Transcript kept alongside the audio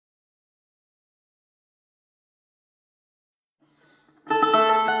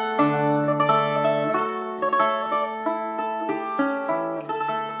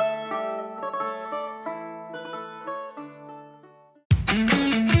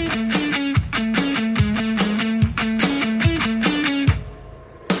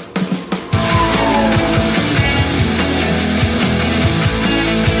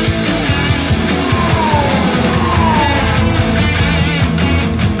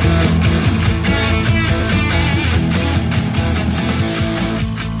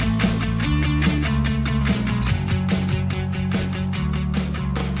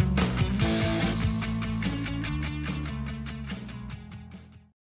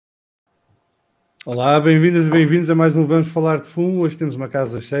Olá, bem-vindas e bem-vindos a mais um Vamos Falar de Fumo. Hoje temos uma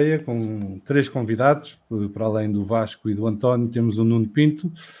casa cheia com 3 convidados, para além do Vasco e do António, temos o Nuno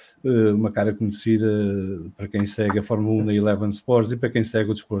Pinto, uma cara conhecida para quem segue a Fórmula 1 na Eleven Sports e para quem segue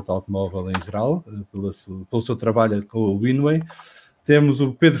o desporto automóvel em geral, pelo seu trabalho com o Winway. Temos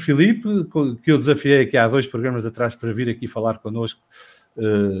o Pedro Filipe, que eu desafiei aqui há 2 programas atrás para vir aqui falar connosco,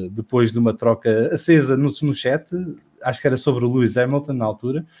 depois de uma troca acesa no chat, acho que era sobre o Lewis Hamilton na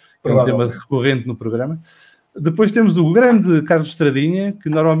altura, que é um tema recorrente no programa. Depois temos o grande Carlos Estradinha, que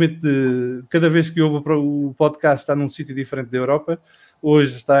normalmente, cada vez que ouve o podcast, está num sítio diferente da Europa.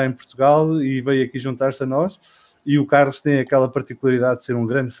 Hoje está em Portugal e veio aqui juntar-se a nós. E o Carlos tem aquela particularidade de ser um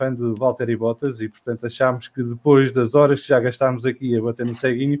grande fã de Valtteri Bottas e, portanto, achámos que depois das horas que já gastámos aqui a bater no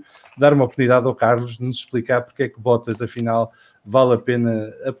ceguinho, dar uma oportunidade ao Carlos de nos explicar porque é que Bottas, afinal, vale a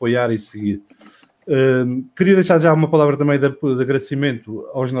pena apoiar e seguir. Queria deixar já uma palavra também de agradecimento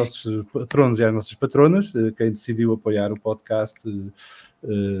aos nossos patronos e às nossas patronas, quem decidiu apoiar o podcast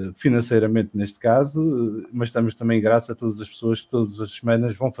financeiramente neste caso, mas estamos também gratos a todas as pessoas que todas as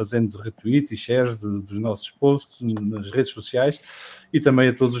semanas vão fazendo retweet e shares dos nossos posts nas redes sociais e também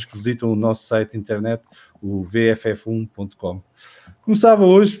a todos os que visitam o nosso site internet, o vff1.com. Começava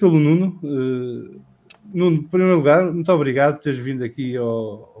hoje pelo Nuno. Nuno, em primeiro lugar, muito obrigado por teres vindo aqui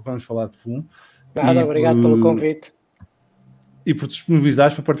ao Vamos Falar de Fumo. Nada, obrigado pelo convite. E por te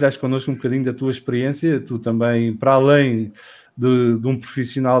disponibilizares para partilhares connosco um bocadinho da tua experiência. Tu também, para além de um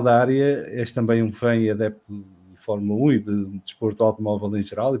profissional da área, és também um fã e adepto de Fórmula 1 e de desporto automóvel em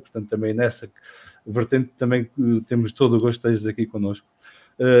geral, e portanto também nessa vertente também temos todo o gosto de estejas aqui connosco.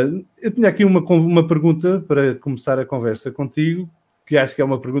 Eu tinha aqui uma pergunta para começar a conversa contigo, que acho que é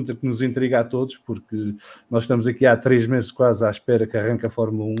uma pergunta que nos intriga a todos, porque nós estamos aqui há 3 meses quase à espera que arranque a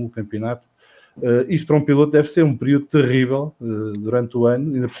Fórmula 1, o campeonato. Isto para um piloto deve ser um período terrível durante o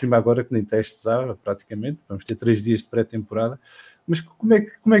ano, ainda por cima agora que nem testes há praticamente, vamos ter 3 dias de pré-temporada, mas como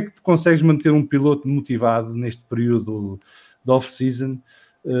é que tu consegues manter um piloto motivado neste período de off-season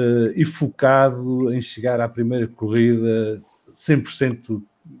e focado em chegar à primeira corrida 100%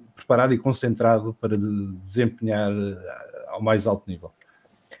 preparado e concentrado para desempenhar ao mais alto nível?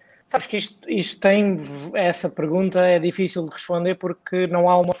 Sabes que isto tem, essa pergunta é difícil de responder porque não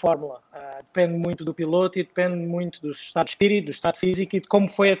há uma fórmula. Depende muito do piloto e depende muito do estado de espírito, do estado físico e de como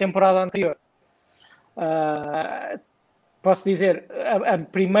foi a temporada anterior. Posso dizer, a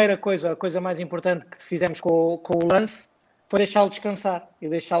primeira coisa, a coisa mais importante que fizemos com o Lance foi deixá-lo descansar e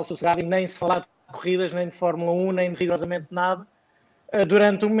deixá-lo sossegado e nem se falar de corridas, nem de Fórmula 1, nem de rigorosamente nada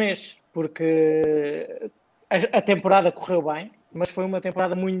durante um mês, porque a temporada correu bem, mas foi uma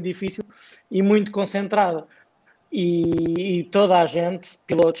temporada muito difícil e muito concentrada. E toda a gente,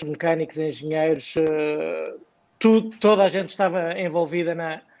 pilotos, mecânicos, engenheiros, toda a gente estava envolvida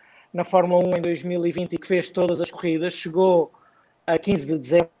na Fórmula 1 em 2020 e que fez todas as corridas, chegou a 15 de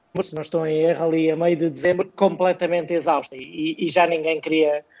dezembro, se não estou em erro, ali a meio de dezembro, completamente exausta e já ninguém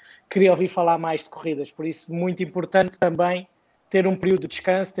queria ouvir falar mais de corridas. Por isso, muito importante também ter um período de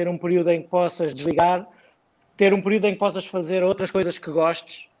descanso, ter um período em que possas desligar, ter um período em que possas fazer outras coisas que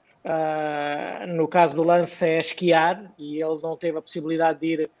gostes. No caso do Lance é esquiar e ele não teve a possibilidade de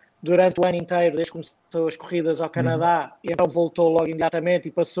ir durante o ano inteiro, desde que começou as corridas ao Canadá, e então voltou logo imediatamente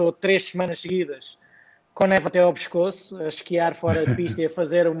e passou 3 semanas seguidas com neve até ao pescoço, a esquiar fora de pista e a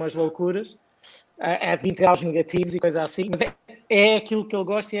fazer umas loucuras, a 20 graus negativos e coisa assim, mas é aquilo que ele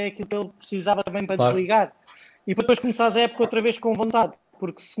gosta e é aquilo que ele precisava também para desligar. E para depois começares a época outra vez com vontade,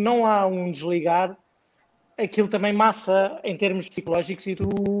 porque se não há um desligar, aquilo também massa em termos psicológicos e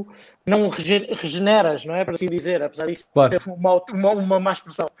tu não regeneras, não é? Para assim dizer, apesar disso ter uma má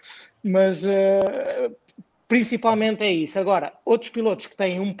expressão. Mas principalmente é isso. Agora, outros pilotos que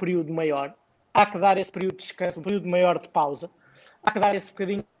têm um período maior, há que dar esse período de descanso, um período maior de pausa, há que dar esse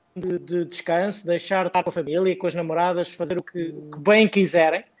bocadinho de descanso, deixar de estar com a família, com as namoradas, fazer o que bem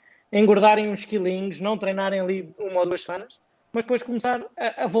quiserem, engordarem uns quilinhos, não treinarem ali 1 ou 2 semanas, mas depois começar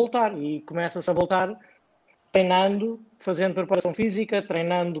a voltar e começa-se a voltar treinando, fazendo preparação física,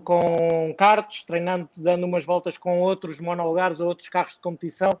 treinando com karts, treinando, dando umas voltas com outros monolugares ou outros carros de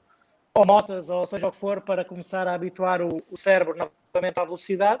competição, ou motas, ou seja o que for, para começar a habituar o cérebro novamente à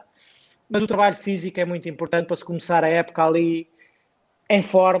velocidade. Mas o trabalho físico é muito importante para se começar a época ali em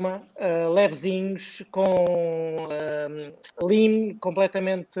forma, levezinhos, com lean,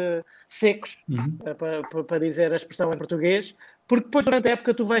 completamente secos, para dizer a expressão em português, porque depois durante a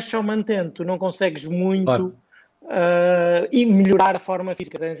época tu vais só mantendo, tu não consegues muito e melhorar a forma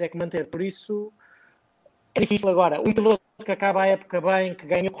física, tens é que manter, por isso é difícil agora. Um piloto que acaba a época bem, que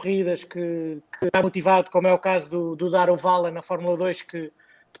ganha corridas, que está motivado, como é o caso do Daru Vala na Fórmula 2, que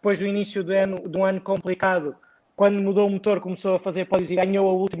depois do início de um ano complicado, quando mudou o motor, começou a fazer pódios e ganhou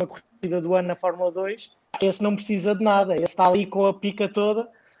a última corrida do ano na Fórmula 2. Esse não precisa de nada, esse está ali com a pica toda,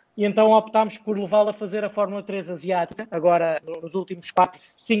 e então optámos por levá-lo a fazer a Fórmula 3 asiática, agora nos últimos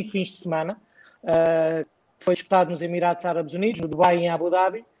 5 fins de semana. Foi disputado nos Emirados Árabes Unidos, no Dubai e em Abu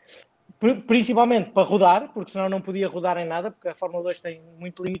Dhabi, principalmente para rodar, porque senão não podia rodar em nada, porque a Fórmula 2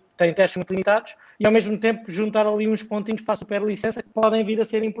 tem testes muito limitados, e ao mesmo tempo juntar ali uns pontinhos para a superlicença que podem vir a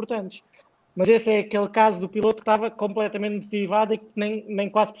ser importantes. Mas esse é aquele caso do piloto que estava completamente motivado e que nem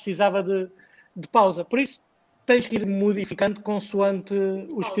quase precisava de pausa. Por isso, tens que ir modificando consoante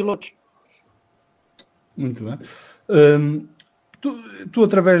os pilotos. Muito bem. Tu,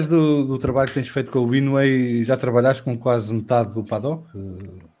 através do trabalho que tens feito com o Winway, já trabalhaste com quase metade do paddock?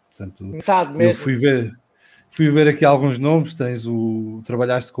 Portanto, metade mesmo. Eu fui ver aqui alguns nomes.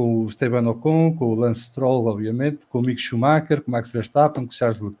 Trabalhaste com o Esteban Ocon, com o Lance Stroll, obviamente, com o Mick Schumacher, com o Max Verstappen, com o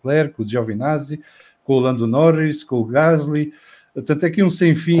Charles Leclerc, com o Giovinazzi, com o Lando Norris, com o Gasly. Portanto, aqui um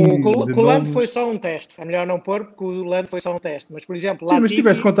sem fim. Com o Lando foi só um teste. É melhor não pôr, porque o Lando foi só um teste. Mas, por exemplo, Sim, mas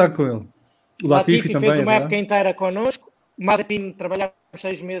tiveste contato com ele. O Latifi também fez uma época inteira connosco. O Mazepin trabalhava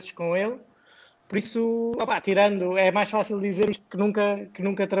 6 meses com ele. Por isso, tirando, é mais fácil dizer que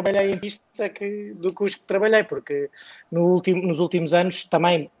nunca trabalhei em pista do que os que trabalhei, porque nos últimos anos,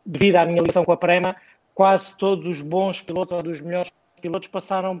 também, devido à minha ligação com a Prema, quase todos os bons pilotos ou dos melhores pilotos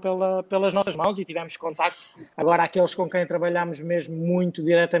passaram pelas nossas mãos e tivemos contacto. Agora, aqueles com quem trabalhamos mesmo muito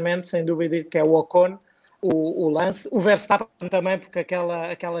diretamente, sem dúvida, que é o Ocon, o Lance, o Verstappen também, porque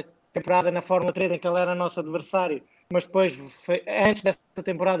aquela temporada na Fórmula 3 em que ele era nosso adversário, mas depois, antes dessa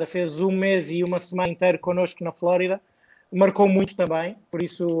temporada, fez 1 mês e 1 semana inteiro connosco na Flórida, marcou muito também, por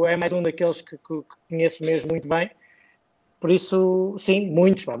isso é mais um daqueles que conheço mesmo muito bem. Por isso, sim,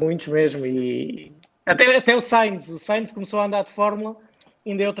 muitos mesmo. E até o Sainz começou a andar de Fórmula,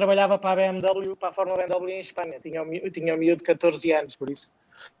 ainda eu trabalhava para a BMW, para a Fórmula BMW em Espanha, tinha um miúdo de 14 anos, por isso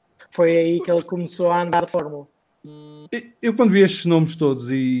foi aí que ele começou a andar de Fórmula. Eu quando vi estes nomes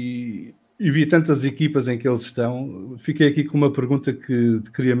todos e vi tantas equipas em que eles estão, fiquei aqui com uma pergunta que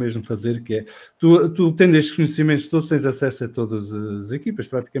te queria mesmo fazer, que é, tu tendo estes conhecimentos todos, tens acesso a todas as equipas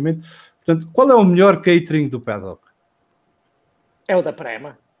praticamente, portanto, qual é o melhor catering do paddock? É o da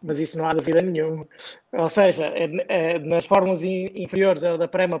Prema, mas isso não há dúvida nenhuma. Ou seja, nas fórmulas inferiores é o da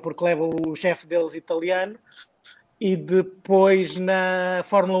Prema porque leva o chefe deles italiano, e depois na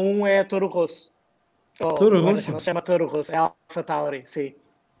Fórmula 1 é a Toro Rosso. Toro Rosso? Não se chama Toro Rosso, é Alfa Tauri, sim.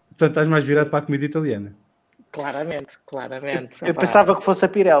 Portanto, estás mais virado para a comida italiana. Claramente. Eu pensava que fosse a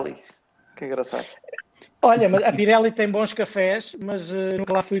Pirelli. Que engraçado. Olha, mas a Pirelli tem bons cafés, mas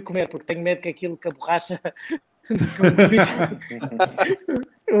nunca lá fui comer, porque tenho medo que aquilo que a borracha...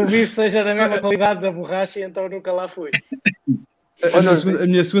 o bife seja da mesma qualidade da borracha, e então nunca lá fui. A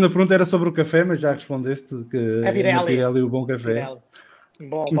minha segunda pergunta era sobre o café, mas já respondeste que a Pirelli o bom café.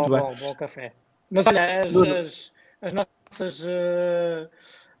 Bom café. Mas olha, as nossas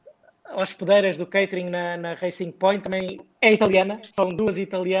hospedeiras do catering na Racing Point também é italiana, são 2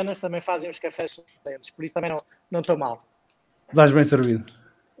 italianas, também fazem os cafés excelentes, por isso também não estou mal. Dás bem servido.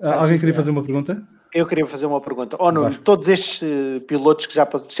 Alguém queria fazer uma pergunta? Eu queria fazer uma pergunta. Nuno, todos estes pilotos que já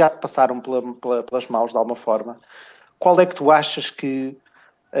passaram pelas mãos de alguma forma, qual é que tu achas que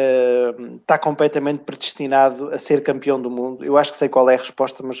está completamente predestinado a ser campeão do mundo? Eu acho que sei qual é a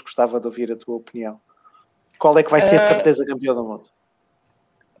resposta, mas gostava de ouvir a tua opinião. Qual é que vai ser de certeza campeão do mundo?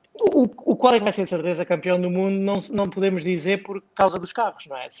 Qual é que vai ser de certeza campeão do mundo não podemos dizer por causa dos carros,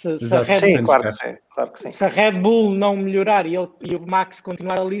 não é? Claro que sim. Se a Red Bull não melhorar e o Max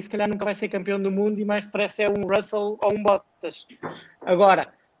continuar ali, se calhar nunca vai ser campeão do mundo e mais depressa é um Russell ou um Bottas. Agora,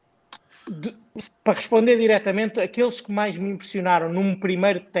 para responder diretamente, aqueles que mais me impressionaram num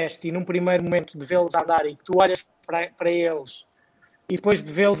primeiro teste e num primeiro momento de vê-los andar e que tu olhas para eles e depois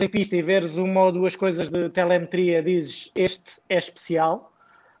de vê-los em pista e veres 1 ou 2 coisas de telemetria, dizes, este é especial,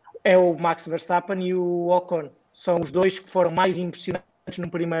 é o Max Verstappen e o Ocon. São os 2 que foram mais impressionantes num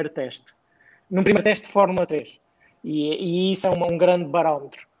primeiro teste. Num primeiro teste de Fórmula 3. E isso é um grande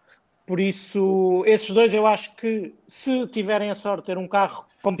barómetro. Por isso, esses 2 eu acho que, se tiverem a sorte de ter um carro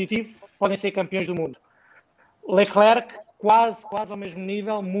competitivo, podem ser campeões do mundo. Leclerc, quase ao mesmo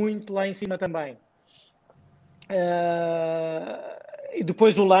nível, muito lá em cima também. E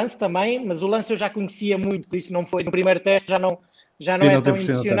depois o Lance também, mas o Lance eu já conhecia muito, por isso não foi no primeiro teste, já não é tão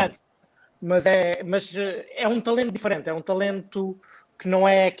impressionante. Mas é um talento diferente, é um talento que não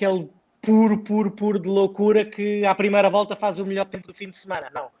é aquele puro de loucura que à primeira volta faz o melhor tempo do fim de semana,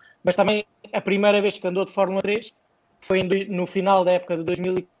 não. Mas também a primeira vez que andou de Fórmula 3 foi no final da época de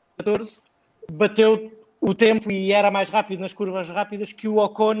 2014, bateu o tempo e era mais rápido nas curvas rápidas que o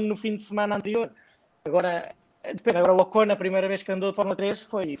Ocon no fim de semana anterior. Agora o Ocon, a primeira vez que andou de Fórmula 3,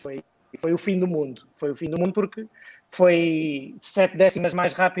 foi o fim do mundo. Foi o fim do mundo porque foi 7 décimas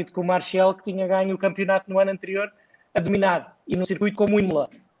mais rápido que o Marshall, que tinha ganho o campeonato no ano anterior a dominar. E num circuito como o Imola,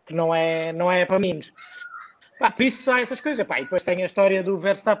 que não é para mim. Por isso há essas coisas. E depois tem a história do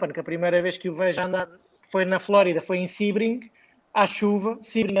Verstappen, que a primeira vez que o vejo andar foi na Flórida, foi em Sebring, à chuva.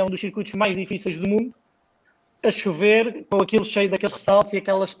 Sebring é um dos circuitos mais difíceis do mundo. A chover, com aquilo cheio daqueles ressaltos e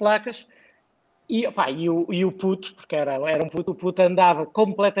aquelas placas. E o puto, porque era um puto, o puto andava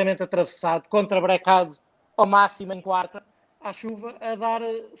completamente atravessado, contra-brecado ao máximo em quarta, à chuva, a dar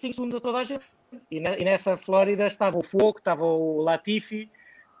 5 segundos a toda a gente. E nessa Flórida estava o Fogo, estava o Latifi,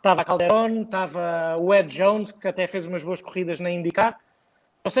 estava a Calderon, estava o Ed Jones, que até fez umas boas corridas na IndyCar.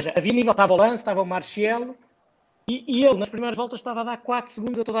 Ou seja, havia nível, estava o Lance, estava o Marciello, e ele nas primeiras voltas estava a dar 4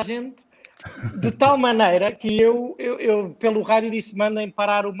 segundos a toda a gente, de tal maneira que eu pelo rádio disse, mandem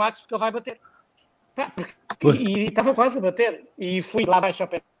parar o Max porque ele vai bater. E estava quase a bater. E fui lá abaixo ao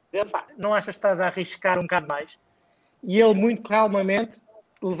pé dele, não achas que estás a arriscar um bocado mais? E ele muito calmamente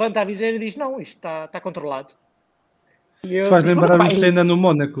levanta a viseira e diz, não, isto está controlado. Se faz lembrar-me cena no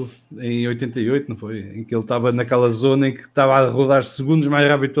Mónaco, em 88, não foi? Em que ele estava naquela zona em que estava a rodar segundos mais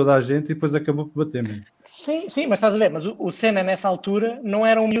rápido toda a gente e depois acabou por bater mesmo. Sim, mas estás a ver, mas o Senna nessa altura não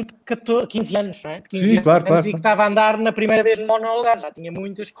era um miúdo de 15 anos, não é? De 15 Sim, anos, claro. E que estava a andar na primeira vez no monolugar, já tinha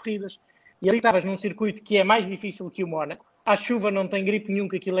muitas corridas. E ali estavas num circuito que é mais difícil que o Mónaco, à chuva não tem gripe nenhum,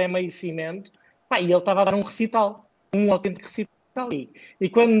 que aquilo é meio cimento, e ele estava a dar um recital, um autêntico recital. E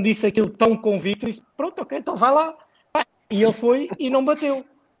quando me disse aquilo tão convicto, disse, pronto, ok, então vai lá. E ele foi e não bateu.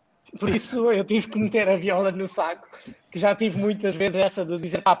 Por isso eu tive que meter a viola no saco, que já tive muitas vezes essa de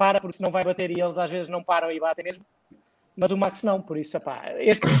dizer, para, porque senão vai bater, e eles às vezes não param e batem mesmo. Mas o Max não, por isso,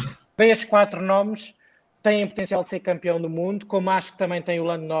 estes 4 nomes têm potencial de ser campeão do mundo, como acho que também tem o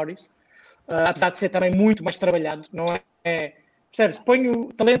Lando Norris, apesar de ser também muito mais trabalhado, não é? Percebes? Põe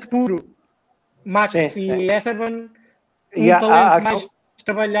o talento puro, Max e Esteban, talento mais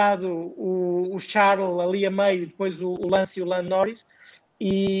trabalhado, o Charles ali a meio, depois o Lance e o Lando Norris,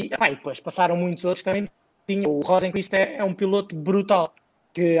 e depois passaram muitos outros também. O Rosenqvist é um piloto brutal,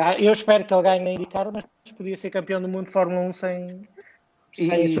 que eu espero que ele ganhe na IndyCar, mas podia ser campeão do mundo de Fórmula 1 sem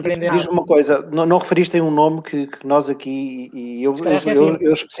surpreender. Diz-me uma coisa, não referiste em um nome que nós aqui, e eu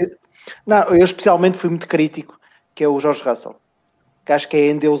especialmente fui muito crítico, que é o George Russell, que acho que é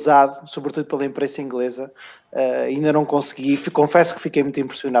endeusado, sobretudo pela imprensa inglesa. Ainda não consegui, confesso que fiquei muito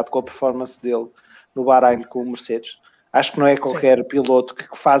impressionado com a performance dele no Bahrein com o Mercedes. Acho que não é qualquer piloto que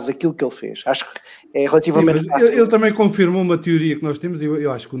faz aquilo que ele fez. Acho que é relativamente fácil. Ele também confirmou uma teoria que nós temos, e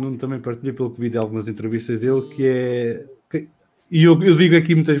eu acho que o Nuno também partilhou pelo que vi de algumas entrevistas dele, que é... E eu digo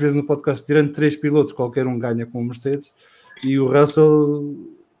aqui muitas vezes no podcast, tirando 3 pilotos, qualquer um ganha com o Mercedes, e o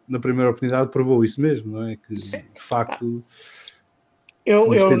Russell, na primeira oportunidade, provou isso mesmo, não é? Que, de facto... Eu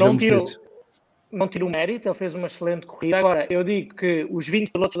não tiro o mérito, ele fez uma excelente corrida. Agora, eu digo que os 20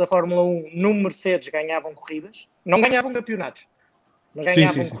 pilotos da Fórmula 1 no Mercedes ganhavam corridas, não ganhavam campeonatos, mas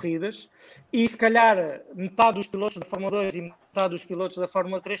ganhavam corridas, e se calhar metade dos pilotos da Fórmula 2 e metade dos pilotos da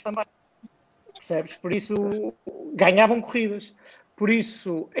Fórmula 3 também. Percebes? Por isso, ganhavam corridas. Por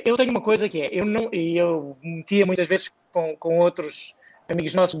isso, eu tenho uma coisa que é, eu metia muitas vezes com outros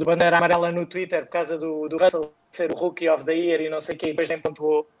amigos nossos de bandeira amarela no Twitter por causa do Russell ser o Rookie of the Year e não sei o que, e depois nem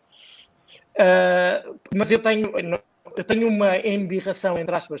pontuou. Mas eu tenho uma embirração,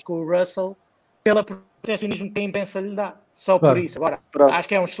 entre aspas, com o Russell pela protecionismo que a imprensa lhe dá. Só por isso. Agora, acho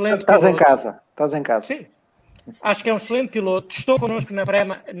que é um excelente piloto. Estás em casa. Sim. Acho que é um excelente piloto. Estou connosco na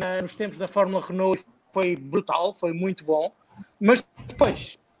Prema, nos tempos da Fórmula Renault, foi brutal, foi muito bom. Mas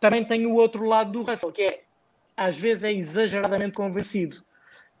depois, também tem o outro lado do Russell, que é, às vezes, é exageradamente convencido.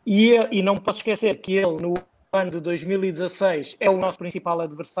 E não posso esquecer que ele, no ano de 2016, é o nosso principal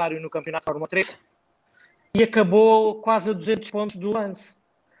adversário no Campeonato de Fórmula 3 e acabou quase a 200 pontos do Lance.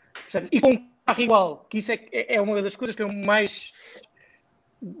 E com um carro igual, que isso é uma das coisas que eu mais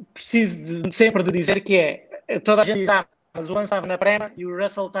preciso sempre de dizer, que é, toda a gente diz, mas o Lance estava na Prema e o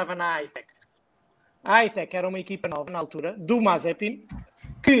Russell estava na Hi-Tech. A Hi-Tech era uma equipa nova, na altura, do Mazepin,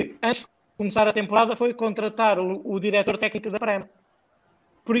 que, antes de começar a temporada, foi contratar o diretor técnico da Prema.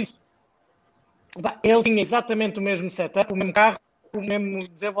 Por isso, ele tinha exatamente o mesmo setup, o mesmo carro, o mesmo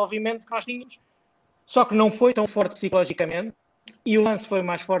desenvolvimento que nós tínhamos, só que não foi tão forte psicologicamente, e o Lance foi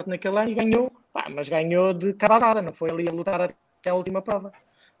mais forte naquele ano e ganhou, mas ganhou de cabalada, não foi ali a lutar até a última prova.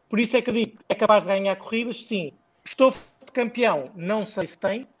 Por isso é que eu digo, é capaz de ganhar corridas, sim. Estou de campeão, não sei se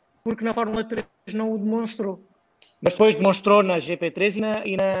tem, porque na Fórmula 3 não o demonstrou. Mas depois demonstrou na GP3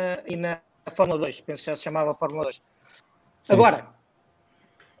 e na Fórmula 2, penso que já se chamava Fórmula 2. Sim. Agora,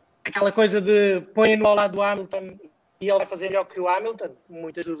 aquela coisa de põe-no ao lado do Hamilton e ele vai fazer melhor que o Hamilton,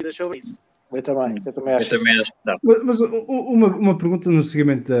 muitas dúvidas sobre isso. Eu também acho isso. Mas uma pergunta no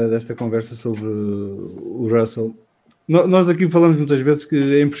seguimento desta conversa sobre o Russell. Nós aqui falamos muitas vezes que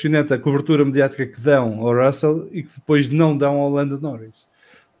é impressionante a cobertura mediática que dão ao Russell e que depois não dão ao Lando Norris.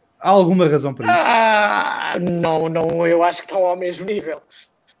 Há alguma razão para isso? Não, eu acho que estão ao mesmo nível.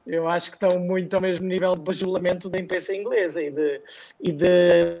 Eu acho que estão muito ao mesmo nível de bajulamento da imprensa inglesa e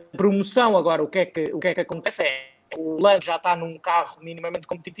de promoção. Agora, o que é que acontece o Lando já está num carro minimamente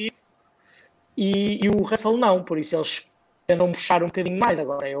competitivo e o Russell não, por isso eles tentam puxar um bocadinho mais.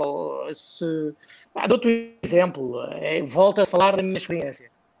 Agora, dou-te um exemplo, volto a falar da minha experiência,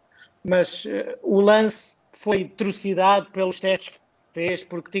 mas o Lance foi trucidado pelos testes que fez,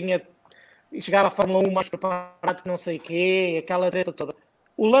 porque chegava à Fórmula 1 mais preparado que não sei o quê, aquela treta toda.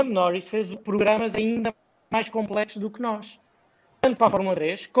 O Lando Norris fez programas ainda mais complexos do que nós, tanto para a Fórmula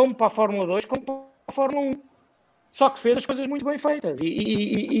 3, como para a Fórmula 2, como para a Fórmula 1. Só que fez as coisas muito bem feitas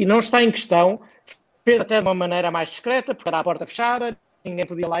e não está em questão. Fez até de uma maneira mais discreta, porque era a porta fechada, ninguém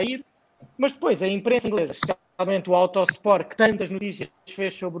podia lá ir. Mas depois a imprensa inglesa, especialmente o Autosport, que tantas notícias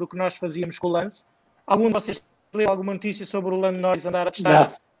fez sobre o que nós fazíamos com o Lance. Algum de vocês leu alguma notícia sobre o Lando Norris andar a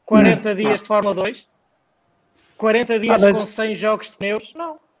testar 40 dias de Fórmula 2? 40 dias com 100 jogos de pneus?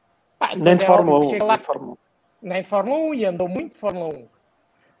 Não. Nem de Fórmula 1. Nem de Fórmula 1 e andou muito de Fórmula 1.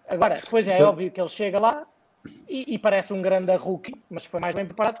 Agora, depois é óbvio que ele chega lá e parece um grande rookie, mas foi mais bem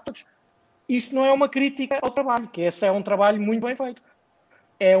preparado que todos. Isto não é uma crítica ao trabalho, que esse é um trabalho muito bem feito.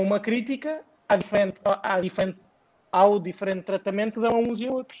 É uma crítica ao diferente tratamento que dão a uns e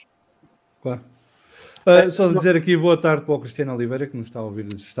a outros. Claro. Só dizer aqui boa tarde para o Cristiano Oliveira, que nos está a ouvir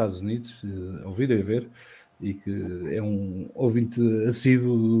dos Estados Unidos, a ouvir e a ver, e que é um ouvinte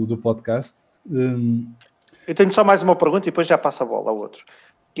assíduo do podcast. Eu tenho só mais uma pergunta e depois já passo a bola ao outro.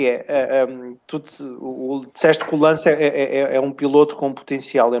 Que é, tu disseste que o Lance é um piloto com um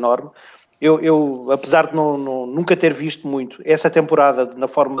potencial enorme. Eu apesar de nunca ter visto muito, essa temporada na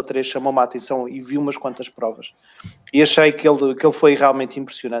Fórmula 3 chamou-me a atenção e vi umas quantas provas. E achei que ele foi realmente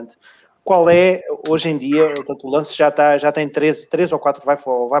impressionante. Qual é, hoje em dia, o Lance já tem 3 ou 4, vai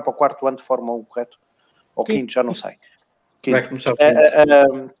para o 4º ano de Fórmula 1, correto? Ou 5º, já não sei. Vai começar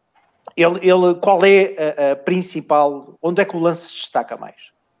qual é a principal, onde é que o Lance se destaca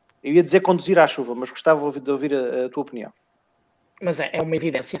mais? Eu ia dizer conduzir à chuva, mas gostava de ouvir a tua opinião. Mas é uma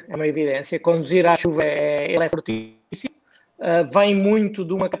evidência. Conduzir à chuva, ele é fortíssimo. Vem muito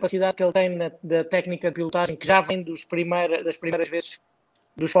de uma capacidade que ele tem da técnica de pilotagem, que já vem das primeiras vezes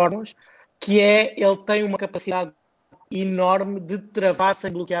dos fórmulas, que ele tem uma capacidade enorme de travar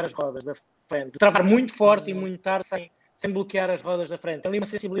sem bloquear as rodas da frente. De travar muito forte e muito tarde sem bloquear as rodas da frente. Ele tem uma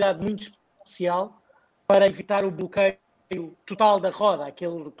sensibilidade muito especial para evitar o bloqueio total da roda.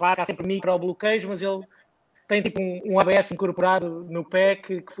 Claro que há sempre micro-bloqueios, mas ele tem tipo um ABS incorporado no pé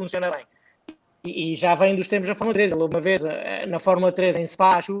que funciona bem. E já vem dos tempos da Fórmula 3. Ele uma vez, na Fórmula 3, em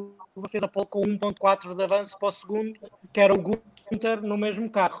Spa, a chuva fez a pole com 1.4 de avanço para o segundo, que era o Gunther no mesmo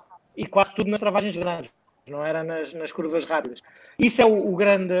carro. E quase tudo nas travagens grandes, não era nas curvas rápidas. Isso é a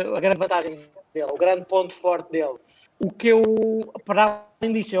grande vantagem dele, o grande ponto forte dele. O que para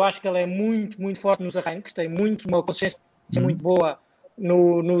além disso, eu acho que ele é muito, muito forte nos arranques, tem uma consistência muito boa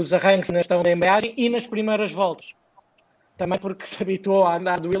nos arranques e na gestão da embreagem e nas primeiras voltas. Também porque se habituou a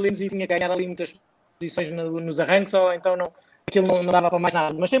andar do Williams e tinha que ganhar ali muitas posições nos arranques, ou então aquilo não dava para mais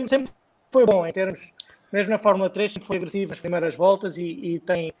nada. Mas sempre foi bom em termos, mesmo na Fórmula 3, sempre foi agressivo nas primeiras voltas e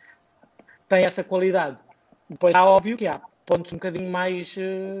tem essa qualidade. Depois há óbvio que há pontos um bocadinho mais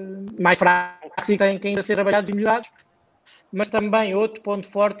fracos e têm que ainda ser trabalhados e melhorados, mas também outro ponto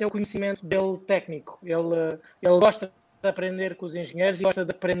forte é o conhecimento dele técnico. Ele gosta de aprender com os engenheiros e gosta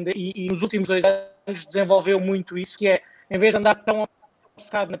de aprender, e nos últimos 2 anos desenvolveu muito isso, que é, em vez de andar tão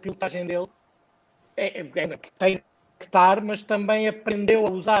obcecado na pilotagem dele, tem que estar, mas também aprendeu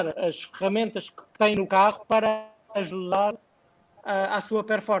a usar as ferramentas que tem no carro para ajudar à sua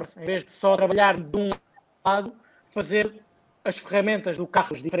performance. Em vez de só trabalhar de um lado, fazer as ferramentas do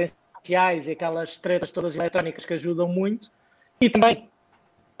carro, os diferenciais e aquelas tretas todas eletrónicas que ajudam muito, e também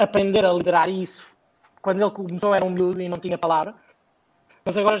aprender a liderar isso. Quando ele começou era um miúdo e não tinha palavra,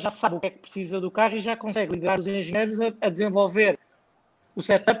 mas agora já sabe o que é que precisa do carro e já consegue liderar os engenheiros a desenvolver o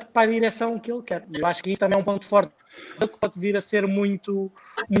setup para a direção que ele quer. Eu acho que isso também é um ponto forte que pode vir a ser muito,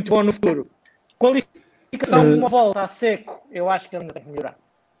 muito bom no futuro. Qualificação de uma volta a seco, eu acho que ele ainda tem que melhorar.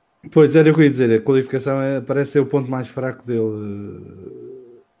 Pois, era o que eu ia dizer, a qualificação parece ser o ponto mais fraco dele.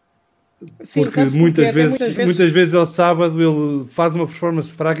 Sim, porque muitas vezes ao sábado ele faz uma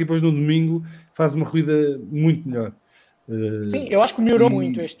performance fraca e depois no domingo faz uma corrida muito melhor. Sim, eu acho que melhorou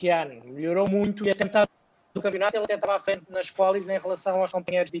muito este ano. Melhorou muito e a tentar do campeonato ele até estava à frente nas qualis em relação aos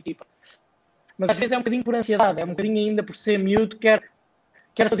companheiros de equipa. Mas às vezes é um bocadinho por ansiedade, é um bocadinho ainda por ser miúdo, quer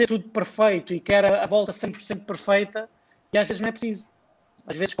fazer tudo perfeito e quer a volta 100% perfeita e às vezes não é preciso.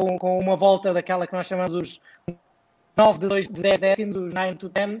 Às vezes com uma volta daquela que nós chamamos dos 9 de 10 décimos, os 9 to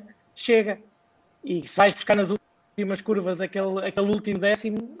 10, chega. E se vais buscar nas últimas curvas aquele último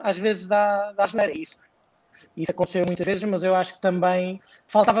décimo, às vezes dá asneira. Isso aconteceu muitas vezes, mas eu acho que também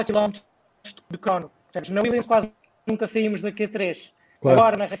faltava quilómetros de crono. Na Williams quase nunca saímos da Q3. Claro.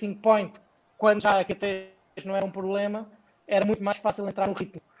 Agora na Racing Point, quando já a Q3 não era um problema, era muito mais fácil entrar no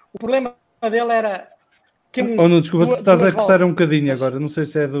ritmo. O problema dele era... não, desculpa, estás a cortar um bocadinho agora. Não sei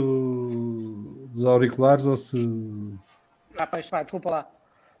se é dos auriculares ou se... desculpa lá.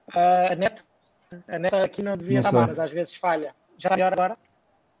 A net aqui não devia estar mal, mas às vezes falha. Já está melhor agora?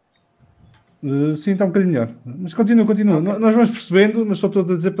 Sim, está um bocadinho melhor. Mas continua. Okay. Nós vamos percebendo, mas só estou a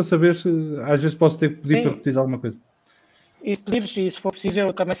dizer para saber se às vezes posso ter que pedir para repetir alguma coisa. E se pedires, e se for preciso,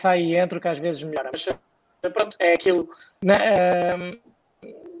 eu também saio e entro, que às vezes melhora. Mas pronto, é aquilo.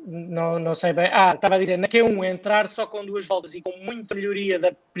 Não sei bem. Estava a dizer, na Q1 entrar só com 2 voltas e com muita melhoria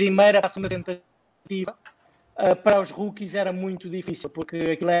da primeira para a segunda tentativa, para os rookies era muito difícil, porque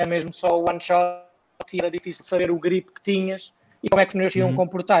aquilo era mesmo só o one shot e era difícil saber o grip que tinhas e como é que os pneus iam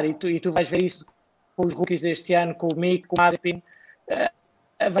comportar. E tu vais ver isso com os rookies deste ano, com o Mick, com o Mazepin.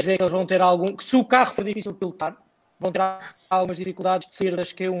 Vais ver que eles vão ter algum... Se o carro for difícil de pilotar, vão ter algumas dificuldades de sair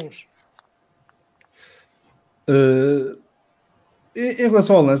das Q1s. Em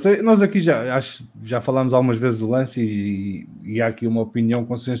relação ao lance, nós aqui já falámos algumas vezes do lance e há aqui uma opinião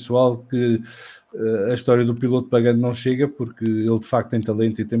consensual que a história do piloto pagando não chega, porque ele de facto tem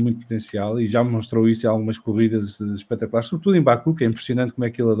talento e tem muito potencial e já mostrou isso em algumas corridas espetaculares, sobretudo em Baku, que é impressionante como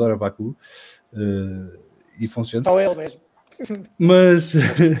é que ele adora Baku e funciona. Só ele mesmo. Mas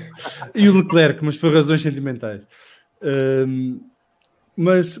e o Leclerc, mas por razões sentimentais.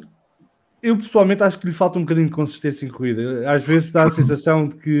 Mas eu pessoalmente acho que lhe falta um bocadinho de consistência em corrida. Às vezes dá a sensação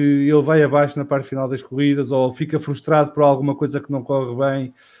de que ele vai abaixo na parte final das corridas ou fica frustrado por alguma coisa que não corre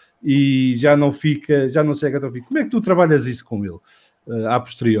bem e já não chega até o fim. Como é que tu trabalhas isso com ele, a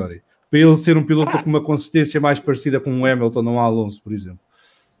posteriori? Para ele ser um piloto com uma consistência mais parecida com um Hamilton ou um Alonso, por exemplo.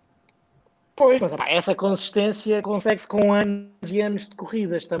 Pois, mas essa consistência consegue-se com anos e anos de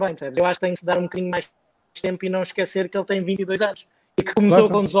corridas também, percebes? Eu acho que tem que se dar um bocadinho mais tempo e não esquecer que ele tem 22 anos e que começou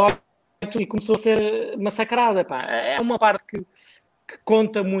com 18 e começou a ser massacrada. É uma parte que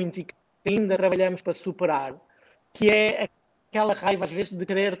conta muito e que ainda trabalhamos para superar, que é aquela raiva às vezes de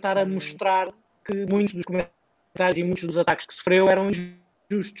querer estar a mostrar que muitos dos comentários e muitos dos ataques que sofreu eram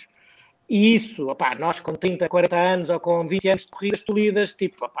injustos. E isso, nós com 30, 40 anos ou com 20 anos de corridas, tu lidas,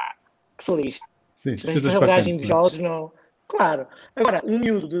 tipo, que se lixe. São lugares invejosos, não... Claro. Agora, um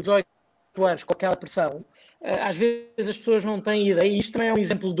miúdo de 18 anos com aquela pressão, às vezes as pessoas não têm ideia, e isto também é um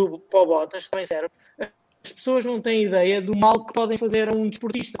exemplo do Paul Bottas, também serve, as pessoas não têm ideia do mal que podem fazer a um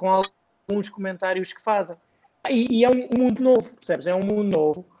desportista com alguns comentários que fazem. E é um mundo novo, percebes? É um mundo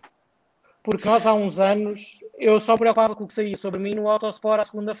novo. Porque nós há uns anos, eu só preocupava com o que saía sobre mim no Autosport à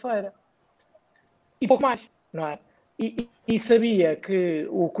segunda-feira. E pouco mais, não é? E sabia que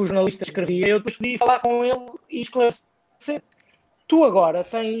o que o jornalista escrevia, eu depois podia falar com ele e esclarecer. Tu agora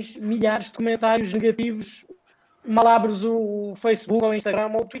tens milhares de comentários negativos, mal abres o Facebook, ou o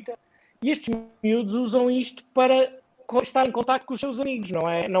Instagram, ou o Twitter. E estes miúdos usam isto para estar em contato com os seus amigos, não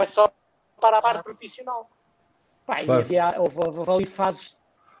é só para a parte profissional. Claro. Houve ali fases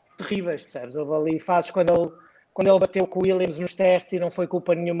terríveis, percebes? Houve ali fases quando ele bateu com o Williams nos testes e não foi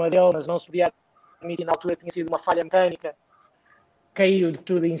culpa nenhuma dele, mas não se podia admitir na altura que tinha sido uma falha mecânica. Caiu de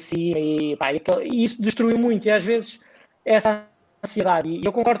tudo em cima e isso destruiu muito. E às vezes essa ansiedade, e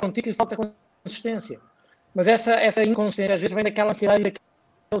eu concordo contigo que lhe falta consistência, mas essa inconsistência às vezes vem daquela ansiedade e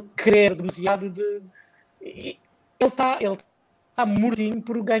daquele querer demasiado de... Ele está mortinho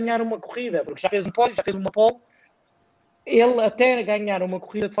por ganhar uma corrida, porque já fez um pódio, já fez uma pole. Ele até ganhar uma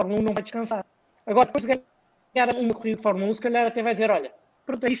corrida de Fórmula 1 não vai descansar. Agora, depois de ganhar uma corrida de Fórmula 1, se calhar até vai dizer, olha,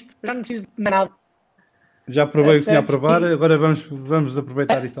 pronto, é isto, já não preciso de nada. Já provei o que tinha a provar, agora vamos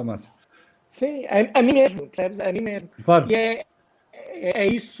aproveitar isso ao máximo. Sim, a mim mesmo, percebes? A mim mesmo. Claro. E é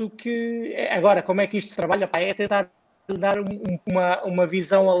isso que... Agora, como é que isto se trabalha? É tentar dar uma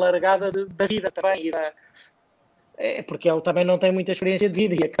visão alargada da vida também. Porque ele também não tem muita experiência de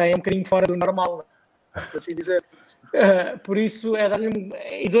vida e é um bocadinho fora do normal, por assim dizer. Por isso,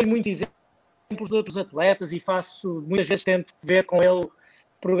 dou-lhe muitos exemplos de outros atletas e muitas vezes tento ver com ele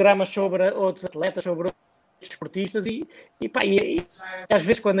programas sobre outros atletas, sobre outros desportistas e às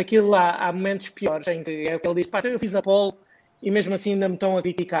vezes quando aquilo lá há momentos piores em que é o que ele diz, pá, eu fiz a pole e mesmo assim ainda me estão a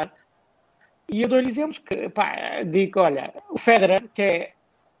criticar. E eu dou-lhe exemplos que, pá, digo, olha, o Federer, que é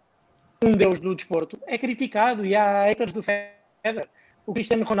um deus do desporto, é criticado e há haters do Federer. O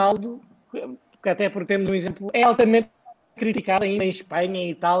Cristiano Ronaldo, que até porque temos um exemplo, é altamente criticado ainda em Espanha, em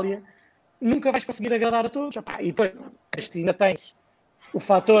Itália. Nunca vais conseguir agradar a todos. E depois ainda tens o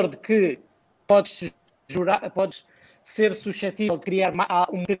fator de que podes ser suscetível de criar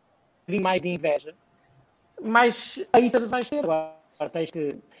um bocadinho mais de inveja, mas haters vais ter. Agora tens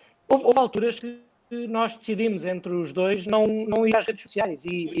que... Houve alturas que nós decidimos entre os dois não ir às redes sociais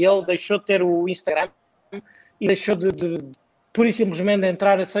e ele deixou de ter o Instagram e deixou de pura e simplesmente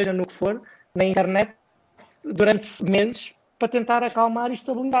entrar, seja no que for, na internet durante meses para tentar acalmar e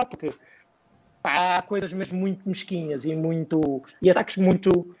estabilizar, porque há coisas mesmo muito mesquinhas e ataques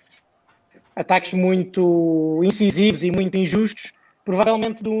muito incisivos e muito injustos,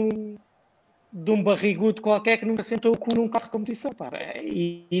 provavelmente de um barrigudo qualquer que nunca sentou o cu num carro de competição, pá.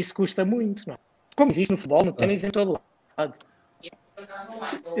 E isso custa muito, não? Como existe no futebol, no ténis, em todo lado.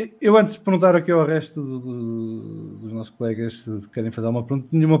 Eu antes de perguntar aqui ao resto dos nossos colegas se querem fazer uma pergunta,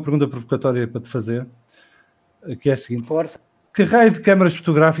 tinha uma pergunta provocatória para te fazer, que é a seguinte. Força. Que raio de câmaras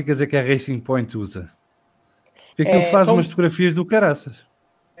fotográficas é que a Racing Point usa? Porque aquilo faz umas fotografias do caraças.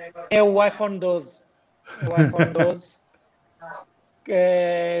 É o iPhone 12. O iPhone 12.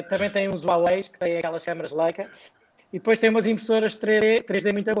 Também tem uns Huawei que têm aquelas câmaras Leica. E depois tem umas impressoras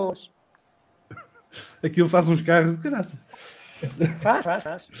 3D muito boas. Aquilo faz uns carros de caraças.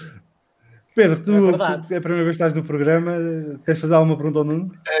 Faz. Pedro, tu é a primeira vez que estás no programa, queres fazer alguma pergunta ao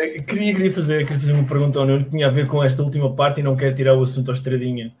Nuno? Queria fazer uma pergunta ao Nuno que tinha a ver com esta última parte e não quero tirar o assunto ao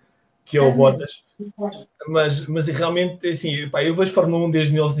Estradinha, que é o Bottas. Mas realmente, assim, pá, eu vejo Fórmula 1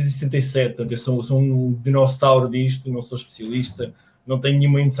 desde 1977, portanto, eu sou um dinossauro disto, não sou especialista, não tenho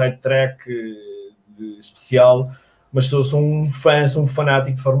nenhuma inside track especial, mas sou um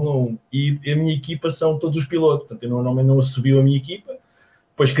fanático de Fórmula 1 e a minha equipa são todos os pilotos, portanto, eu normalmente não assobio a minha equipa,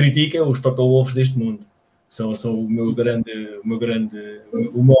 depois critica os Toto-Wolffs deste mundo. São o meu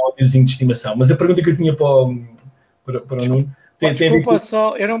ódiozinho de estimação. Mas a pergunta que eu tinha para o Nuno... Desculpa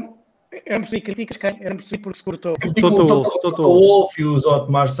só, eu não percebi, criticas quem? Eu não percebi porque se cortou. Critico o Toto-Wolff e os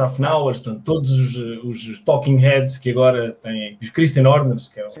Otmar Safnauers, todos os talking heads que agora têm, os Christian Horners,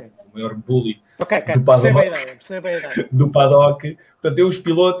 que é o maior bully do paddock. Portanto, eu os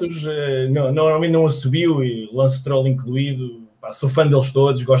pilotos normalmente não assobio, e Lance Stroll incluído. Sou fã deles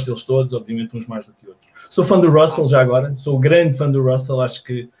todos, gosto deles todos, obviamente uns mais do que outros. Sou fã do Russell já agora, sou grande fã do Russell, acho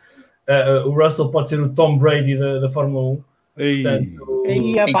que o Russell pode ser o Tom Brady da Fórmula 1. Portanto,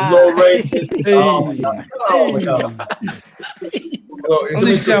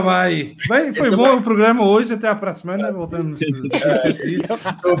 Onde isto já vai? Bem, foi bom o programa hoje, até para a semana, voltamos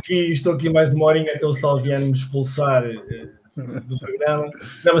estou aqui mais uma horinha até o Salviano me expulsar do programa.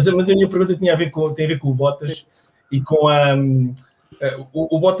 Não, mas a minha pergunta tem a ver com o Bottas e com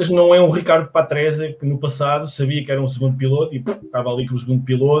o Bottas não é um Ricardo Patrese que no passado sabia que era um segundo piloto e estava ali com o segundo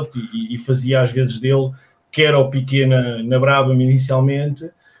piloto e fazia às vezes dele, que era o Piquet na Brabham inicialmente.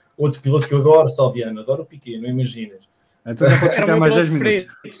 Outro piloto que eu adoro, Salviano, adoro o Piquet, não imaginas. Então já pode ficar mais 10 minutos.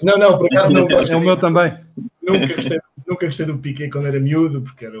 Não, por acaso não gosto. É o meu também. Nunca gostei do Piquet quando era miúdo,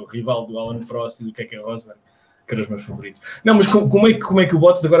 porque era o rival do Alan Prost e do Keke Rosberg, que eram os meus favoritos. Não, mas como é que o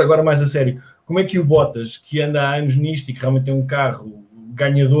Bottas, agora mais a sério, como é que o Bottas, que anda há anos nisto e que realmente tem um carro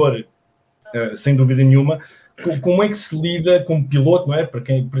ganhador, sem dúvida nenhuma, como é que se lida com um piloto, não é? Para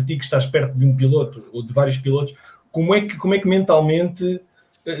ti que estás perto de um piloto ou de vários pilotos, como é que mentalmente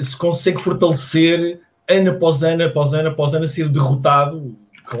se consegue fortalecer ano após ano, ser derrotado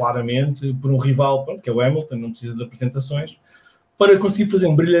claramente por um rival, que é o Hamilton, não precisa de apresentações, para conseguir fazer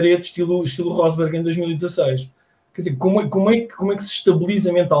um brilharete estilo Rosberg em 2016. Quer dizer, como é que se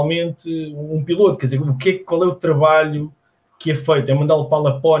estabiliza mentalmente um piloto? Quer dizer, qual é o trabalho que é feito? É mandá-lo para a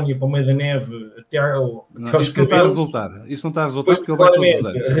Lapónia, para o meio da neve, até aos cabelos? Isso não está a resultar porque ele vai todos os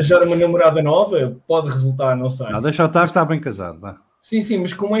anos. Arranjar uma namorada nova pode resultar, não sei. Não, deixa estar, está bem casado. Vá. Sim,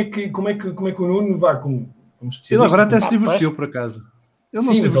 mas como é que o Nuno vai como especialista? Ele agora até se divorciou, por acaso. Ele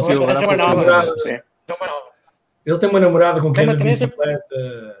não se divorciou. Ele tem uma namorada com quem anda de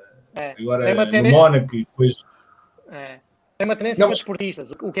bicicleta, agora no Mónaco, e depois... Tem uma tendência para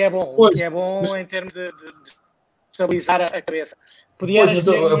desportistas, o que é bom. O que é bom em termos de estabilizar a cabeça. Podia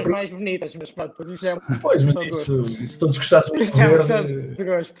ter mais bonitas, mas pronto, isso é se todos gostassem de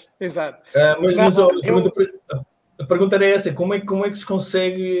gosto. Exato. A pergunta era essa, como é que se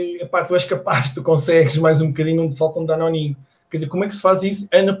consegue, tu és capaz, tu consegues mais um bocadinho, não te falta um danoninho. Quer dizer, como é que se faz isso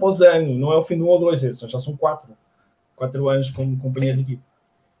ano após ano? Não é o fim de 1 ou 2, já são 4 anos como companhia de equipe.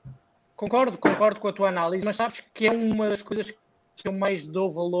 Concordo com a tua análise, mas sabes que é uma das coisas que eu mais dou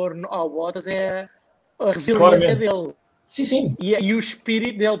valor ao Bottas é a resiliência dele. Sim. E o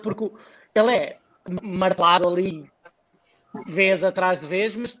espírito dele, porque ele é martelado ali vez atrás de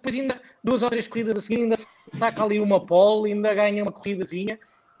vez, mas depois ainda 2 ou 3 corridas a seguir ainda saca ali uma pole, ainda ganha uma corridazinha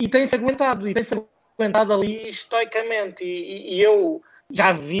e tem-se aguentado ali estoicamente e eu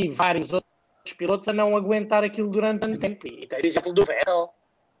já vi vários outros pilotos a não aguentar aquilo durante tanto tempo, e tens o exemplo do Vettel,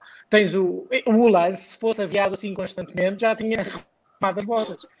 tens o Lance, se fosse aviado assim constantemente já tinha arrumado as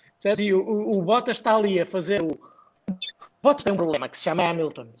botas. E o Bottas está ali a fazer o Bottas tem um problema que se chama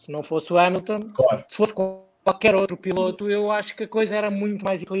Hamilton. Se não fosse o Hamilton, claro. Se fosse qualquer outro piloto, eu acho que a coisa era muito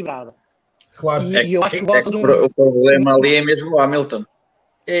mais equilibrada. Claro. E eu acho que o problema ali é mesmo o Hamilton.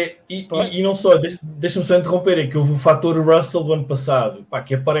 E não só, deixa-me só interromper, é que houve o fator Russell do ano passado,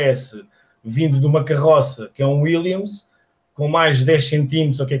 que aparece vindo de uma carroça que é um Williams, com mais de 10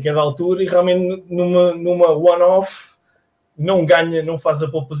 centímetros, ou que é da altura, e realmente numa one-off não ganha, não faz a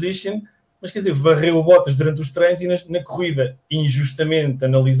pole position, mas quer dizer, varreu o Bottas durante os treinos e na corrida, injustamente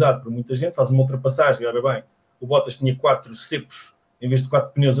analisado por muita gente, faz uma ultrapassagem, ora bem, o Bottas tinha 4 cepos em vez de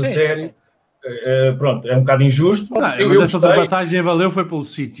 4 pneus a sério. Pronto, é um bocado injusto. Mas essa ultrapassagem valeu foi pelo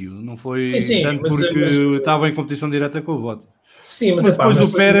sítio, não foi tanto porque estava em competição direta com o Bottas. Sim, mas depois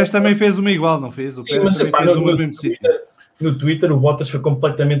o Pérez também fez uma igual, não fez? O Pérez também fez uma no mesmo sítio. No Twitter o Bottas foi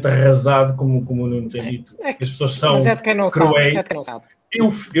completamente arrasado, como o Nuno tem dito. As pessoas são cruéis.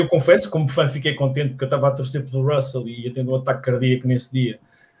 Eu confesso, como fã, fiquei contente porque eu estava a torcer pelo Russell e ia tendo um ataque cardíaco nesse dia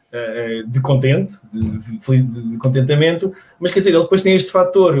de contente, de contentamento, mas quer dizer, ele depois tem este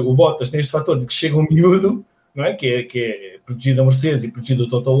fator, o Bottas tem este fator de que chega um miúdo, não é? Que é protegido a Mercedes e protegido a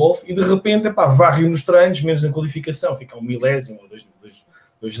Toto Wolff, e de repente, varre-o nos treinos, menos na qualificação, fica 1 milésimo ou 2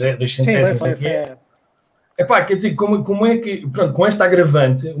 centésimos. Quer dizer, como é que, pronto, com esta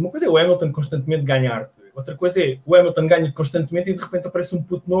agravante, uma coisa é o Hamilton constantemente ganhar-te, outra coisa é o Hamilton ganha constantemente e de repente aparece um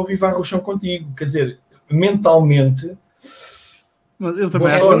puto novo e varre o chão contigo. Quer dizer, mentalmente... Mas eu também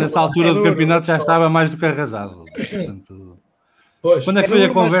acho que nessa altura do campeonato já estava mais do que arrasado. Portanto, quando é que foi a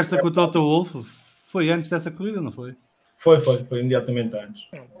conversa com o Toto Wolff? Foi antes dessa corrida, não foi? Foi imediatamente antes.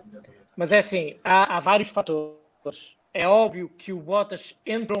 Mas é assim, há vários fatores. É óbvio que o Bottas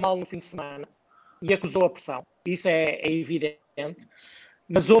entrou mal no fim de semana e acusou a pressão. Isso é evidente.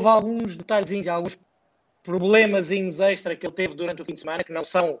 Mas houve alguns detalhezinhos, alguns problemazinhos extra que ele teve durante o fim de semana que não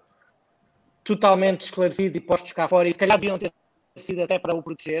são totalmente esclarecidos e postos cá fora, e se calhar deviam ter sido até para o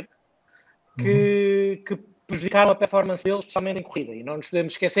proteger, que prejudicaram a performance dele, especialmente em corrida. E não nos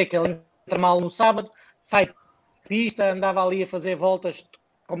podemos esquecer que ele entra mal no sábado, sai de pista, andava ali a fazer voltas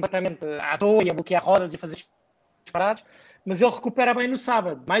completamente à toa e a bloquear rodas e a fazer disparados, mas ele recupera bem no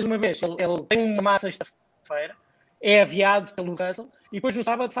sábado. Mais uma vez, ele tem uma má sexta-feira, é aviado pelo Russell, e depois no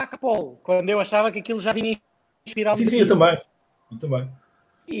sábado saca a pole, quando eu achava que aquilo já vinha inspirado. Sim, eu também.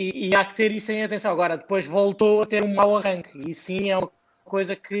 E há que ter isso em atenção. Agora, depois voltou a ter um mau arranque, e sim é uma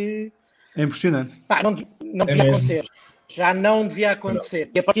coisa que... É impressionante. Não devia acontecer. Já não devia acontecer.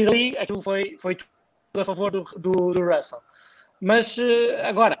 E a partir dali, aquilo foi tudo a favor do Russell. Mas,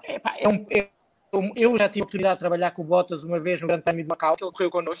 agora, eu já tive a oportunidade de trabalhar com o Bottas uma vez no Grande Prémio de Macau, que ele correu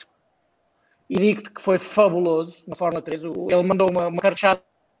connosco, e digo-te que foi fabuloso na Fórmula 3. Ele mandou uma carchada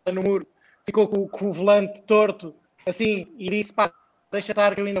no muro, ficou com o volante torto, assim, e disse, deixa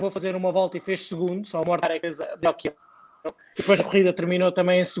estar que eu ainda vou fazer uma volta, e fez segundo, só uma hora que eu. Depois a corrida terminou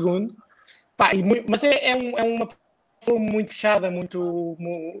também em segundo. Mas é uma pessoa muito fechada, muito,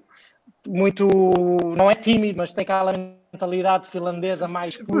 não é tímido, mas tem aquela mentalidade finlandesa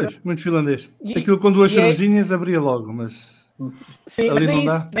mais pura. Pois, muito finlandês. Aquilo com 2 cervejinhas abria logo, mas... Sim, ali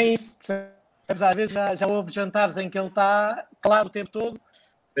mas nem isso. Às vezes já houve jantares em que ele está calado o tempo todo.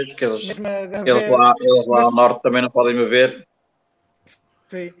 Vejo que eles lá ao norte também não podem me ver.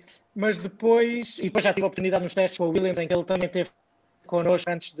 Sim, mas depois já tive a oportunidade nos testes com o Williams, em que ele também esteve connosco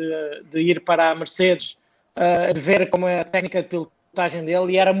antes de ir para a Mercedes, de ver como é a técnica de pilotagem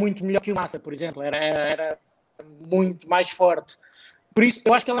dele, e era muito melhor que o Massa, por exemplo, era muito mais forte. Por isso,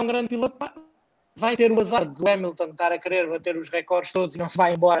 eu acho que ele é um grande piloto. Vai ter o azar do Hamilton estar a querer bater os recordes todos e não se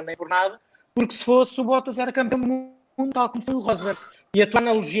vai embora nem por nada, porque se fosse o Bottas era campeão do mundo, tal como foi o Rosberg. E a tua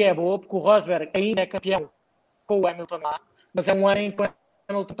analogia é boa, porque o Rosberg ainda é campeão com o Hamilton lá, mas é um ano em que o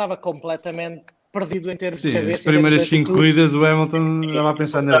Hamilton estava completamente perdido em termos de cabeça. As primeiras 5 corridas o Hamilton estava a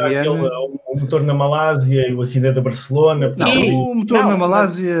pensar na Rihanna. O motor na Malásia e o acidente da Barcelona. O motor na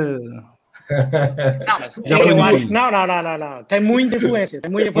Malásia... Não, mas eu acho que não. Tem muita influência.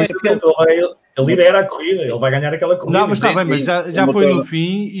 Ele lidera a corrida, ele vai ganhar aquela corrida. Não, mas está bem, mas já foi no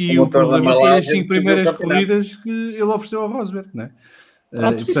fim e o problema foi as 5 primeiras corridas que ele ofereceu ao Rosberg, não é?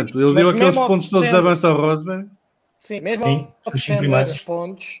 Portanto, ele deu aqueles pontos todos de avanço ao Rosberg. Sim, mesmo oferecendo esses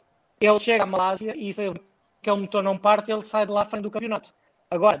pontos, ele chega à Malásia e se aquele motor não parte, ele sai de lá à frente do campeonato.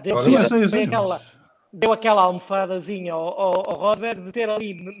 Agora, deu aquela almofadazinha ao Rosberg de ter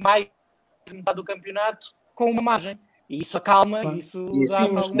ali mais metade do campeonato com uma margem. E isso acalma, isso dá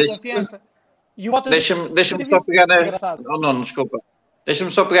alguma confiança. Deixa-me só pegar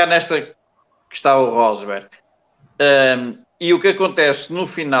Deixa-me só pegar nesta que está o Rosberg. E o que acontece no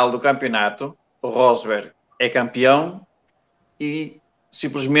final do campeonato, o Rosberg é campeão e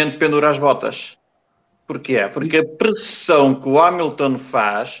simplesmente pendura as botas. Porquê? Porque a pressão que o Hamilton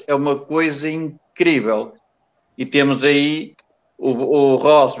faz é uma coisa incrível. E temos aí o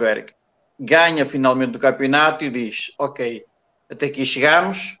Rosberg ganha finalmente o campeonato e diz: ok, até aqui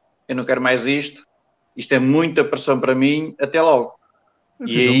chegamos, eu não quero mais isto é muita pressão para mim, até logo.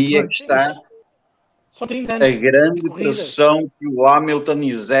 E aí é que está a grande pressão que o Hamilton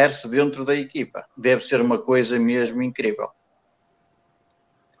exerce dentro da equipa. Deve ser uma coisa mesmo incrível.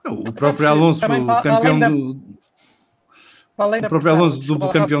 O próprio Alonso, campeão do... O próprio Alonso, duplo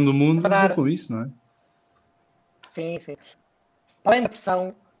campeão do mundo, levou com isso, não é? Sim. Além da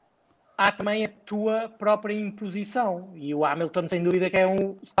pressão, há também a tua própria imposição. E o Hamilton, sem dúvida, que é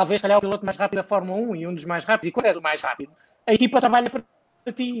talvez o piloto mais rápido da Fórmula 1 e um dos mais rápidos. E quando és o mais rápido, a equipa trabalha para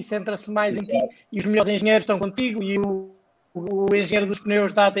ti e centra-se mais em ti. E os melhores engenheiros estão contigo e o engenheiro dos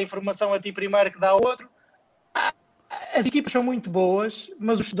pneus dá-te a informação a ti primeiro que dá ao outro. As equipas são muito boas,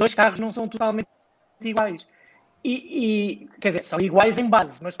 mas os dois carros não são totalmente iguais. E quer dizer, são iguais em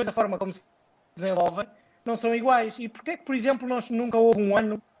base, mas depois a forma como se desenvolvem não são iguais. E porquê que, por exemplo, nunca houve um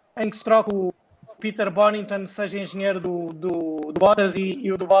ano em que se troca o Peter Bonington seja engenheiro do Bottas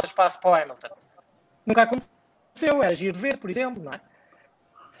e o do Bottas passe para o Hamilton? Nunca aconteceu, era giro ver, por exemplo, não é?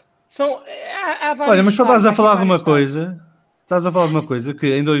 Há vários. Olha, mas estás a falar de uma coisa. Estás a falar de uma coisa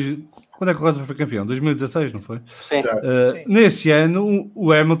que quando é que o Rosberg foi campeão? 2016, não foi? Sim. Sim. Nesse ano,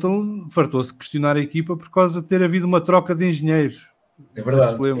 o Hamilton fartou-se questionar a equipa por causa de ter havido uma troca de engenheiros. É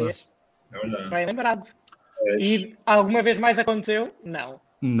verdade. Se lembra. É verdade. Bem lembrado. E alguma vez mais aconteceu?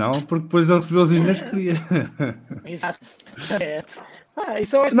 Não, porque depois ele recebeu os engenheiros que queria. Exato. E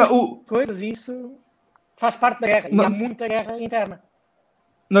são estas coisas, isso faz parte da guerra. E há muita guerra interna.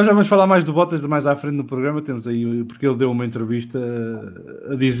 Nós já vamos falar mais do Bottas mais à frente no programa, temos aí, porque ele deu uma entrevista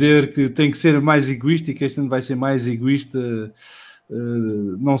a dizer que tem que ser mais egoísta e que este ano vai ser mais egoísta,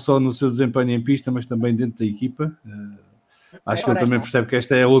 não só no seu desempenho em pista, mas também dentro da equipa. Acho que ele também percebe que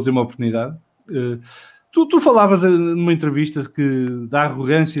esta é a última oportunidade. Tu falavas numa entrevista da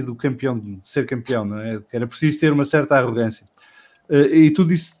arrogância do campeão, de ser campeão, não é? Que era preciso ter uma certa arrogância. E tu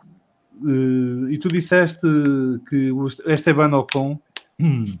disseste que o Esteban Ocon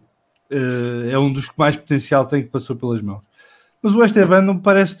é um dos que mais potencial tem, que passou pelas mãos. Mas o Esteban não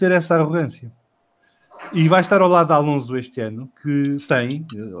parece ter essa arrogância. E vai estar ao lado de Alonso este ano, que tem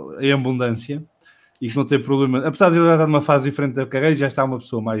em abundância e que não tem problema. Apesar de ele já estar numa fase diferente da carreira, já está uma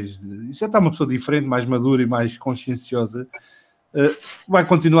pessoa diferente, mais madura e mais conscienciosa. Vai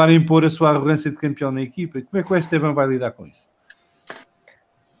continuar a impor a sua arrogância de campeão na equipa. E como é que o Esteban vai lidar com isso?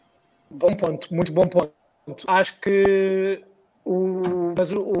 Bom ponto, muito bom ponto. Acho que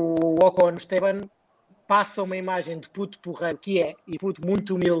mas o Ocon Esteban passa uma imagem de puto porreiro que é, e puto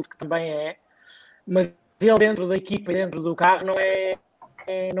muito humilde que também é, mas ele dentro da equipa e dentro do carro não é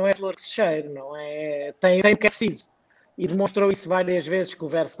flor que se cheire, não é, tem o que é preciso, e demonstrou isso várias vezes que o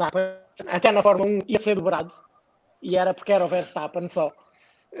Verstappen, até na Fórmula 1, ia ser dobrado, e era porque era o Verstappen só.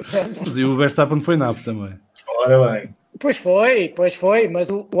 Mas e o Verstappen foi napo também. Ora bem. Pois foi,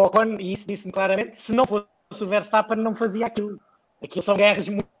 mas o Ocon, e isso disse-me claramente, se não fosse o Verstappen não fazia aquilo. Aquilo são guerras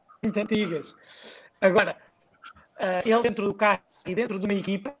muito, muito antigas. Agora, ele dentro do carro e dentro de uma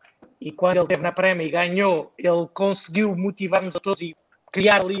equipa, e quando ele esteve na Prémia e ganhou, ele conseguiu motivar-nos a todos e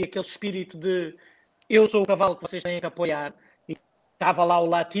criar ali aquele espírito de eu sou o cavalo que vocês têm que apoiar. E estava lá o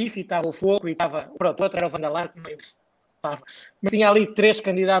Latifi, estava o Fogo e estava... Pronto, o outro era o Van der Laar, que não interessava. Mas tinha ali 3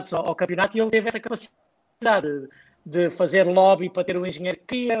 candidatos ao campeonato e ele teve essa capacidade de fazer lobby para ter o engenheiro que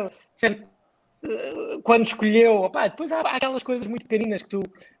queria. Sempre, quando escolheu... depois há aquelas coisas muito pequeninas que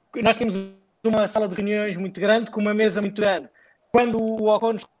nós temos uma sala de reuniões muito grande com uma mesa muito grande. Quando o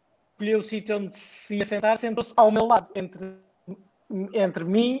Ocon escolheu o sítio onde se ia sentar, sentou-se ao meu lado, entre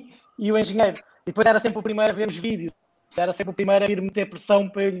mim e o engenheiro. E depois era sempre o primeiro a ver os vídeos. Era sempre o primeiro a vir meter pressão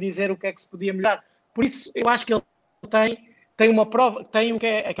para eu lhe dizer o que é que se podia melhorar. Por isso, eu acho que ele tem uma prova, tem o que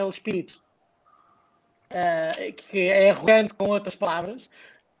é aquele espírito que é arrogante com outras palavras,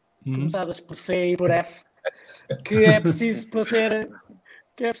 começadas por C e por F, que é preciso para ser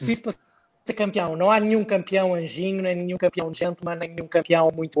campeão. Não há nenhum campeão anjinho, nem nenhum campeão gentleman, nem nenhum campeão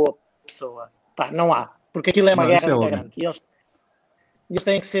muito boa pessoa. Pá, não há. Porque aquilo é uma guerra muito grande. E eles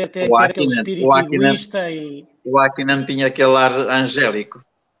têm que ter aquele espírito egoísta e... O Hakkinen tinha aquele ar angélico.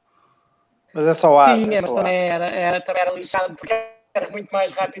 Mas é só ar. Tinha, mas também era lixado, porque era muito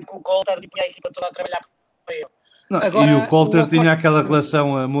mais rápido que o Coulter e punha a equipa toda a trabalhar para ele. Não, agora, e o Coulter tinha aquela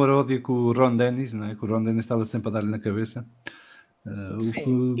relação amor-ódio com o Ron Dennis, não é? Que o Ron Dennis estava sempre a dar-lhe na cabeça.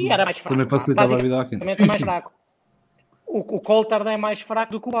 E era mais fraco. Também facilitava a vida ao Hakkinen. Também é mais fraco. O Coulter é mais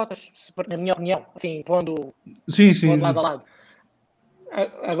fraco do que o Bottas, na minha opinião. Assim, pondo lado a lado.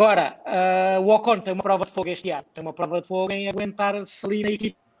 Agora, o Ocon tem uma prova de fogo este ano. Tem uma prova de fogo em aguentar-se ali na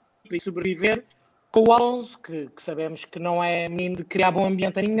equipa e sobreviver com o Alonso, que sabemos que não é menino de criar bom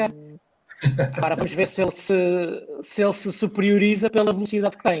ambiente a ninguém. Agora vamos ver se ele se superioriza pela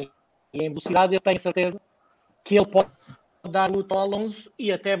velocidade que tem. E em velocidade eu tenho certeza que ele pode dar luta ao Alonso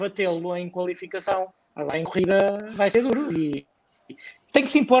e até batê-lo em qualificação. Agora em corrida vai ser duro e tem que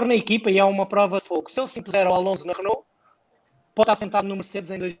se impor na equipa e é uma prova de fogo. Se ele se impuser ao Alonso na Renault, pode estar sentado no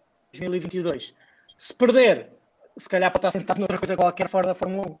Mercedes em 2022. Se perder, se calhar pode estar sentado noutra coisa qualquer fora da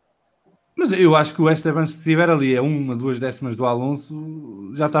Fórmula 1. Mas eu acho que o Esteban, se estiver ali a 1-2 décimas do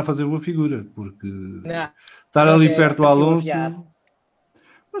Alonso, já está a fazer boa figura, porque estar ali perto do Alonso...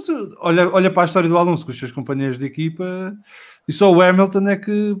 Mas olha para a história do Alonso com os seus companheiros de equipa, e só o Hamilton é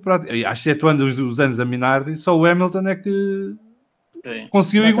que, excetuando os anos da Minardi, só o Hamilton é que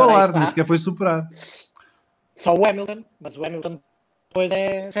conseguiu igualar, nem sequer foi superar. Só o Hamilton, mas o Hamilton depois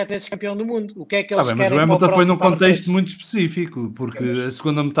é 7 vezes campeão do mundo. O que é que eles querem? Mas o Hamilton foi num contexto muito específico, porque a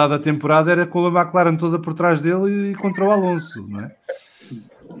segunda metade da temporada era com a McLaren toda por trás dele e contra o Alonso, não é?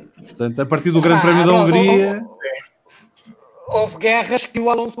 Portanto, a partir do Grande Prémio da Hungria... Houve guerras que o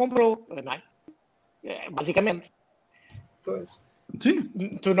Alonso comprou, não é? Basicamente. Pois. Sim.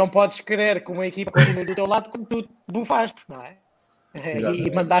 Tu não podes querer que uma equipa continue do teu lado como tu bufaste, não é? E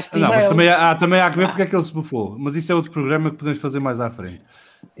mandaste e-mails. Mas também há que ver porque é que ele se bufou. Mas isso é outro programa que podemos fazer mais à frente.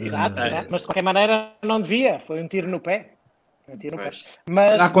 Exato. Mas de qualquer maneira não devia. Foi um tiro no pé.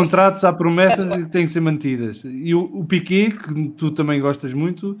 Mas, há contratos, há promessas e têm que ser mantidas. E o Piquet, que tu também gostas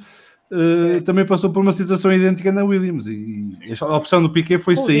muito, também passou por uma situação idêntica na Williams. E a opção do Piquet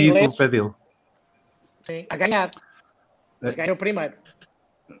foi sair pelo pé dele. Sim, a ganhar. Mas ganhou primeiro.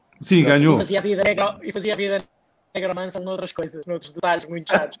 Sim, ganhou. E fazia a vida negra mansa noutras coisas, noutros detalhes muito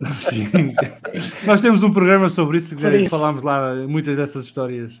chatos. Sim. Nós temos um programa sobre isso, que já falámos lá muitas dessas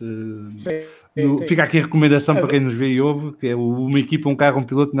histórias. Sim. Fica aqui a recomendação para quem nos vê e ouve, que é uma equipa, um carro, um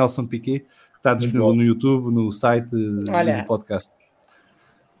piloto, Nelson Piquet, que está disponível no YouTube, no site, no podcast.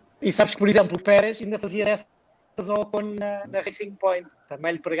 E sabes que, por exemplo, o Pérez ainda fazia essas ao Ocon na Racing Point.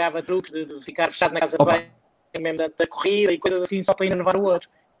 Também lhe pregava truques de ficar fechado na casa bem, mesmo da corrida e coisas assim, só para enervar o outro.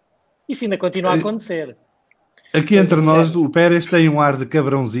 Isso ainda continua a acontecer. Aqui entre nós, o Pérez tem um ar de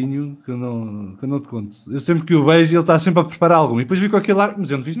cabrãozinho que eu não te conto. Eu sempre que o vejo, ele está sempre a preparar algo. E depois vi com aquele ar,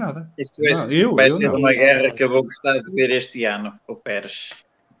 mas eu não fiz nada. Eu não. Uma guerra que eu vou gostar de ver este ano, o Pérez.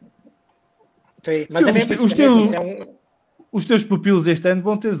 Sim, mas é mesmo os teus pupilos este ano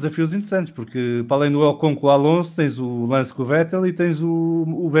vão ter desafios interessantes, porque para além do Ocon com o Alonso, tens o Lance com o Vettel e tens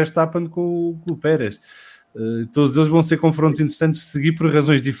o Verstappen com o Pérez. Todos eles vão ser confrontos interessantes de seguir por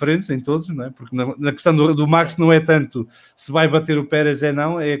razões diferentes em todos, não é? Porque na questão do Max não é tanto se vai bater o Pérez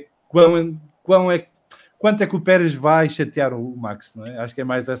não, é quanto é que o Pérez vai chatear o Max, não é? Acho que é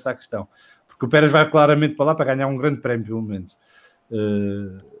mais essa a questão, porque o Pérez vai claramente para lá para ganhar um grande prémio pelo menos,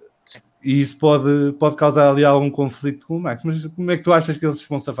 e isso pode causar ali algum conflito com o Max. Mas como é que tu achas que eles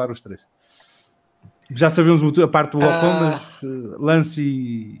vão safar os três? Já sabemos a parte do Ocon, mas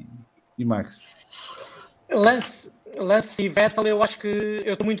Lance e Max. Lance e Vettel, eu acho que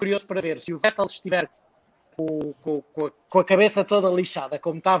eu estou muito curioso para ver se o Vettel estiver com a cabeça toda lixada,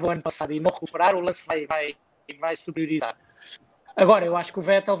 como estava o ano passado, e não recuperar, o Lance vai superiorizar. Agora, eu acho que o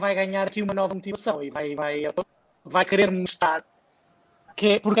Vettel vai ganhar aqui uma nova motivação e vai querer mostrar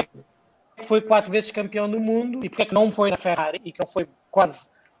porque foi 4 vezes campeão do mundo e porque é que não foi na Ferrari e que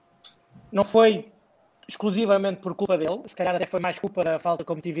não foi exclusivamente por culpa dele, se calhar até foi mais culpa da falta de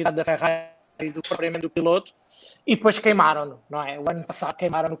competitividade da Ferrari do propriamente do piloto, e depois queimaram-no, não é? O ano passado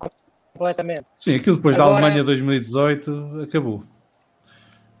queimaram-no completamente. Sim, aquilo depois da Alemanha 2018 acabou.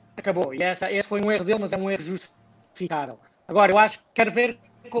 E esse foi um erro dele, mas é um erro justificável. Agora, eu acho que quero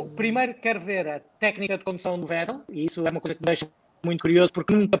ver a técnica de condução do Vettel, e isso é uma coisa que me deixa muito curioso,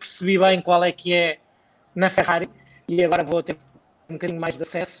 porque nunca percebi bem qual é que é na Ferrari, e agora vou ter um bocadinho mais de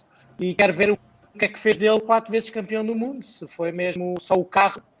acesso, e quero ver que é que fez dele 4 vezes campeão do mundo, se foi mesmo só o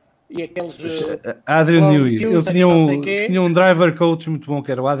carro e aqueles... Adrian Newey, ele tinha um driver coach muito bom,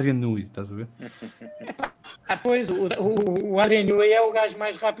 que era o Adrian Newey, estás a ver? Pois, o Adrian Newey é o gajo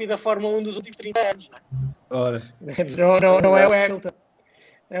mais rápido da Fórmula 1 dos últimos 30 anos. Ora. Não é o Hamilton.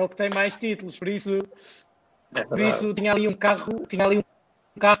 É o que tem mais títulos, por isso tinha ali um carro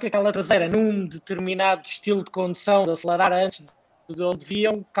com aquela traseira num determinado estilo de condução, de acelerar antes de onde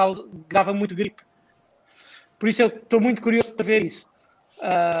deviam, dava muito gripe. Por isso eu estou muito curioso para ver isso.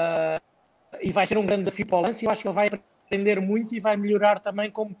 E vai ser um grande desafio para o Lance, e eu acho que ele vai aprender muito e vai melhorar também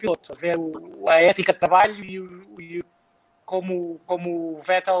como piloto, a ver a ética de trabalho e como o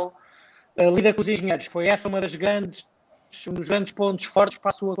Vettel lida com os engenheiros. Foi essa um dos grandes pontos fortes para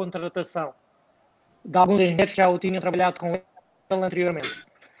a sua contratação, de alguns engenheiros que já o tinham trabalhado com ele anteriormente.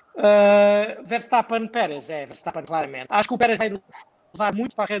 Verstappen-Pérez, Verstappen claramente. Acho que o Pérez vai levar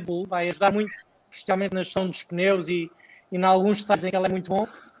muito para a Red Bull, vai ajudar muito, especialmente na gestão dos pneus e em alguns detalhes em que ele é muito bom,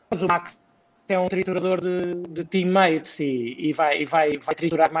 mas o Max é um triturador de teammates e vai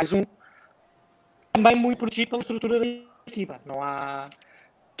triturar mais um. Também muito protegido pela estrutura da equipa. Não há...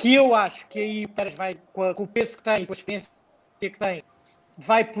 Que eu acho que aí o Pérez vai, com o peso que tem, com a experiência que tem,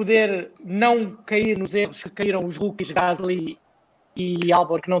 vai poder não cair nos erros que caíram os rookies Gasly e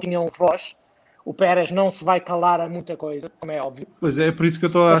Albon, que não tinham voz. O Pérez não se vai calar a muita coisa, como é óbvio. Pois é por isso que eu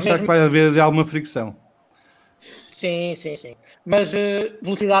estou a achar que vai haver alguma fricção. Sim. Mas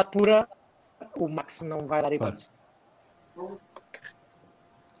velocidade pura, o Max não vai dar hipótese.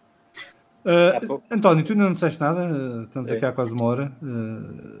 António, tu ainda não disseste nada, estamos aqui há quase uma hora.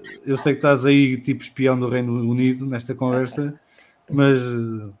 Eu sei que estás aí tipo espião do Reino Unido nesta conversa, mas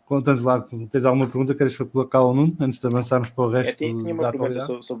conta-nos lá, tens alguma pergunta que queres colocar ao Nuno antes de avançarmos para o resto? Tinha uma pergunta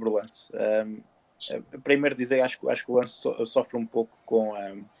sobre o Lance. Primeiro dizer, acho que o Lance sofre um pouco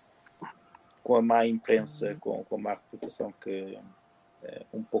com a má imprensa, com a má reputação, que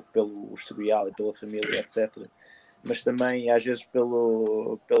um pouco pelo historial e pela família, etc. Mas também às vezes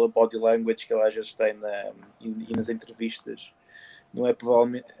pela body language que ele às vezes tem e nas entrevistas. Não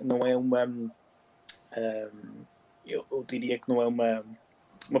é uma eu diria que não é uma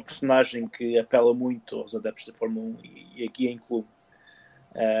personagem que apela muito aos adeptos da Fórmula 1 e aqui incluo.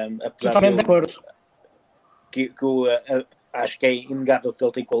 Totalmente de acordo. Que acho que é inegável que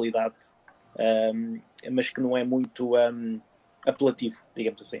ele tem qualidade, mas que não é muito apelativo,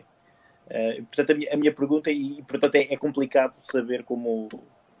 digamos assim. Portanto, a minha pergunta, e portanto é complicado saber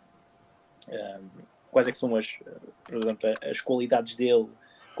quais é que são por exemplo, as qualidades dele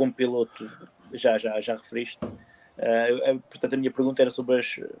como piloto, já referiste. Portanto, a minha pergunta era sobre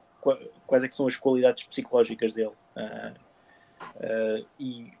quais é que são as qualidades psicológicas dele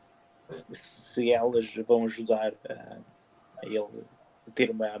e se elas vão ajudar a ele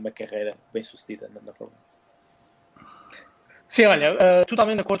ter uma carreira bem sucedida na Fórmula 1. Sim, olha,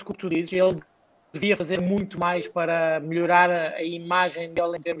 totalmente de acordo com o que tu dizes. Ele devia fazer muito mais para melhorar a imagem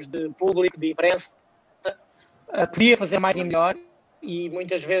dele em termos de público, de imprensa. Podia fazer mais e melhor, e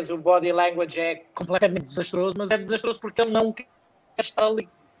muitas vezes o body language é completamente desastroso, mas é desastroso porque ele não quer estar ali.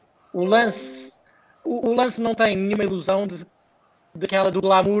 O Lance não tem nenhuma ilusão daquela do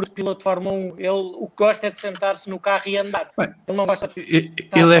glamour de piloto de Fórmula 1. Ele o que gosta é de sentar-se no carro e andar. Bem, ele não gosta de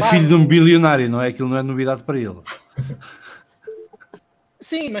ele é filho de um bilionário, não é? Aquilo não é novidade para ele.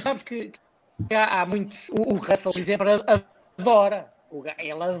 Sim, mas sabes que há muitos... O Russell, por exemplo, adora.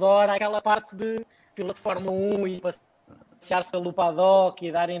 Ele adora aquela parte de piloto de Fórmula 1 e passear-se pelo paddock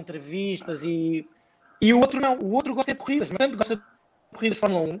e dar entrevistas e o outro não. O outro gosta de corridas, mas tanto gosta de corridas de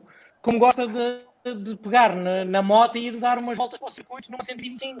Fórmula 1 como gosta de pegar na moto e ir dar umas voltas para o circuito numa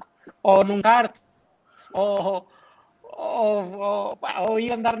 125 ou num kart ou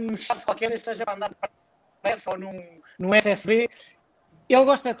ir andar num chassi qualquer, seja para andar ou num SSB. Ele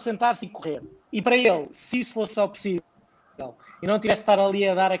gosta de sentar-se e correr. E para ele, se isso fosse só possível, e não tivesse de estar ali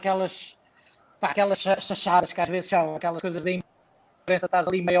a dar aquelas chachadas que às vezes são, aquelas coisas da imprensa, estás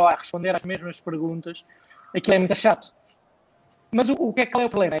ali meio a responder às mesmas perguntas, aquilo é muito chato. Mas o que é o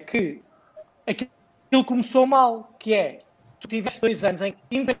problema? É que aquilo começou mal, que é, tu tiveste 2 anos em que,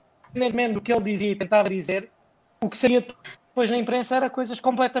 independentemente do que ele dizia e tentava dizer, o que saía depois na imprensa era coisas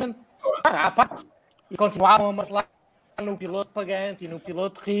completamente à parte. E continuavam a martelar no piloto pagante, e no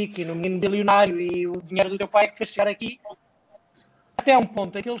piloto rico, e no menino bilionário, e o dinheiro do teu pai que te fez chegar aqui, até um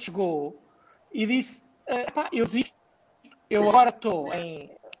ponto em que ele chegou e disse, eu desisto, eu agora estou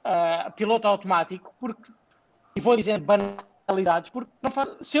em piloto automático, e vou dizendo banalidades, porque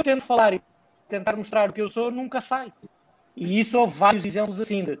se eu tento falar e tentar mostrar o que eu sou, nunca sai. E isso houve vários exemplos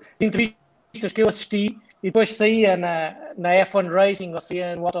assim, de entrevistas que eu assisti, e depois saía na F1 Racing, ou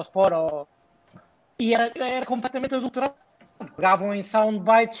saía no Autosport, e era completamente adulterado. Pegavam em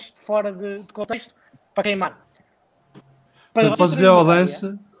soundbites fora de contexto para queimar. Tu podes dizer ao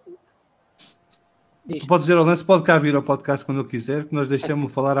Lance, pode cá vir ao podcast quando eu quiser, que nós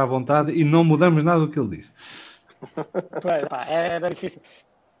deixamos falar à vontade e não mudamos nada do que ele diz. Era difícil.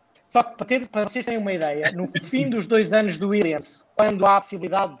 Só que para vocês terem uma ideia, no fim dos 2 anos do Williams, quando há a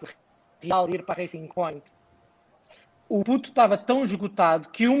possibilidade real de ir para a Racing Point, o puto estava tão esgotado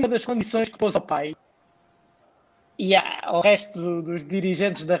que uma das condições que pôs ao pai e ao resto dos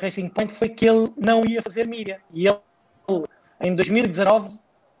dirigentes da Racing Point foi que ele não ia fazer mídia. E ele, em 2019,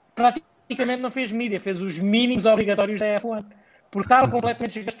 praticamente não fez mídia, fez os mínimos obrigatórios da F1, porque estava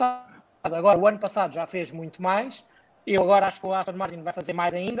completamente desgastado. Agora, o ano passado já fez muito mais. Eu agora acho que o Aston Martin vai fazer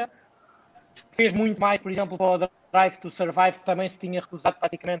mais ainda. Fez muito mais, por exemplo, para o Drive to Survive, que também se tinha recusado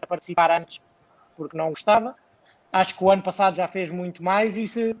praticamente a participar antes, porque não gostava. Acho que o ano passado já fez muito mais.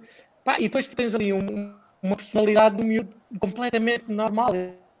 E depois tu tens ali uma personalidade do miúdo completamente normal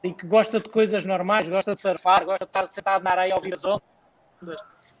e que gosta de coisas normais, gosta de surfar, gosta de estar sentado na areia a ouvir as ondas.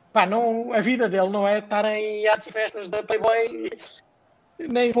 A vida dele não é estar em iates e festas da Playboy,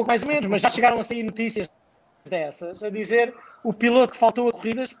 nem um pouco mais ou menos, mas já chegaram a sair notícias dessas a dizer o piloto que faltou a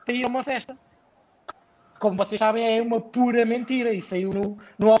corridas para ir a uma festa. Como vocês sabem, é uma pura mentira e saiu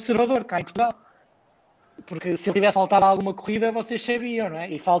no Observador, cá em Portugal. Porque se ele tivesse faltado alguma corrida, vocês sabiam, não é?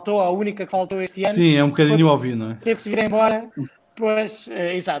 E a única que faltou este ano. Sim, é um bocadinho óbvio, não é? Teve que se vir embora. Pois,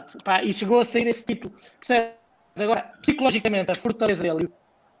 exato. E chegou a sair esse título. Agora, psicologicamente, a fortaleza dele, o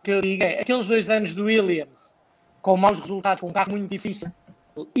que eu digo é, aqueles 2 anos do Williams, com maus resultados, com um carro muito difícil,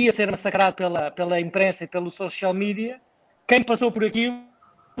 ia ser massacrado pela imprensa e pelo social media. Quem passou por aquilo,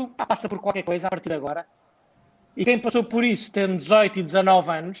 passa por qualquer coisa a partir de agora. E quem passou por isso, tendo 18 e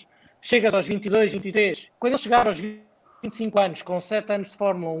 19 anos, chegas aos 22, 23, quando ele chegar aos 25 anos, com 7 anos de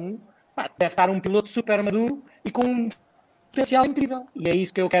Fórmula 1, deve estar um piloto super maduro e com um potencial incrível. E é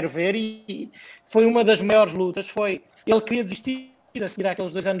isso que eu quero ver. E foi uma das maiores lutas. Ele queria desistir a seguir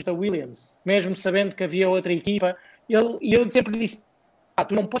aqueles 2 anos da Williams, mesmo sabendo que havia outra equipa. E eu sempre disse,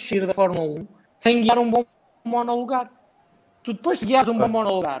 tu não podes sair da Fórmula 1 sem guiar um bom monolugar. Tu depois de guiares um bom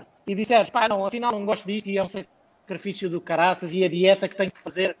monolugar e disseres, não, afinal não gosto disto e é um sacrifício do caraças e a dieta que tenho que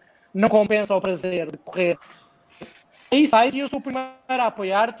fazer não compensa o prazer de correr. Aí sais e eu sou o primeiro a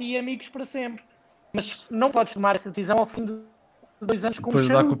apoiar-te e amigos para sempre. Mas não podes tomar essa decisão ao fim de 2 anos com um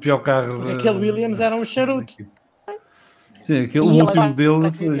charuto. Copiar o carro. Aquele Williams era um charuto. Sim, o último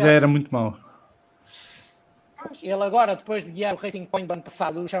dele já era muito mau. Ele agora, depois de guiar o Racing Point do ano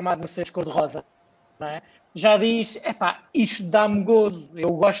passado, o chamado Mercedes Cor-de-Rosa, não é? Já diz, isto dá-me gozo, eu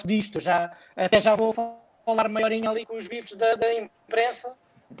gosto disto, já vou falar maiorinha ali com os bifes da imprensa,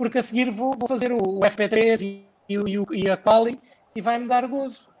 porque a seguir vou fazer o FP3 e a quali e vai-me dar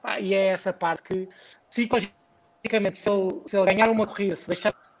gozo. E é essa parte que, psicologicamente, se ele ganhar uma corrida, se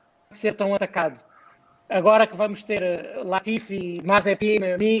deixar de ser tão atacado, agora que vamos ter Latifi, Mazepin,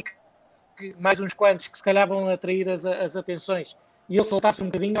 Mick, mais uns quantos que se calhar vão atrair as atenções, e ele soltar-se um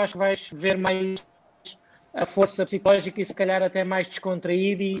bocadinho, acho que vais ver mais a força psicológica e se calhar até mais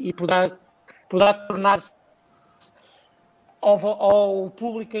descontraído e poderá tornar-se ao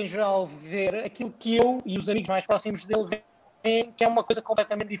público em geral ver aquilo que eu e os amigos mais próximos dele veem, que é uma coisa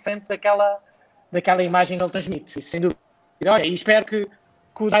completamente diferente daquela imagem que ele transmite. E, sem dúvida. Olha, e espero que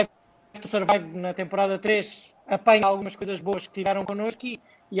o Drive to Survive na temporada 3 apanhe algumas coisas boas que tiveram connosco e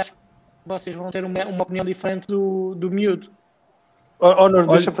acho que vocês vão ter uma opinião diferente do miúdo. Nuno,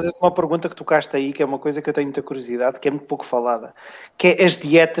 deixa-me fazer uma pergunta que tocaste aí, que é uma coisa que eu tenho muita curiosidade, que é muito pouco falada, que é as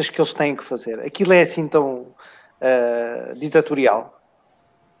dietas que eles têm que fazer. Aquilo é assim tão ditatorial?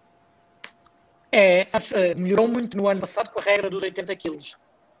 Sabes, melhorou muito no ano passado com a regra dos 80 quilos,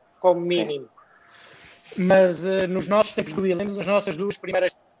 como mínimo. Sim. Mas nos nossos tempos do Williams, nas nossas 2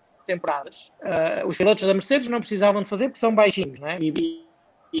 primeiras temporadas, os pilotos da Mercedes não precisavam de fazer porque são baixinhos, não é?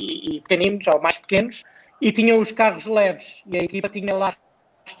 E pequeninos, ou mais pequenos, e tinham os carros leves, e a equipa tinha lastro,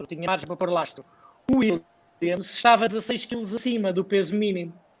 tinha margem para pôr lastro. O Williams estava 16 kg acima do peso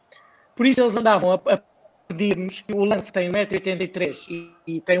mínimo. Por isso eles andavam a pedir-nos, que o Lance tem 1,83 m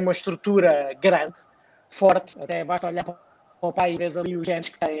e tem uma estrutura grande, forte, até basta olhar para o pai e vês ali os genes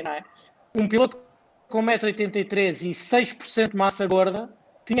que tem, não é? Um piloto com 1,83 m e 6% de massa gorda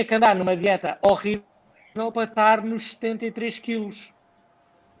tinha que andar numa dieta horrível para estar nos 73 kg.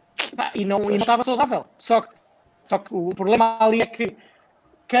 E não estava saudável. Só que o problema ali é que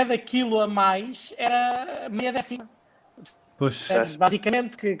cada quilo a mais era meia décima. Pois.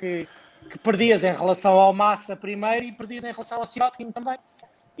 Basicamente, que perdias em relação ao massa primeiro e perdias em relação ao Sirotkin também.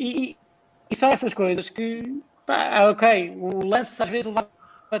 E são essas coisas que, ok, o Lance às vezes levava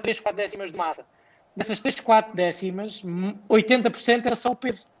 3, 4 décimas de massa. dessas 3, 4 décimas, 80% era só o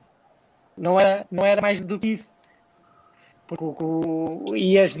peso. Não era mais do que isso. Porque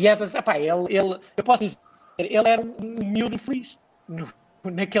e as dietas, eu posso dizer, ele era um miúdo feliz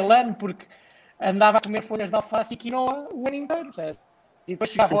naquele ano, porque andava a comer folhas de alface e quinoa o ano inteiro, sabe? E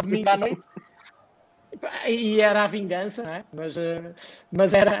depois chegava ao domingo à noite e era a vingança, não é?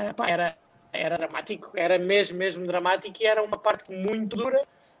 Mas era dramático, era mesmo dramático, e era uma parte muito dura,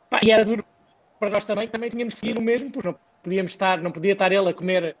 e era duro para nós também tínhamos que seguir o mesmo, porque não podia estar ele a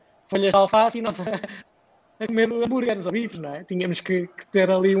comer folhas de alface e nós a comer hambúrgueres ou bifes, não é? Tínhamos que ter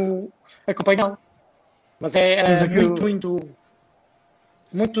ali acompanhá-lo. Mas era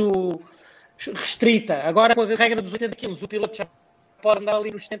muito restrita. Agora, com a regra dos 80 quilos, o piloto já pode andar ali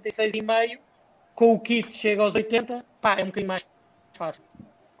nos 76,5, com o kit chega aos 80, é um bocadinho mais fácil.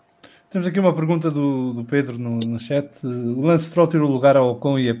 Temos aqui uma pergunta do Pedro no chat. O Lance Stroll tirou o lugar ao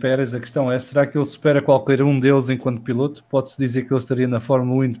Ocon e a Pérez. A questão é, será que ele supera qualquer um deles enquanto piloto? Pode-se dizer que ele estaria na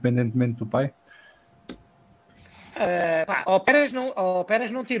Fórmula 1 independentemente do pai? O Pérez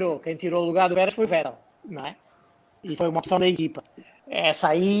não tirou. Quem tirou o lugar do Pérez foi o Vettel, não é? E foi uma opção da equipa. Essa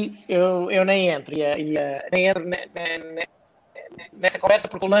aí eu nem entro. Nem entro nessa conversa,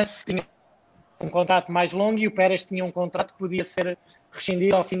 porque o Lance tinha um contrato mais longo e o Pérez tinha um contrato que podia ser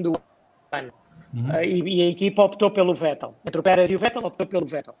rescindido ao fim do ano. E a equipa optou pelo Vettel. Entre o Pérez e o Vettel, optou pelo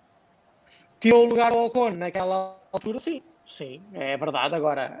Vettel. Tirou o lugar ao Ocon naquela altura, sim, é verdade.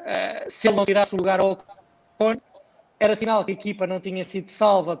 Agora, se ele não tirasse o lugar ao Ocon, era sinal que a equipa não tinha sido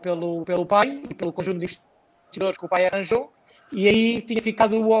salva pelo pai e pelo conjunto de investidores que o pai arranjou, e aí tinha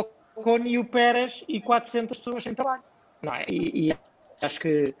ficado o Ocon e o Pérez e 400 pessoas sem trabalho. Não é? E acho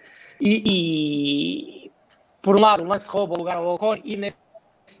que... E por um lado, o Lance rouba o lugar ao Ocon, e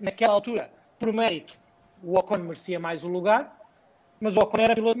naquela altura, por mérito, o Ocon merecia mais o lugar, mas o Ocon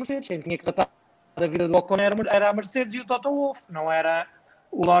era piloto de Mercedes. Quem tinha que tratar da vida do Ocon era a Mercedes e o Toto Wolff, não era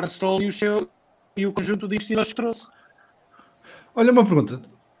o Lawrence Stroll e o conjunto de investidores que trouxe. Olha, uma pergunta.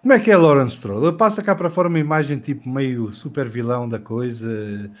 Como é que é Lawrence Stroll? Ele passa cá para fora uma imagem tipo meio super vilão da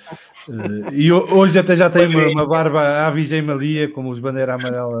coisa, e hoje até já tem uma barba à Ave Maria, como os bandeira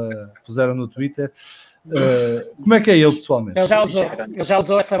amarela puseram no Twitter. Como é que é ele pessoalmente? Ele já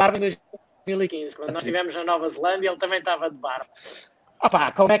usou essa barba em 2015, quando nós estivemos na Nova Zelândia, ele também estava de barba.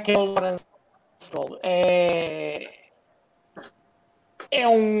 Como é que é o Lawrence Stroll? É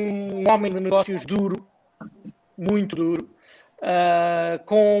um homem de negócios duro, muito duro,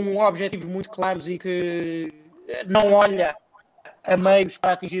 com objetivos muito claros e que não olha a meios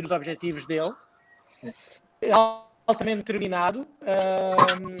para atingir os objetivos dele. Altamente determinado.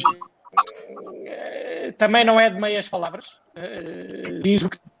 Também não é de meias palavras. Diz o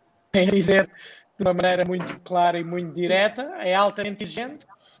que tem a dizer de uma maneira muito clara e muito direta. É altamente exigente,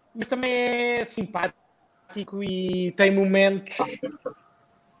 mas também é simpático e tem momentos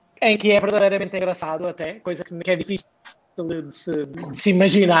em que é verdadeiramente engraçado, até, coisa que é difícil de se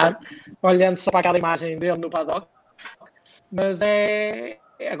imaginar, olhando só para aquela imagem dele no paddock. Mas é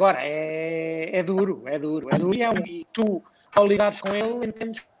duro, e tu, ao lidares com ele,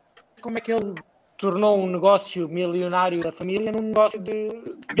 entendes como é que ele tornou um negócio milionário da família num negócio de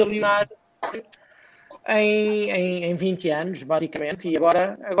bilionário em 20 anos, basicamente, e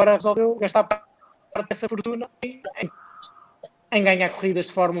agora resolveu gastar parte dessa fortuna em ganhar corridas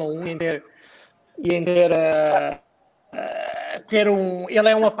de Fórmula 1 e em ter ele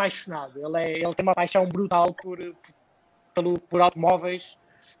é um apaixonado, ele tem uma paixão brutal por automóveis,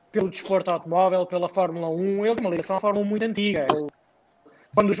 pelo desporto automóvel, pela Fórmula 1. Ele tem uma ligação à Fórmula 1 muito antiga.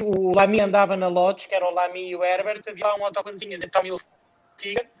 Quando o Lamy andava na Lotus, que era o Lamy e o Herbert, havia lá um autoconzinho em Tommy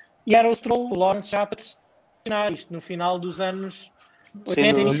Hilfiger, e era o Stroll, o Lawrence já a patrocinar isto no final dos anos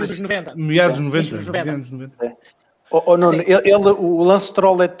 80 e início dos 90. Meados dos 90. O Lance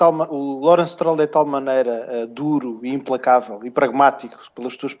Stroll o Lawrence Stroll é de tal maneira duro e implacável e pragmático,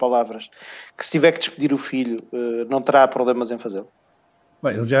 pelas tuas palavras, que se tiver que despedir o filho, não terá problemas em fazê-lo.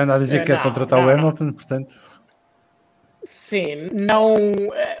 Bem, ele já anda a dizer que quer contratar o Hamilton, portanto... Sim, não...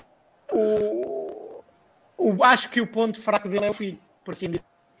 acho que o ponto fraco dele é o filho, por assim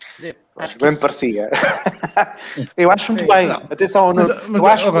dizer. Acho que bem parecia. Eu acho muito bem. Não. Atenção, eu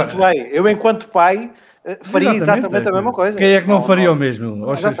acho muito bem. Eu, enquanto pai... faria exatamente a mesma coisa. Quem é que não faria o mesmo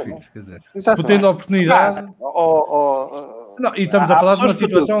aos seus filhos? Quer dizer, tendo a oportunidade. Não, e estamos a falar de uma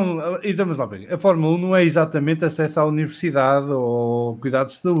situação. E estamos lá bem. A Fórmula 1 não é exatamente acesso à universidade ou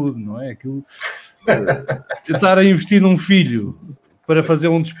cuidados de saúde, não é? Aquilo. Tentar a investir num filho para fazer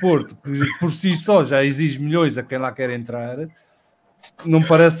um desporto que por si só já exige milhões a quem lá quer entrar. não me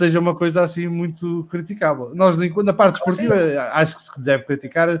parece que seja uma coisa assim muito criticável. Nós, na parte esportiva, acho que se deve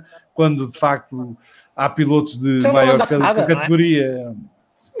criticar quando, de facto, há pilotos de maior categoria.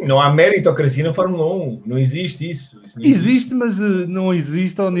 Não há meritocracia na Fórmula 1, não existe isso. Existe, mas não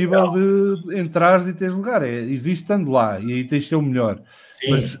existe ao nível de entrares e teres lugar. Existe estando lá e aí tens de ser o melhor.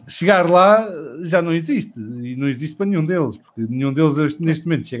 Sim. Mas chegar lá já não existe e não existe para nenhum deles, porque nenhum deles neste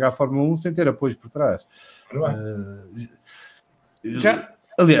momento chega à Fórmula 1 sem ter apoios por trás.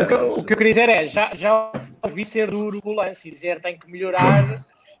 Aliás, o que eu queria dizer é, já ouvi ser duro o Lance e dizer tem que melhorar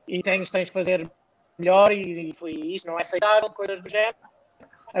e tens que fazer melhor e foi isto, não é aceitável, coisas do género.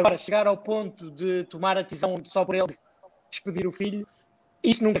 Agora, chegar ao ponto de tomar a decisão só por ele despedir o filho,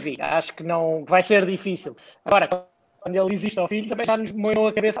 isto nunca vi. Acho que não vai ser difícil. Agora, quando ele existe ao filho, também já nos moeu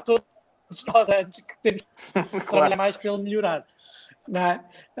a cabeça a todos nós antes que temos que trabalhar mais para ele melhorar. Não é?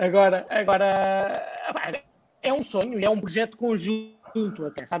 Agora, é um sonho e é um projeto conjunto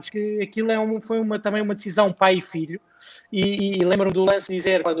até. Sabes que aquilo foi também uma decisão pai e filho. E lembro-me do Lance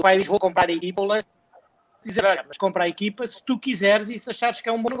dizer, quando o pai diz vou comprar a equipa, o Lance dizer, olha, mas compra a equipa se tu quiseres e se achares que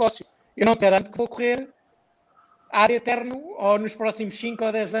é um bom negócio. Eu não te garanto que vou correr ad eterno ou nos próximos 5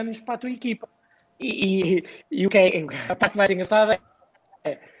 ou 10 anos para a tua equipa. E o que é a parte mais engraçada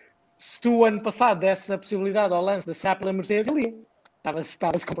é se tu ano passado desse a possibilidade ao Lance de assinar pela Mercedes, ele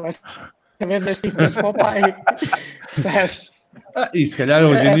estava-se completamente nas equipas para o pai. Percebes? E se calhar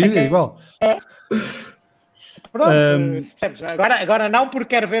hoje em dia é igual. Pronto, percebes? Agora não,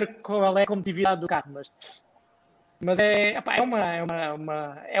 porque quero ver qual é a competitividade do carro, mas é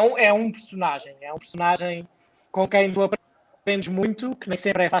um personagem com quem tu aprendes muito, que nem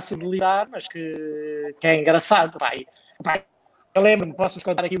sempre é fácil de lidar, mas que é engraçado. Eu lembro-me, posso-vos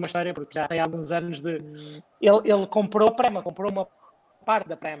contar aqui uma história, porque já tem alguns anos ele comprou a Prema, comprou uma parte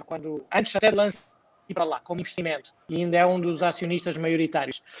da Prema, antes até de lançar para lá, como investimento, e ainda é um dos acionistas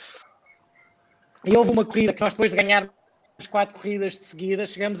maioritários. E houve uma corrida que nós, depois de ganharmos 4 corridas de seguida,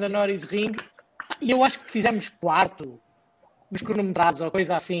 chegamos a Nürburgring e eu acho que fizemos 4 nos cronometrados ou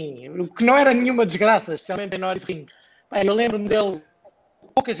coisa assim, o que não era nenhuma desgraça, especialmente em Nürburgring. Eu lembro-me dele,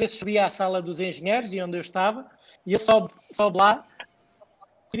 poucas vezes subia à sala dos engenheiros e onde eu estava, e ele sobe lá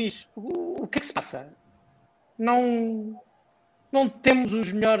e diz, o que é que se passa? Não temos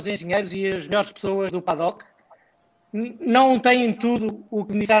os melhores engenheiros e as melhores pessoas do paddock? Não têm tudo o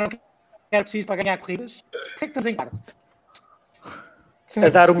que me disseram que era preciso para ganhar corridas? Por que é que estamos em quarto? A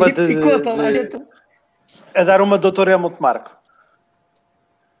dar uma a dar uma Dr. Helmut Marko.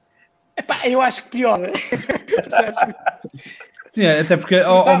 Eu acho que pior. Sim, até porque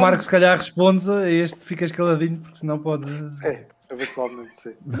ao Marco se calhar respondes a este, ficas caladinho, porque senão podes... Eventualmente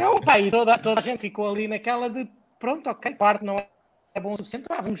sim. Não, e toda a gente ficou ali naquela de pronto, ok, quarto não é bom o suficiente,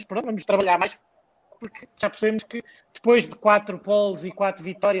 vamos trabalhar mais, porque já percebemos que depois de 4 poles e 4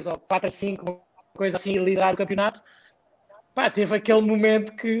 vitórias, ou 4 a 5, coisa assim, liderar o campeonato, teve aquele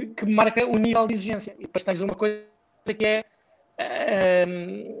momento que marca o nível de exigência. E depois tens uma coisa que é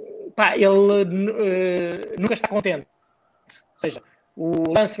ele nunca está contente. Ou seja,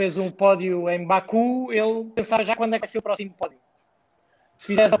 o Lance fez um pódio em Baku, ele pensava já quando é que vai ser o próximo pódio. Se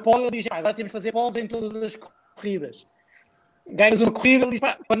fizeres a pole, ele diz, agora temos de fazer poles em todas as corridas. Ganhas uma corrida, ele diz,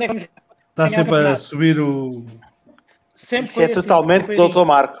 quando é que vamos está sempre a subir o... Sempre isso é assim, totalmente Dr.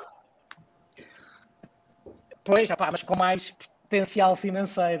 Marko. Pois, mas com mais potencial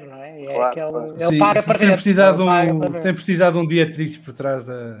financeiro, não é? Claro. Ele paga para sem precisar de um Dietrich por trás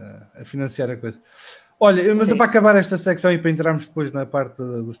a financiar a coisa. Olha, mas para acabar esta secção e para entrarmos depois na parte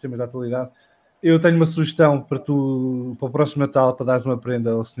dos temas da atualidade, eu tenho uma sugestão para o próximo Natal, para dares uma prenda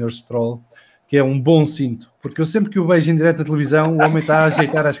ao Sr. Stroll, que é um bom cinto, porque eu sempre que o vejo em direto na televisão, o homem está a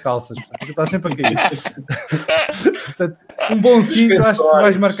ajeitar as calças, porque está sempre a cair. Portanto, um bom cinto, acho que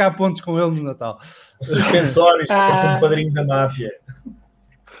vais marcar pontos com ele no Natal. Os suspensórios, parece um padrinho da máfia.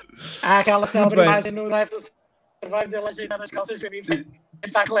 Há aquela célebre imagem no Live do Survive dele ajeitar as calças para mim,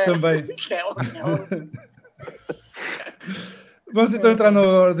 está claro. Também. Vamos então entrar na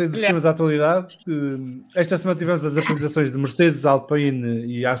ordem dos temas da atualidade. Esta semana tivemos as apresentações de Mercedes, Alpine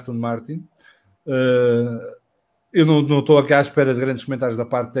e Aston Martin. Eu não estou aqui à espera de grandes comentários da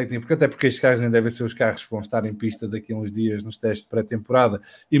parte técnica, até porque estes carros nem devem ser os carros que vão estar em pista daqui a uns dias nos testes de pré-temporada,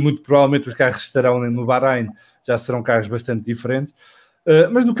 e muito provavelmente os carros que estarão no Bahrein já serão carros bastante diferentes.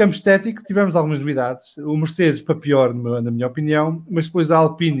 Mas no campo estético tivemos algumas novidades. O Mercedes para pior, na minha opinião, mas depois a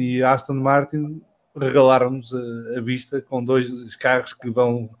Alpine e a Aston Martin regalaram-nos a vista com 2 carros que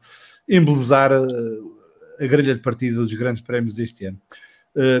vão embelezar a grelha de partida dos grandes prémios deste ano.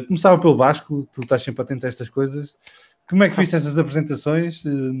 Começava pelo Vasco, tu estás sempre atento a estas coisas. Como é que viste essas apresentações?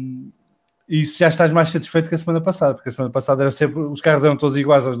 E se já estás mais satisfeito que a semana passada, porque a semana passada era sempre, os carros eram todos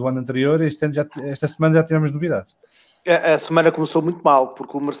iguais aos do ano anterior, e esta semana já tivemos novidades. A semana começou muito mal,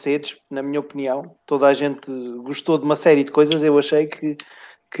 porque o Mercedes, na minha opinião, toda a gente gostou de uma série de coisas, eu achei que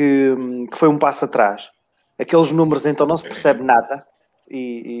foi um passo atrás. Aqueles números, então, não se percebe nada,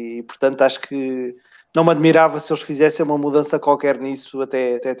 e portanto acho que não me admirava se eles fizessem uma mudança qualquer nisso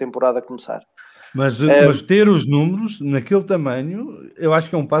até a temporada começar. Mas ter os números naquele tamanho, eu acho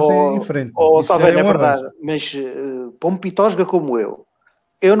que é um passo em frente. Salveiro, é verdade, mas para um pitosga como eu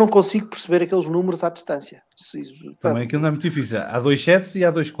não consigo perceber aqueles números à distância. Também aquilo não é muito difícil. Há 2 sets e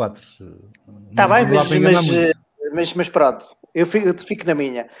há 2 quatros. Está bem, mas pronto, eu fico na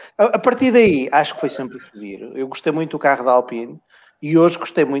minha. A partir daí, acho que foi sempre subir. Eu gostei muito do carro da Alpine e hoje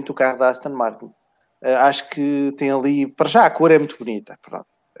gostei muito do carro da Aston Martin. Acho que tem ali, para já a cor é muito bonita. Pronto.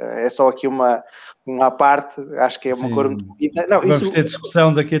 É só aqui uma parte, acho que é uma cor muito bonita. Não, vamos ter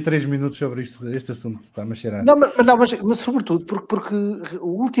discussão daqui a 3 minutos sobre este assunto, está-me a cheirar. Mas sobretudo porque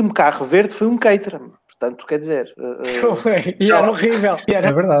o último carro verde foi um Caterham, portanto, quer dizer... e era horrível.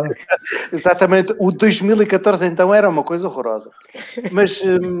 É verdade. Exatamente, o 2014 então era uma coisa horrorosa.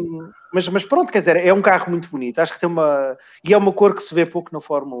 Mas pronto, quer dizer, é um carro muito bonito, acho que tem uma... E é uma cor que se vê pouco na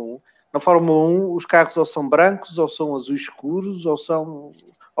Fórmula 1. Na Fórmula 1 os carros ou são brancos, ou são azuis escuros,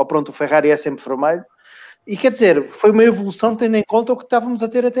 ou pronto, o Ferrari é sempre vermelho. E quer dizer, foi uma evolução tendo em conta o que estávamos a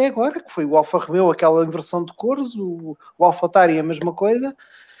ter até agora, que foi o Alfa Romeo, aquela inversão de cores, o AlphaTauri a mesma coisa.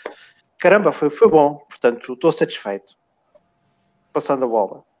 Caramba, foi bom. Portanto, estou satisfeito. Passando a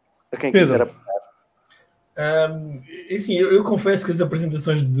bola a quem quiser apoiar. Assim, eu confesso que as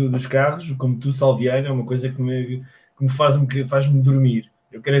apresentações dos carros, como tu, Salviano, é uma coisa que me faz-me dormir.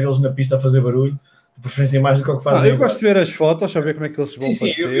 Eu quero vê-los na pista a fazer barulho, de preferência mais do que o que fazem. Eu gosto de ver as fotos, só ver como é que eles vão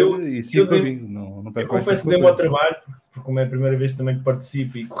parecer. Eu confesso que dei-me ao trabalho, porque como é a primeira vez também que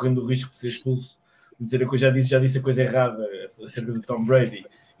participo e correndo o risco de ser expulso, de dizer que eu já disse a coisa errada acerca do Tom Brady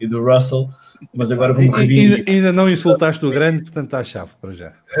e do Russell, mas agora vou-me rir. Ainda não insultaste o grande, portanto está a chave para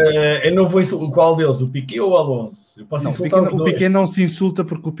já. Eu não vou insultar qual deles, o Piquet ou o Alonso? Eu posso insultar o Piquet não se insulta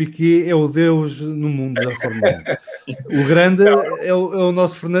porque o Piquet é o Deus no mundo da Fórmula 1. O grande é o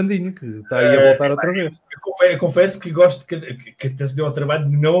nosso Fernandinho, que está aí a voltar outra vez. Eu confesso que gosto que até se deu ao trabalho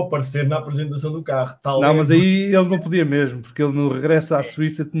de não aparecer na apresentação do carro. Mas aí ele não podia mesmo, porque ele no regresso à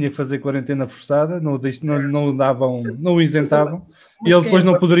Suíça tinha que fazer quarentena forçada, não o isentavam, e ele depois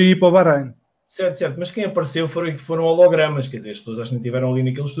não poderia ir para o Bahrein. Certo, mas quem apareceu foram hologramas, quer dizer, as pessoas acho que não estiveram ali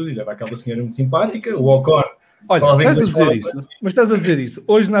naquele estúdio, leva aquela senhora muito simpática, o Ocon. Olha, estás a dizer isso.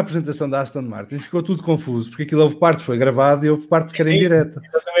 Hoje na apresentação da Aston Martin ficou tudo confuso, porque aquilo houve partes foi gravado e houve partes que era em direto.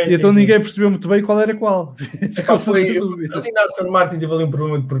 E então ninguém percebeu muito bem qual era qual. Ali na Aston Martin teve ali um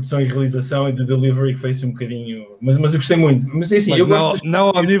problema de produção e realização e de delivery que foi-se um bocadinho... Mas eu gostei muito. Mas assim, eu gosto não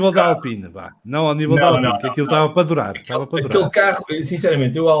ao nível da Alpine, vá. Não ao nível da Alpine, que aquilo estava para durar. Aquele carro,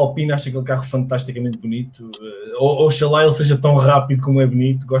 sinceramente, eu a Alpine acho aquele carro fantasticamente bonito. Oxalá ele seja tão rápido como é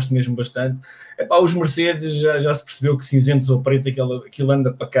bonito, gosto mesmo bastante. Os Mercedes já se percebeu que cinzentos ou pretos aquilo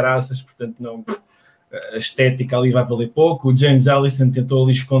anda para caraças, portanto não, a estética ali vai valer pouco. O James Allison tentou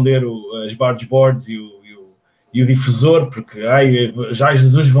ali esconder as barge boards e o difusor, porque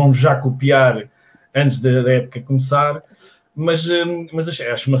Jesus vão já copiar antes da época começar, mas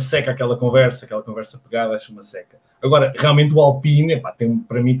acho uma seca aquela conversa pegada, acho uma seca. Agora, realmente o Alpine,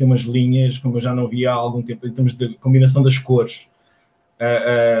 para mim tem umas linhas, como eu já não via há algum tempo, em termos de combinação das cores.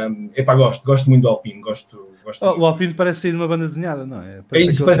 Gosto muito do Alpine. O Alpine parece sair de uma banda desenhada, não é?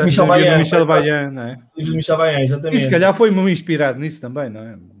 Isso, parece Michel Bayan, não é? Livro de Michel Bayan, exatamente. E se calhar foi muito inspirado nisso também, não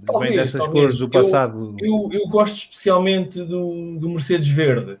é? Vem dessas cores do passado. Eu gosto especialmente do Mercedes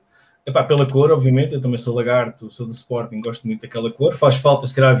verde. Pela cor, obviamente, eu também sou lagarto, sou do Sporting, gosto muito daquela cor. Faz falta,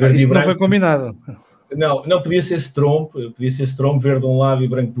 se calhar, verde e branco. Isso não foi combinado. Não, podia ser Stromp, verde de um lado e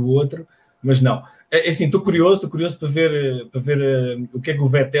branco do outro, mas não. Assim, estou curioso para ver o que é que o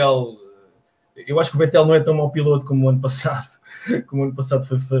Vettel... Eu acho que o Vettel não é tão mau piloto como o ano passado. Como o ano passado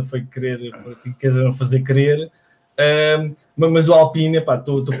foi querer fazer crer. Mas o Alpine,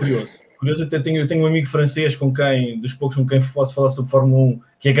 estou curioso. Eu tenho um amigo francês dos poucos com quem posso falar sobre Fórmula 1,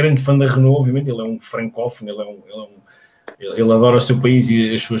 que é grande fã da Renault, obviamente. Ele é um francófono, ele adora o seu país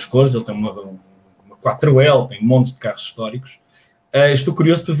e as suas cores. Ele tem uma 4L, tem montes de carros históricos. Estou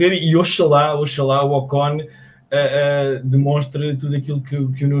curioso para ver e oxalá o Ocon demonstre tudo aquilo que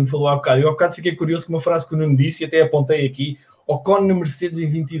o Nuno falou há bocado. Eu há bocado fiquei curioso com uma frase que o Nuno disse e até apontei aqui: Ocon na Mercedes em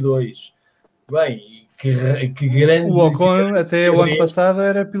 22. Bem, que grande... O Ocon até o ano passado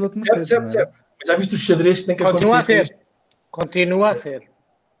era piloto Mercedes. Certo. Já viste os xadrez que tem que acontecer? Continua a ser.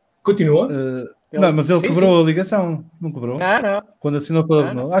 Continua? Não, mas ele quebrou a ligação, não quebrou? Não. Quando assinou pela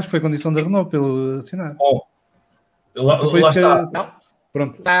Renault. Acho que foi condição da Renault pelo assinar. Bom, lá está. Não.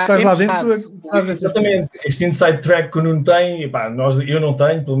 Pronto, estás lá dentro, sabes? Exatamente, este inside track que o Nuno tem, eu não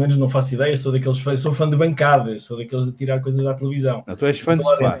tenho, pelo menos não faço ideia, sou fã de bancada, sou daqueles de tirar coisas à televisão. Não, tu és fã de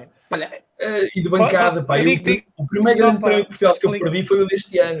sofá. E de bancada, o primeiro grande prémio de Portugal que eu perdi foi o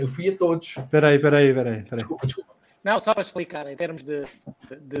deste ano, eu fui a todos. Espera aí. Desculpa. Não, só para explicar, em termos de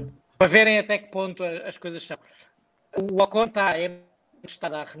para verem até que ponto as coisas são. O Ocon está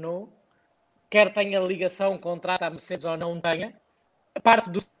da Renault, quer tenha ligação, contrato à Mercedes ou não tenha, a parte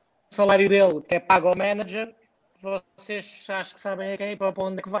do salário dele, que é pago ao manager, vocês acho que sabem a quem e para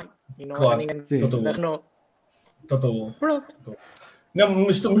onde é que vai. E não claro, é ninguém da Renault. Está bom. Pronto. Não,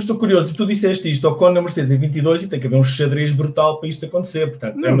 mas estou curioso. Tu disseste isto, Ocon na Mercedes em 22 e tem que haver um xadrez brutal para isto acontecer.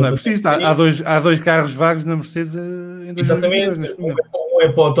 Portanto, não é preciso. Há dois carros vagos na Mercedes em 2022. Exatamente. Um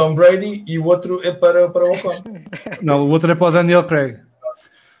é para o Tom Brady e o outro é para o Ocon. Não, o outro é para o Daniel Craig.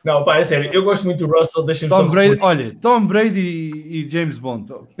 Não, é sério. Eu gosto muito do Russell. Deixa-me Tom Brady, olha, Tom Brady e James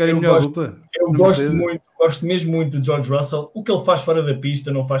Bond. Querem melhor dupla? Eu gosto mesmo muito do George Russell. O que ele faz fora da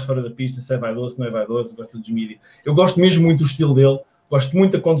pista, não faz fora da pista, se é vaidoso, se não é vaidoso, gosto dos mídias. Eu gosto mesmo muito do estilo dele. Gosto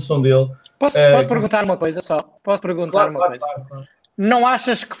muito da condução dele. Posso perguntar uma coisa só? Claro. Não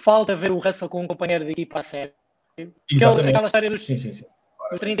achas que falta ver o Russell com um companheiro de equipa a sério? Aquela história dos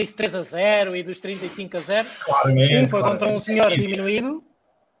 33-0 e dos 35-0. Claramente. Foi contra um senhor diminuído,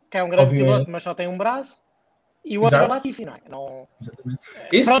 que é um grande piloto, mas só tem um braço. E o outro é o Latifi, não é?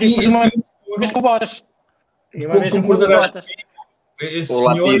 Mas com o Bottas.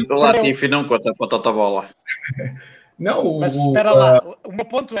 O Latifi não conta para a bola. Não, mas espera lá, o meu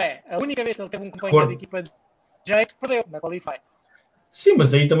ponto é, a única vez que ele teve um companheiro de equipa de jeito, perdeu na Qualify. Sim,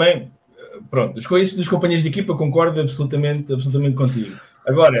 mas aí também, pronto, as coisas dos companheiros de equipa concordo absolutamente contigo.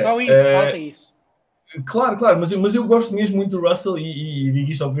 Agora, só isso, falta isso. Claro, mas eu gosto mesmo muito do Russell e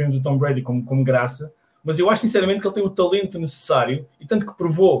digo isto obviamente do Tom Brady como graça, mas eu acho sinceramente que ele tem o talento necessário e tanto que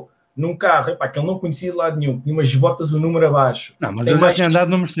provou num carro, que ele não conhecia de lado nenhum, tinha umas botas o número abaixo. Não, mas ele já tinha andado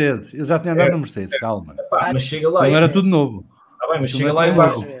no Mercedes. Calma. Mas chega lá. Não era tudo novo. Mas chega lá e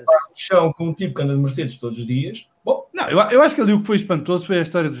vai no chão com um tipo que anda de Mercedes todos os dias. Bom. Não, eu acho que ali o que foi espantoso foi a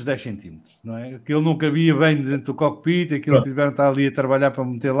história dos 10 centímetros, não é? Que ele não cabia bem dentro do cockpit, aquilo tiveram que estar ali a trabalhar para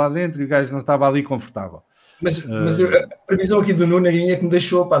meter lá dentro e o gajo não estava ali confortável. Mas a previsão aqui do Nuno é que me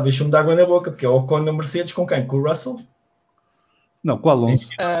deixou-me dar água na boca, porque é o Ocon na Mercedes com quem? Com o Russell? Não, com o Alonso.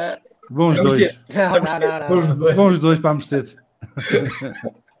 Vão os dois. Vão os dois para a Mercedes.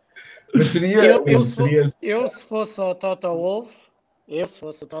 Mas seria... Eu se fosse o Toto Wolff,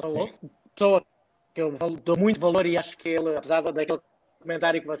 pessoa que eu dou muito valor e acho que ele, apesar daquele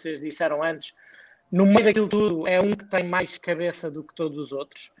comentário que vocês disseram antes, no meio daquilo tudo é um que tem mais cabeça do que todos os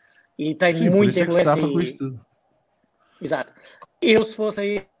outros e tem muita influência. Exato. Eu se fosse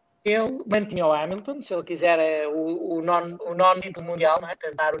aí, ele mantinha o Hamilton, se ele quiser o non-título mundial, não é?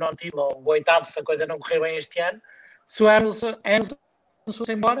 Tentar o non-título ou o oitavo, se a coisa não correr bem este ano. Se o Hamilton se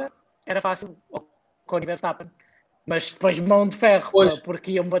fosse embora, era fácil com o Verstappen. Mas depois mão de ferro,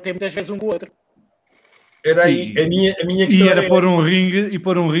 porque iam bater muitas vezes um com o outro. Era aí a minha questão. E era pôr um ringue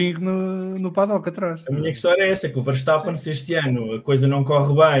no paddock atrás. A minha questão era essa, que o Verstappen, se este ano a coisa não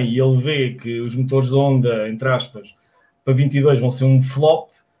corre bem e ele vê que os motores de Honda, entre aspas, para 22 vão ser um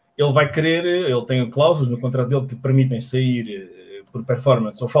flop, ele vai querer, ele tem cláusulas no contrato dele que permitem sair por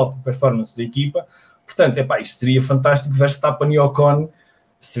performance ou falta de performance da equipa. Portanto, isto seria fantástico. Verstappen e Ocon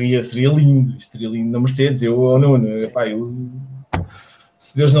seria lindo. Isto seria lindo na Mercedes. Eu, Nuno,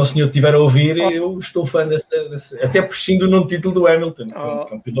 se Deus Nosso Senhor estiver a ouvir, eu estou fã desse até prescindo num título do Hamilton, que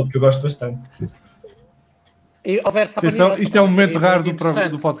é um piloto que eu gosto bastante. Atenção, isto é um momento raro do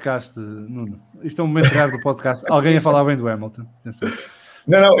podcast, Nuno. Isto é um momento raro do podcast. Alguém a falar bem do Hamilton. Atenção.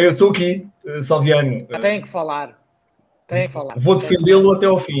 Não, eu estou aqui, Salviano. Tem que falar. Vou defendê-lo até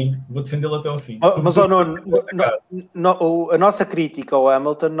ao fim. Mas, a nossa crítica ao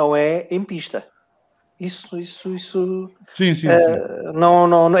Hamilton não é em pista. Isso sim.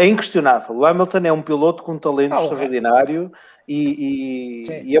 Não, é inquestionável. O Hamilton é um piloto com um talento extraordinário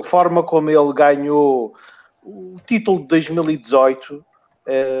e a forma como ele ganhou o título de 2018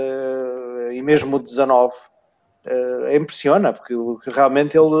 e mesmo o 19 impressiona, porque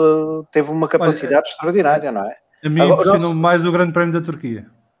realmente ele teve uma capacidade extraordinária, não é? A mim impressionou mais o Grande Prémio da Turquia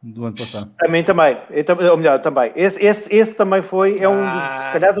do ano passado. A mim também. Ou melhor, também. Esse também é um dos,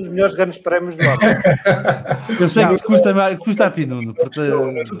 se calhar, dos melhores grandes prémios do ano. Eu sei que custa a ti, Nuno. Tu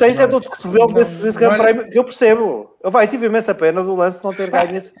tens a dor de cotovelo desse grande prémio, que eu percebo. Eu tive imensa pena do Lance não ter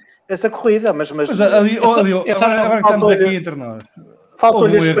ganho essa corrida, mas ali, agora que estamos aqui entre nós.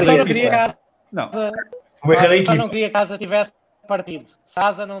 Faltou-lhe a experiência. Não. Só não queria que a Asa tivesse partido. Se a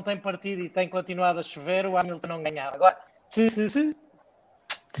Asa não tem partido e tem continuado a chover, o Hamilton não ganhava. Agora, se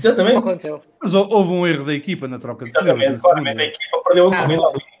Exatamente. não aconteceu. Mas houve um erro da equipa na troca de pneus. Claramente a equipa perdeu a corrida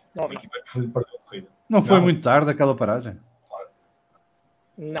ali. A equipa perdeu a corrida. Não foi muito tarde aquela paragem?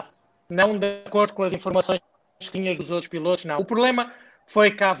 Não de acordo com as informações que tinhas dos outros pilotos, não. O problema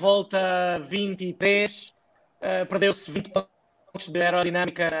foi que à volta 23 perdeu-se 20 pontos de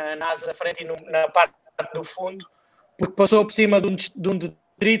aerodinâmica na asa da frente e na parte do fundo, porque passou por cima de um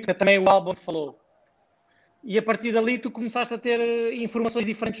detrito que também o Albon falou. E a partir dali tu começaste a ter informações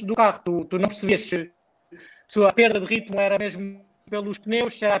diferentes do carro. Tu não percebias se a perda de ritmo era mesmo pelos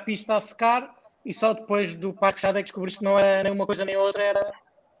pneus, se era a pista a secar, e só depois do parque fechado é que descobriste que não era nem uma coisa nem outra,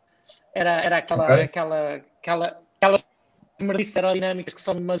 era aquelas merdices aerodinâmicas que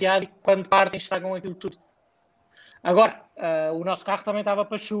são demasiado e quando partem estragam aquilo tudo. Agora, o nosso carro também estava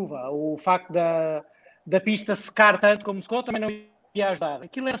para chuva. O facto da pista secar tanto como secou também não ia ajudar.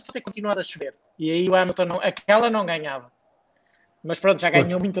 Aquilo era só ter continuado a chover. E aí o Hamilton aquela não ganhava. Mas pronto, já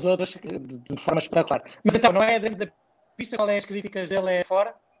ganhou muitas outras de forma espetacular. Mas então, não é dentro da pista? Qual é as críticas dele? É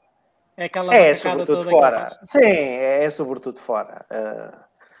fora? É aquela sobretudo fora. Sim, é sobretudo fora.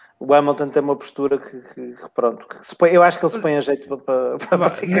 O Hamilton tem uma postura que pronto, eu acho que ele se põe a jeito para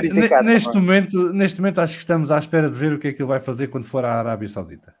ser criticado. Neste momento acho que estamos à espera de ver o que é que ele vai fazer quando for à Arábia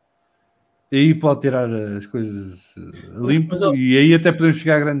Saudita. E aí pode tirar as coisas limpas e aí até podemos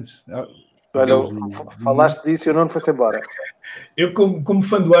chegar a grandes... Olha, falaste disso e o Nuno foi-se embora. Eu, como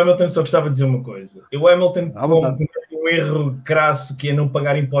fã do Hamilton, só gostava de dizer uma coisa. O Hamilton um erro crasso que é não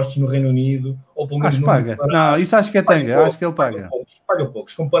pagar impostos no Reino Unido, ou pelo menos paga. Não, isso acho que é tanga, acho que ele paga. Paga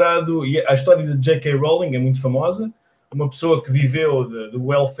poucos. Comparado, e a história de J.K. Rowling é muito famosa, uma pessoa que viveu do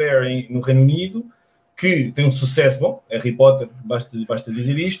welfare no Reino Unido, que tem um sucesso, bom, Harry Potter, basta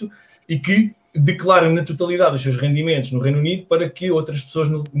dizer isto, e que declara na totalidade os seus rendimentos no Reino Unido para que outras pessoas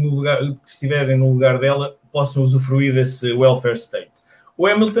no lugar, que estiverem no lugar dela possam usufruir desse welfare state. O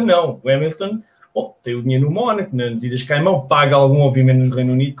Hamilton não. O Hamilton tem o dinheiro no Mónaco, nas Ilhas Caimão, paga algum obviamente no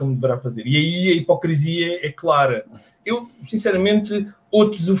Reino Unido, como deverá fazer. E aí a hipocrisia é clara. Eu, sinceramente,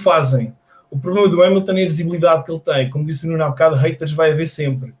 outros o fazem. O problema do Hamilton é a visibilidade que ele tem. Como disse o Nuno há bocado, haters vai haver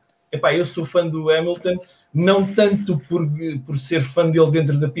sempre. Eu sou fã do Hamilton, não tanto por ser fã dele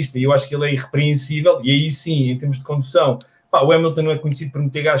dentro da pista, e eu acho que ele é irrepreensível, e aí sim, em termos de condução, o Hamilton não é conhecido por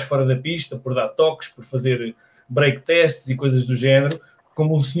meter gás fora da pista, por dar toques, por fazer break tests e coisas do género,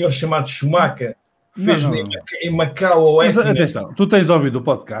 como um senhor chamado Schumacher fez em Macau ou Mas atenção, tu tens ouvido o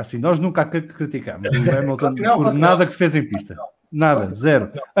podcast e nós nunca criticamos o Hamilton por nada que fez em pista. Nada,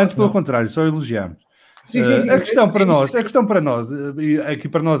 zero. Antes, pelo contrário, só elogiamos. Sim. A questão para nós, e aqui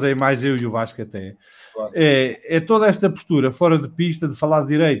para nós é mais eu e o Vasco até, claro. É toda esta postura fora de pista, de falar de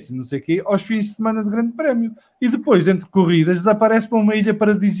direitos e não sei o quê, aos fins de semana de grande prémio. E depois, entre corridas, desaparece para uma ilha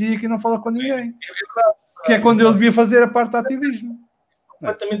paradisíaca e não fala com ninguém. Que é quando ele devia fazer a parte de ativismo.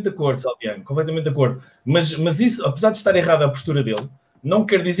 Completamente de acordo, Salviano, completamente de acordo. Mas isso, apesar de estar errada a postura dele, não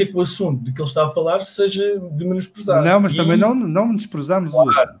quer dizer que o assunto de que ele está a falar seja de menosprezado. Não, mas também não desprezamos o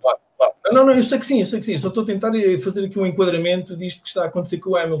assunto. Claro. Não, eu sei que sim. Eu só estou a tentar fazer aqui um enquadramento disto que está a acontecer com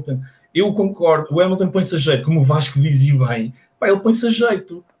o Hamilton. Eu concordo, o Hamilton põe-se a jeito, como o Vasco dizia bem, ele põe-se a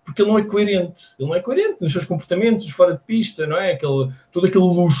jeito, porque ele não é coerente. Ele não é coerente nos seus comportamentos, fora de pista, não é? Todo aquele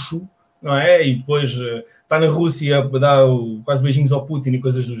luxo, não é? E depois está na Rússia a dar quase beijinhos ao Putin e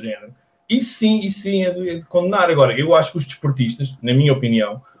coisas do género. Isso sim é de condenar. Agora, eu acho que os desportistas, na minha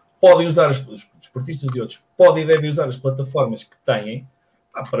opinião, podem usar os desportistas e outros, podem e devem usar as plataformas que têm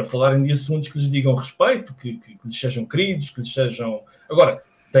para falarem de assuntos que lhes digam respeito, que lhes sejam queridos, que lhes sejam... Agora,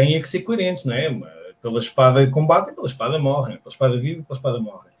 têm que ser coerentes, não é? Pela espada combatem, pela espada morrem. Pela espada vivem, pela espada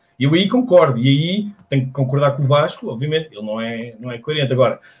morrem. E eu aí concordo. E aí tenho que concordar com o Vasco, obviamente, ele não é coerente.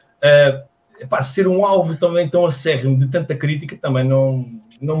 Agora, ser um alvo também tão acérrimo de tanta crítica também não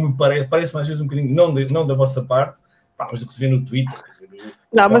me parece mais vezes um bocadinho, não da vossa parte, mas do que se vê no Twitter. Quer dizer,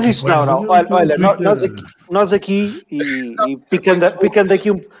 não, mas isso não. Olha, nós aqui, e picando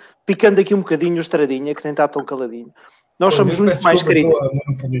aqui um bocadinho o Estradinha, que nem está tão caladinho, nós somos muito mais críticos.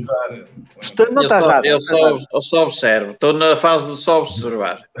 Não estás nada. Eu só observo. Estou na fase de só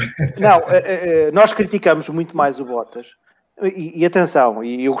observar. Não, nós criticamos muito mais o Bottas. E atenção,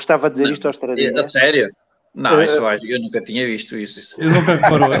 e eu gostava de dizer isto ao Estradinha. A sério? Não, eu nunca tinha visto isso. Eu nunca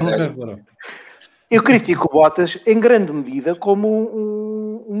reparou. Eu critico o Bottas em grande medida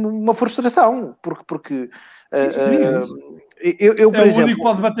como uma frustração, porque eu, por exemplo, o único que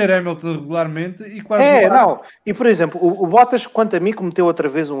pode bater Hamilton regularmente e quase... E por exemplo, o Bottas, quanto a mim, cometeu outra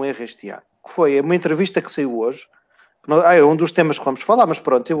vez um erro este ano, que foi uma entrevista que saiu hoje, É um dos temas que vamos falar, mas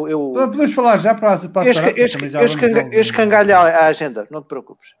pronto, Podemos falar já para eu escangalho a agenda, não te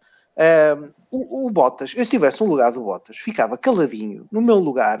preocupes. O Bottas, eu se estivesse no lugar do Bottas, ficava caladinho no meu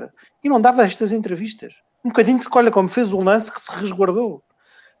lugar e não dava estas entrevistas. Um bocadinho que olha como fez o lance que se resguardou.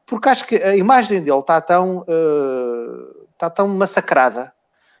 Porque acho que a imagem dele está tão massacrada.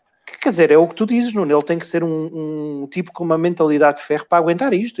 Quer dizer, é o que tu dizes, Nuno. Ele tem que ser um tipo com uma mentalidade de ferro para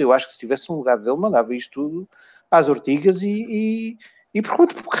aguentar isto. Eu acho que se estivesse no lugar dele, mandava isto tudo às ortigas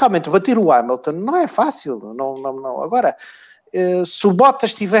porque realmente bater o Hamilton não é fácil. Não. Agora, se o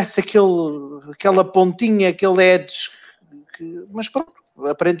Bottas tivesse aquela pontinha, aquele edge, mas pronto,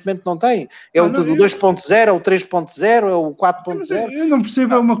 aparentemente não tem. É o 2.0, é o 3.0, é o 4.0. Eu não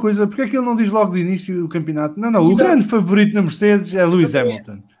percebo uma coisa, porque é que ele não diz logo de início do campeonato? Não, o grande favorito na Mercedes é Lewis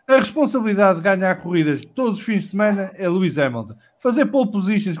Hamilton. A responsabilidade de ganhar corridas todos os fins de semana é Lewis Hamilton. Fazer pole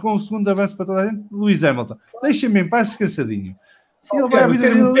positions com o segundo avanço para toda a gente, Lewis Hamilton. Deixa-me em paz descansadinho. E ele vai à vida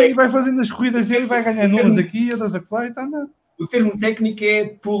dele e vai fazendo as corridas dele, vai ganhar números aqui, outras acolá e está a andar. O termo técnico é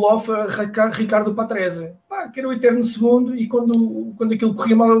pull-off a Ricardo Patrese. Que era o eterno segundo e quando aquilo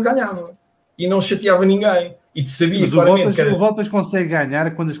corria mal ele ganhava. E não chateava ninguém. E te sabia claramente o Bottas consegue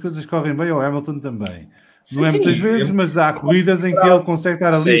ganhar quando as coisas correm bem, o Hamilton também. Não é muitas vezes, mas há corridas em que ele consegue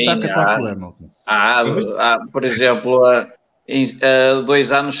estar ali e taca com o Hamilton. Por exemplo,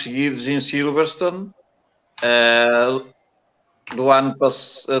 2 anos seguidos em Silverstone, do ano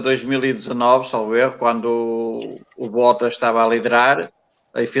 2019, salvo erro, quando o Bottas estava a liderar,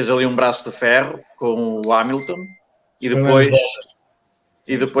 aí fez ali um braço de ferro com o Hamilton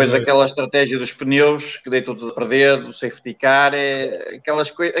e depois aquela estratégia dos pneus que deitou tudo a perder, do safety car,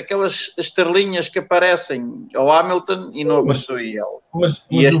 aquelas estrelinhas que aparecem ao Hamilton e não apareceu ele.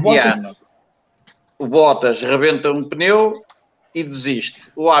 E este ano o Bottas rebenta um pneu e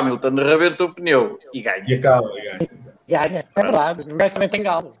desiste. O Hamilton rebenta um pneu e ganha. E acaba, ganha, é verdade. O gajo também tem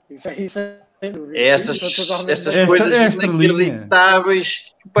galo. Isso sem dúvida. Estas coisas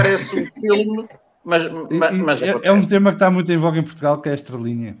inacreditáveis que parece um filme, mas é um tema que está muito em voga em Portugal, que é a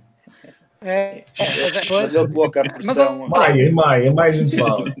estrelinha. Mas ele coloca a pressão. Mais gente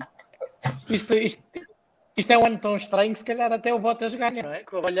fala. Isto é um ano tão estranho que se calhar até o Bottas ganha, não é?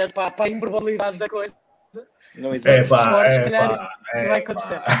 Olhando para a improbabilidade da coisa. Não existe. Se calhar isso vai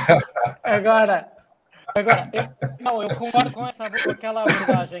acontecer. Agora, eu concordo com aquela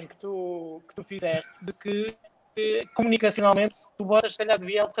abordagem que tu fizeste de que comunicacionalmente o Bottas se calhar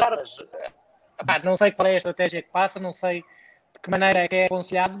devia alterar, mas não sei qual é a estratégia que passa, não sei de que maneira é que é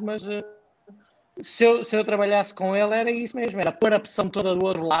aconselhado, mas se eu trabalhasse com ele era isso mesmo, era pôr a pressão toda do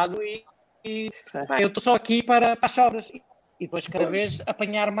outro lado eu estou só aqui para as sobras e depois cada vez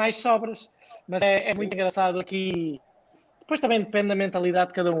apanhar mais sobras, mas é muito engraçado aqui, depois também depende da mentalidade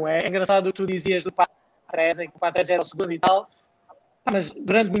de cada um, é engraçado o que tu dizias do Patrese, que o Patrese era o segundo e tal, mas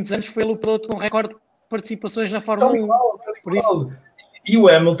durante muitos anos foi ele o piloto com recorde de participações na Fórmula 1. Por isso... E o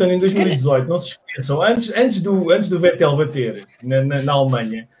Hamilton em 2018, não se esqueçam, antes do Vettel bater na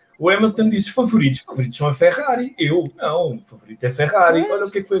Alemanha, o Hamilton disse: os favoritos são a Ferrari. O favorito é Ferrari. Olha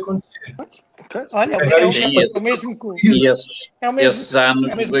o que é que foi acontecer. Olha, o mesmo que esses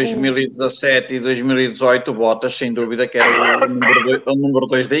anos de 2017 e 2018, o Bottas, sem dúvida, que era o número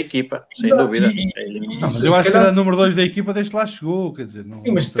 2 da equipa, sem dúvida. Mas eu acho que era o número 2 da equipa desde lá chegou, quer dizer, não.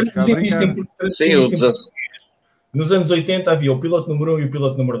 Sim, mas nos anos 80 havia o piloto número 1 e o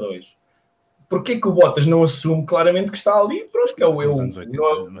piloto número 2. Porquê que o Bottas não assume claramente que está ali? Pronto, que é o eu.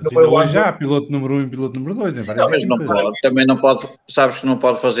 Hoje já há piloto número 1 e piloto número 2. Mas também não pode, sabes que não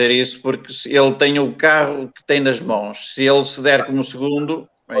pode fazer isso porque ele tem o carro que tem nas mãos. Se ele se der como segundo,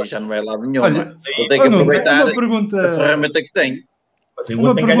 aí já não vai lá nenhum. Ele tem que aproveitar a ferramenta que tem.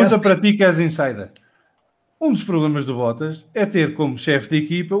 Uma pergunta para ti que és insider. Um dos problemas do Bottas é ter como chefe de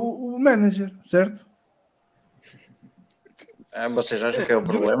equipa o manager, certo? Vocês acham que é o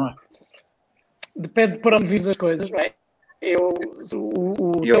problema? Depende de para onde vis as coisas, não é? Eu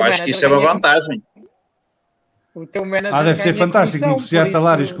acho que isso é uma vantagem. O teu manager deve ser fantástico negociar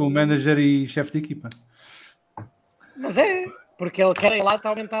salários com o manager e chefe de equipa. Mas porque ele quer ir lá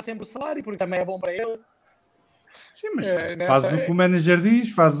aumentar sempre o salário, porque também é bom para ele. Sim, mas fazes o que o manager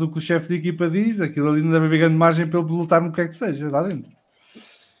diz, fazes o que o chefe de equipa diz, aquilo ali não deve haver grande margem para ele lutar no que é que seja lá dentro.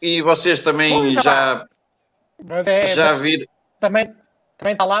 E vocês também já viram...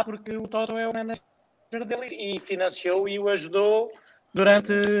 Também está lá porque o Toto é o manager dele e financiou e o ajudou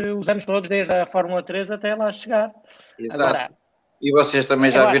durante os anos todos, desde a Fórmula 3 até lá chegar. Agora, e vocês também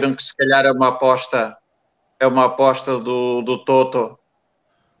já viram que se calhar é uma aposta do Toto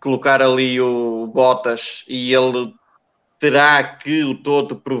colocar ali o Bottas e ele terá que o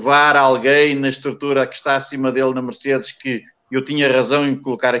Toto provar a alguém na estrutura que está acima dele na Mercedes que eu tinha razão em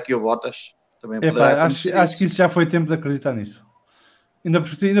colocar aqui o Bottas? Também poderá acho que isso já foi tempo de acreditar nisso.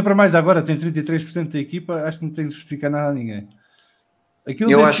 Ainda para mais agora, tem 33% da equipa, acho que não tem de justificar nada a ninguém.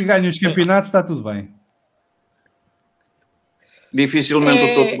 Aquilo desde que ganha os campeonatos está tudo bem. Dificilmente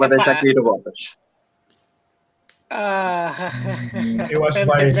o Toto vai deixar cair o Bottas. Eu acho que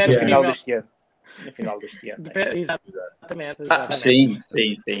vai no final deste ano. No final deste ano. Exatamente.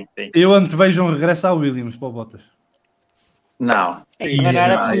 Sim. Eu antevejo um regresso ao Williams para o Bottas. Não. Mas não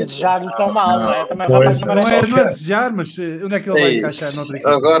era preciso desejar-lhe tão mal, não é? Também não é desejar, mas onde é que ele vai encaixar noutra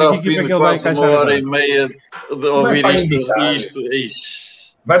equipa? Agora ao fim é de quase uma hora e meia de ouvir isto.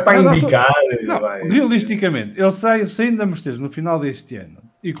 Vai para indicar. Realisticamente, ele saindo da Mercedes no final deste ano,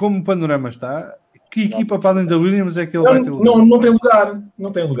 e como o panorama está, que equipa para além da Williams é que ele vai ter lugar?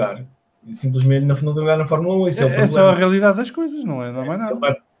 Não tem lugar. Simplesmente não tem lugar na Fórmula 1. Isso é só a realidade das coisas, não é mais nada.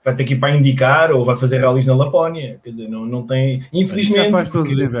 Vai ter que ir para indicar ou vai fazer rallies na Lapónia. Quer dizer, não tem. Infelizmente. Já faz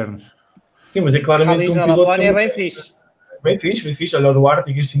todos os invernos. Sim, mas é claramente rallies na Lapónia é bem fixe. Bem fixe. Olha o Duarte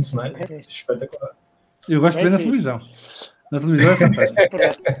este fim de semana. Espetacular. Eu gosto de ver na televisão. Na televisão é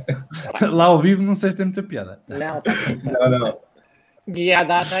fantástico. Lá ao vivo não sei se tem muita piada. Não. Guiar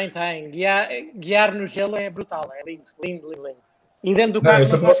tem. Guiar no gelo é brutal. É lindo. E dentro do carro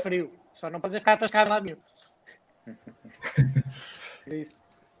não faz frio. Só não pode ficar atascado lá nenhum. Isso.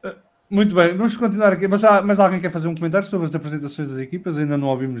 Muito bem, vamos continuar aqui. Mas alguém quer fazer um comentário sobre as apresentações das equipas? Ainda não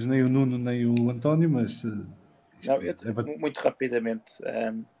ouvimos nem o Nuno nem o António, mas... muito rapidamente.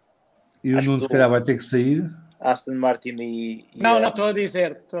 E o Nuno se calhar vai ter que sair. Aston Martin e não estou a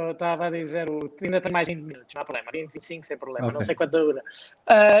dizer. Estava a dizer, ainda tem mais 20 minutos, não há problema. 20, 25 sem problema, okay. Não sei quanto dura.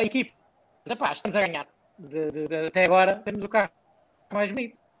 Equipe, rapaz, estamos a ganhar. Até agora temos o carro mais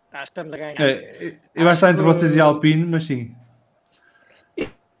bonito. Acho que estamos a ganhar. Eu acho que está entre vocês e a Alpine, mas sim.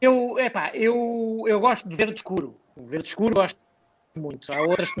 Eu gosto de verde escuro. O verde escuro gosto muito. Há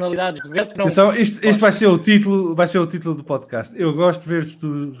outras tonalidades de verde que não. Então, isto vai ser o título do podcast. Eu gosto de verde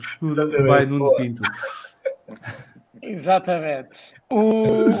escuro by Nuno Pinto. Exatamente.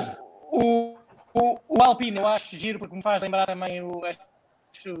 O Alpine eu acho giro porque me faz lembrar também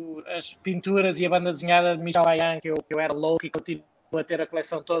as pinturas e a banda desenhada de Michel Vaillant, que eu era louco e continuo a ter a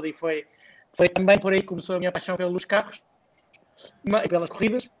coleção toda, e foi também por aí que começou a minha paixão pelos carros e pelas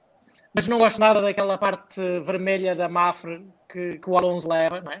corridas, mas não gosto nada daquela parte vermelha da Mafra que o Alonso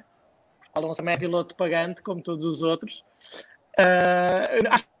leva, não é? O Alonso também é piloto pagante, como todos os outros.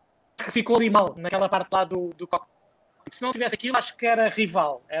 Acho que ficou ali mal, naquela parte lá do cockpit. Se não tivesse aquilo, acho que era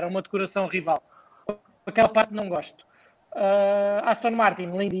rival, era uma decoração rival. Aquela parte não gosto. Aston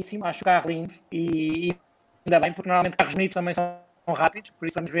Martin, lindíssimo, acho o carro lindo e ainda bem, porque normalmente carros bonitos também são rápidos, por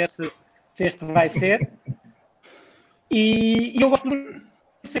isso vamos ver se este vai ser. E eu gosto do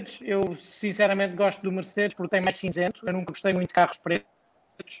Mercedes. Eu sinceramente gosto do Mercedes porque tem mais cinzento. Eu nunca gostei muito de carros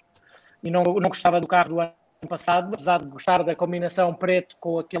pretos e não gostava do carro do ano passado, apesar de gostar da combinação preto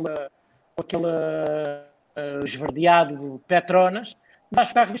com aquele esverdeado de Petronas. Mas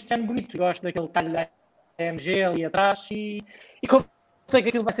acho o carro deste ano bonito. Eu gosto daquele talho da AMG ali atrás e como sei que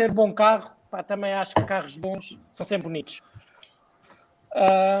aquilo vai ser um bom carro, também acho que carros bons são sempre bonitos.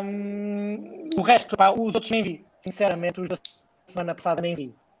 O resto, os outros nem vi. Sinceramente, os da semana passada nem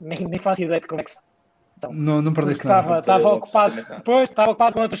vi. Nem faço ideia de como é que estão. Não perdeste nada. Estava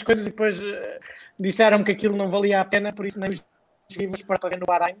ocupado com outras coisas e depois disseram-me que aquilo não valia a pena, por isso nem os vi, mas para ver no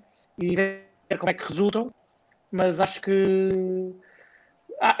Bahrein e ver como é que resultam. Mas acho que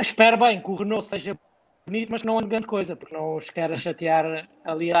espero bem que o Renault seja bonito, mas não ande grande coisa, porque não os quero chatear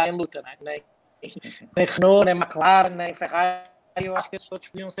ali em luta, né? Nem Renault, nem McLaren, nem Ferrari. Eu acho que esses todos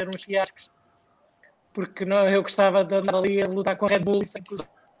podiam ser uns fiascos, porque eu gostava de andar ali a lutar com a Red Bull sem que os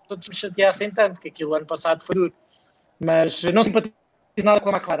outros me chateassem tanto, que aquilo ano passado foi duro. Mas não simpatizo nada com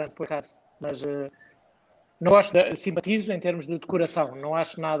a McLaren, por acaso. Mas não gosto simpatizo em termos de decoração, não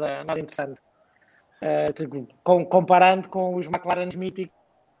acho nada interessante. Comparando com os McLarens míticos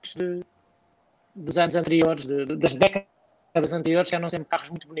dos anos anteriores, das décadas anteriores, que eram sempre carros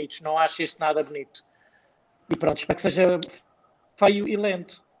muito bonitos. Não acho este nada bonito. E pronto, espero que seja feio e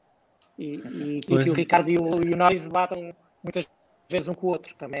lento. E que o Ricardo e o Norris batam muitas vezes um com o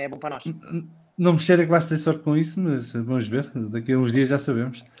outro. Também é bom para nós. Não me cheira que vais ter sorte com isso, mas vamos ver. Daqui a uns dias já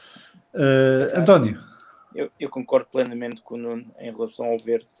sabemos. António. Eu concordo plenamente com o Nuno em relação ao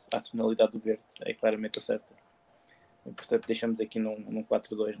verde, à tonalidade do verde. É claramente a certa. E, portanto, deixamos aqui num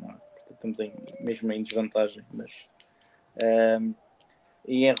 4-2, não é? Portanto, estamos mesmo em desvantagem. Mas,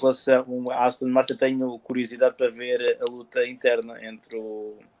 e em relação à Aston Martin, tenho curiosidade para ver a luta interna entre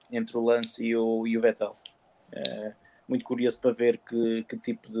o Lance e o Vettel. muito curioso para ver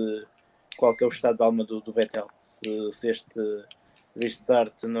qual que é o estado de alma do Vettel, se este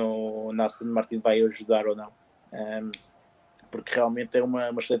restart na Aston Martin vai ajudar ou não, porque realmente é uma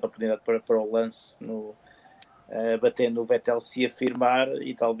excelente oportunidade para o Lance bater no Vettel, se afirmar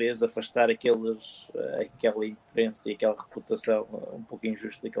e talvez afastar aquela imprensa e aquela reputação um pouco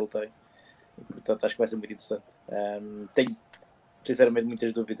injusta que ele tem. E, portanto, acho que vai ser muito interessante. Tenho sinceramente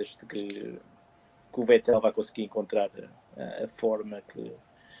muitas dúvidas de que o Vettel vai conseguir encontrar a forma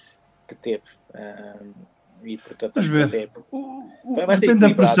que teve. E, portanto, acho que até vai ser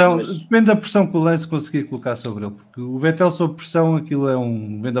depende da pressão que o Lance conseguir colocar sobre ele, porque o Vettel sob pressão, aquilo é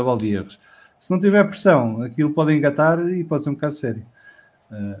um vendaval de erros. Se não tiver pressão, aquilo pode engatar e pode ser um caso sério.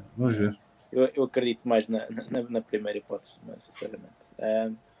 Vamos ver. Eu acredito mais na primeira hipótese, sinceramente.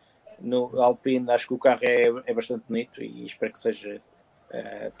 No Alpine, acho que o carro é bastante bonito e espero que seja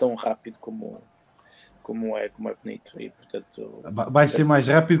tão rápido como é bonito. E, portanto, vai ser mais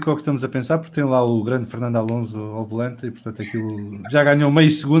rápido que o que estamos a pensar, porque tem lá o grande Fernando Alonso ao volante e, portanto, aquilo já ganhou meio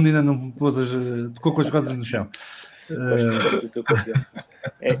segundo e ainda não tocou com as rodas no chão. Estou confiança.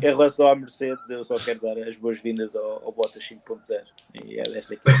 Em relação à Mercedes, eu só quero dar as boas-vindas ao Bottas 5.0 e é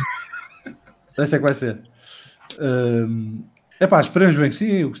desta aqui. Esta é que vai ser. Esperemos bem que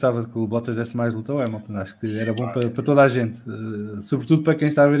sim. Eu gostava que o Bottas desse mais luta ao Hamilton. Acho que era bom para toda a gente, sobretudo para quem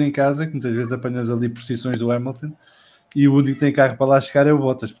está a ver em casa, que muitas vezes apanhamos ali posições do Hamilton e o único que tem carro para lá chegar é o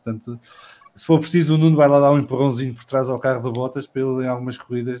Bottas. Portanto, se for preciso, o Nuno vai lá dar um empurrãozinho por trás ao carro do Bottas para ele, em algumas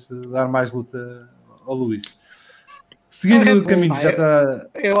corridas, dar mais luta ao Luís. Seguindo o caminho, já está.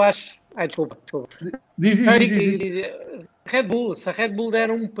 Eu acho. Desculpa. Diz. Red Bull, se a Red Bull der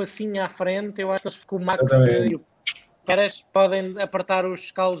um passinho à frente, eu acho que o Max e o Pérez podem apertar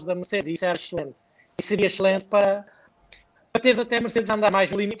os calos da Mercedes e isso era excelente. E seria excelente para teres até a Mercedes a andar mais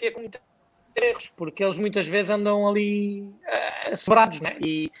no limite e a cometer erros, porque eles muitas vezes andam ali sobrados, né?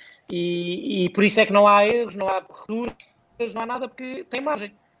 E por isso é que não há erros, não há rupturas, não há nada, porque tem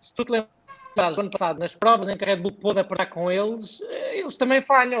margem. Se tu te lembras, ano passado, nas provas em que a Red Bull pôde apertar com eles também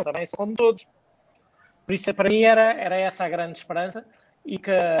falham, também são como todos. Por isso, para mim, era essa a grande esperança e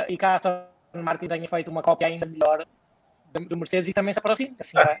que a Aston Martin tenha feito uma cópia ainda melhor do Mercedes e também se aproxime.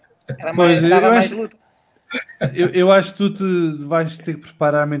 Assim era mais luta. Eu acho que tu te vais ter que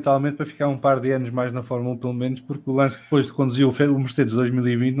preparar mentalmente para ficar um par de anos mais na Fórmula 1, pelo menos, porque o Lance, depois de conduzir o Mercedes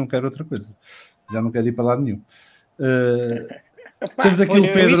 2020, não quer outra coisa. Já não quer ir para lado nenhum. Temos aqui o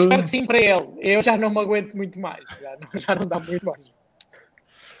Pedro. Eu espero que sim para ele. Eu já não me aguento muito mais. Já não dá muito mais.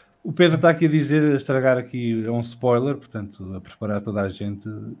 O Pedro está aqui a dizer, a estragar aqui, é um spoiler, portanto, a preparar toda a gente.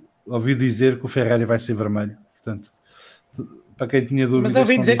 Ouvi dizer que o Ferrari vai ser vermelho, portanto, para quem tinha dúvidas... Mas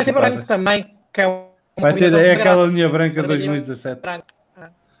ouvi dizer que vai ser branco também, que vai ter aquela linha branca de 2017.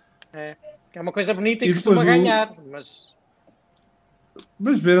 É uma coisa bonita e costuma ganhar, mas...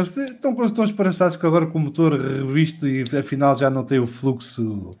 Vamos ver, eles estão esperançados que agora com o motor revisto e afinal já não tem o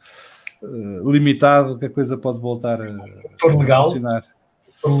fluxo limitado, que a coisa pode voltar a funcionar.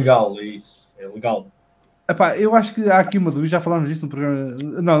 Legal, é isso, é legal. Eu acho que há aqui uma dúvida, já falámos disso no programa,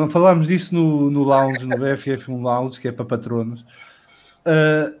 não falámos disso no lounge, no BFF1 Lounge, que é para patronos.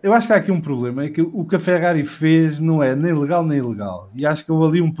 Eu acho que há aqui um problema, é que o que a Ferrari fez não é nem legal nem ilegal, e acho que houve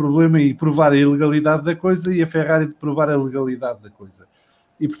ali um problema em provar a ilegalidade da coisa e a Ferrari de provar a legalidade da coisa,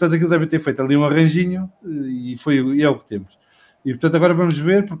 e portanto aquilo deve ter feito ali um arranjinho e é o que temos. E portanto agora vamos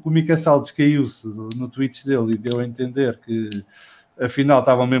ver, porque o Mika Salles caiu-se no tweet dele e deu a entender que afinal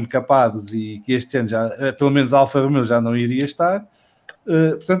estavam mesmo capados e que este ano já, pelo menos a Alfa Romeo já não iria estar.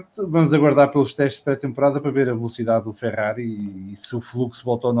 Portanto, vamos aguardar pelos testes pré-temporada para ver a velocidade do Ferrari e se o fluxo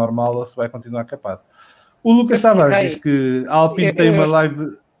voltou ao normal ou se vai continuar capado. O Lucas Tavares diz que a Alpine tem uma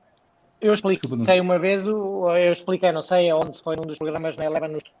live... Eu expliquei uma vez, não sei onde, se foi num dos programas na Eleven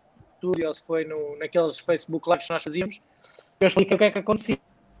no estúdio ou se foi naqueles Facebook Lives que nós fazíamos, eu expliquei o que é que acontecia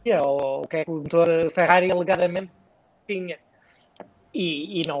ou o que é que o motor Ferrari alegadamente tinha.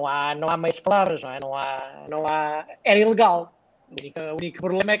 E não há meias palavras, não há... Era ilegal. O único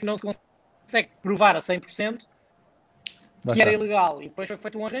problema é que não se consegue provar a 100% que era ilegal. E depois foi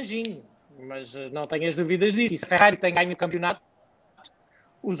feito um arranjinho. Mas não tenhas dúvidas disso. E se a Ferrari tem ganho o campeonato,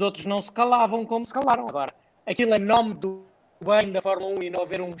 os outros não se calavam como se calaram. Agora, aquilo em nome do bem da Fórmula 1 e não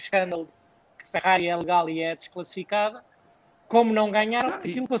haver um escândalo que Ferrari é legal e é desclassificada, como não ganharam,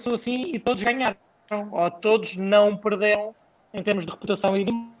 aquilo passou assim e todos ganharam. Ou todos não perderam em termos de reputação e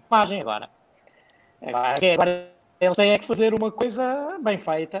de imagem. Agora eles têm que fazer uma coisa bem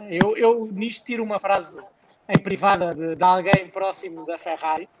feita. Eu nisto tiro uma frase em privada de alguém próximo da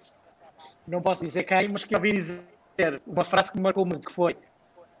Ferrari, não posso dizer quem, mas que ouvi dizer uma frase que me marcou muito, que foi: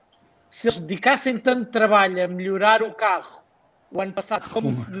 se eles dedicassem tanto trabalho a melhorar o carro o ano passado,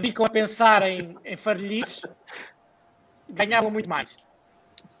 como se dedicam a pensar em farelhices, ganhavam muito mais.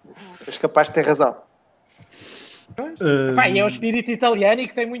 És capaz de ter razão. Epá, e é o espírito italiano e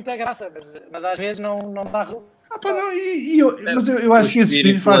que tem muita graça, mas às vezes não dá. Mas eu acho que esse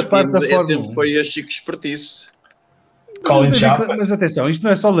espírito faz parte da Fórmula 1. Foi a chique espertice. Mas atenção, isto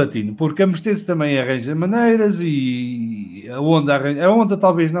não é só latino, porque a Mercedes também arranja maneiras e a Honda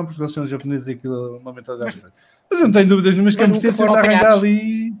talvez não, porque eles são japoneses e aquilo é uma mentalidade. Mas eu não tenho dúvidas nenhuma que a Mercedes sempre arranjar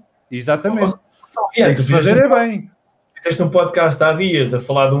ali. Exatamente. Tem que fazer é bem. Fizeste um podcast há dias a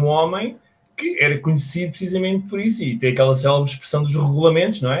falar de um homem que era conhecido precisamente por isso e tem aquela célebre expressão dos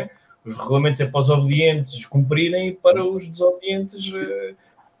regulamentos, não é? Os regulamentos é para os obedientes cumprirem e para os desobedientes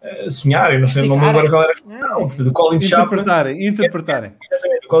sonharem. Não sei, não me lembro agora qual era a expressão. Portanto, o Colin Chapman... Interpretarem.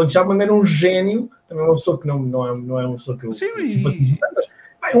 O Colin Chapman era um gênio, também uma pessoa que não é uma pessoa que eu simpatizo, mas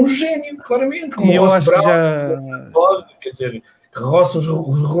é um gênio, claramente. Como eu acho que quer dizer, que roça os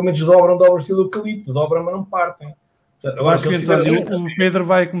regulamentos dobram o estilo eucalipto, dobram, mas não partem. Eu acho que o Pedro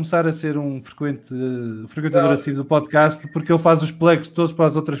vai começar a ser um frequentador assim do podcast, porque ele faz os plugs todos para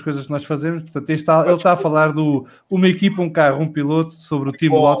as outras coisas que nós fazemos. Portanto, ele está a falar de uma equipa, um carro, um piloto, sobre o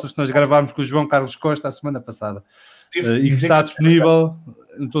Team Lotus que nós gravámos com o João Carlos Costa a semana passada. E que está disponível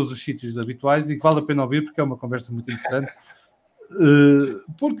em todos os sítios habituais e que vale a pena ouvir porque é uma conversa muito interessante.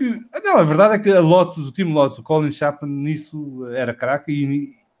 Porque, não, a verdade é que a Lotus, o Team Lotus, o Colin Chapman, nisso era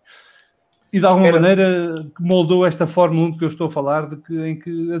craque e de alguma maneira moldou esta Fórmula 1 de que eu estou a falar, em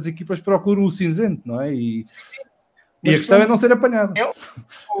que as equipas procuram o cinzento, não é? E a questão é não ser apanhado.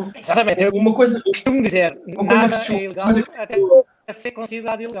 Exatamente. Uma coisa, costumo dizer, nada é ilegal até ser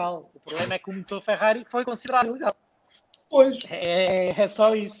considerado ilegal. O problema é que o motor Ferrari foi considerado ilegal. Pois. É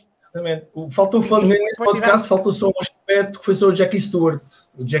só isso. Exatamente. Nesse podcast faltou só um aspecto que foi sobre o Jackie Stewart.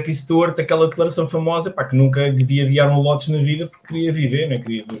 O Jackie Stewart, aquela declaração famosa, que nunca devia guiar um Lotus na vida porque queria viver, não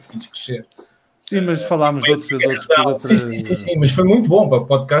queria ver os filhos crescer. Sim, mas falámos de outros. Sim, mas foi muito bom para o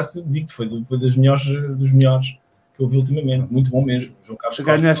podcast, digo-te, foi dos melhores que eu vi ultimamente. Muito bom mesmo. João Carlos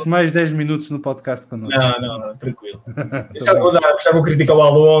ganhaste mais 10 minutos no podcast connosco. Não, tranquilo. já vou criticar o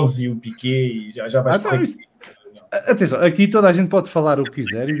Alonso e o Piquet e já vais Atenção, aqui toda a gente pode falar o que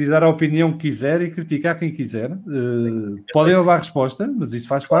quiser e dar a opinião que quiser e criticar quem quiser. Podem levar a resposta, mas isso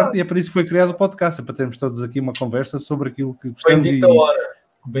faz parte e é para isso que foi criado o podcast, é para termos todos aqui uma conversa sobre aquilo que gostamos e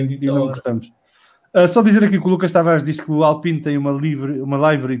não gostamos. Só dizer aqui que o Lucas Tavares disse que o Alpine tem uma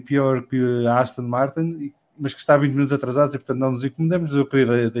livery pior que a Aston Martin, mas que está 20 minutos atrasado e portanto não nos incomodemos. Eu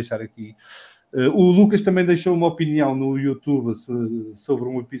queria deixar aqui. O Lucas também deixou uma opinião no YouTube sobre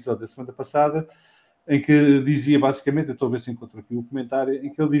um episódio da semana passada, em que dizia basicamente, eu estou a ver se encontro aqui o comentário, em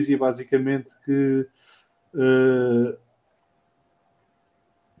que ele dizia basicamente que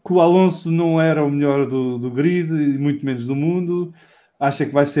o Alonso não era o melhor do grid, e muito menos do mundo, acha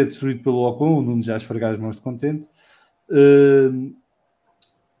que vai ser destruído pelo Ocon, o Nuno já esfregar as mãos de contente,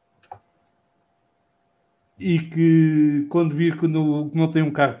 e que quando vir que não tem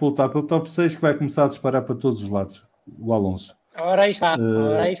um carro para lutar pelo top 6, que vai começar a disparar para todos os lados, o Alonso. Ora aí está.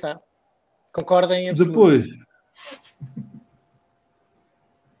 Concordem em absoluto.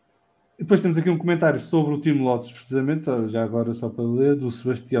 Depois temos aqui um comentário sobre o Team Lotus, precisamente, já agora só para ler, do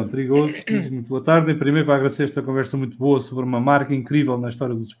Sebastião Trigoso, que diz muito boa tarde. Em primeiro, para agradecer esta conversa muito boa sobre uma marca incrível na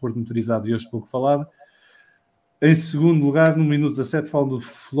história do desporto motorizado e hoje pouco falada. Em segundo lugar, no minuto 17, falo do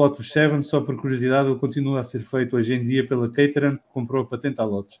Lotus 7, só por curiosidade, ele continua a ser feito hoje em dia pela Caterham, que comprou a patente à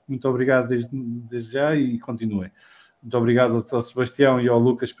Lotus. Muito obrigado desde já e continuem. Muito obrigado ao Sebastião e ao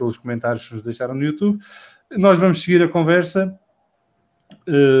Lucas pelos comentários que nos deixaram no YouTube. Nós vamos seguir a conversa.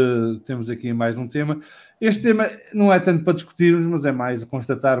 Temos aqui mais um tema. Este tema não é tanto para discutirmos, mas é mais a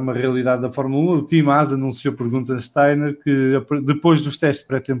constatar uma realidade da Fórmula 1. O Team Haas anunciou por Gunther Steiner que depois dos testes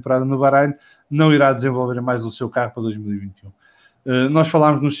pré-temporada no Bahrein não irá desenvolver mais o seu carro para 2021. Nós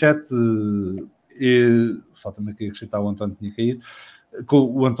falámos no chat falta-me aqui acrescentar, o António tinha caído,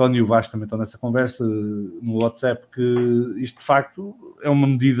 o António e o Vasco também estão nessa conversa no WhatsApp, que isto de facto é uma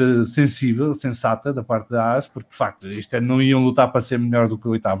medida sensível, sensata da parte da AS, porque de facto isto não iam lutar para ser melhor do que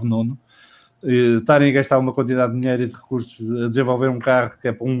o 8º, 9º, estarem a gastar uma quantidade de dinheiro e de recursos a desenvolver um carro que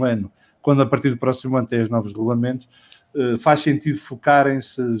é para um ano, quando a partir do próximo ano tem os novos regulamentos, faz sentido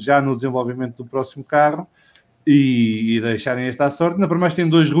focarem-se já no desenvolvimento do próximo carro e deixarem esta à sorte. Ainda por mais tem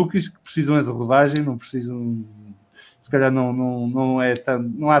 2 rookies que precisam de rodagem, não precisam... Se calhar não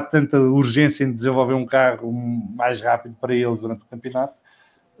há tanta urgência em desenvolver um carro mais rápido para eles durante o campeonato.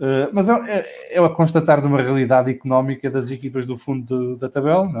 Mas é a constatar de uma realidade económica das equipas do fundo da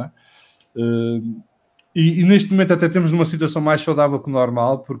tabela, não é? E neste momento até temos numa situação mais saudável que o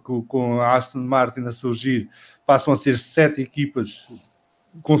normal, porque com a Aston Martin a surgir passam a ser 7 equipas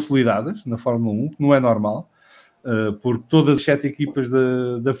consolidadas na Fórmula 1, que não é normal, porque todas as 7 equipas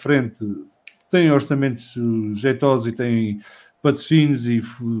da frente têm orçamentos jeitosos e têm patrocínios e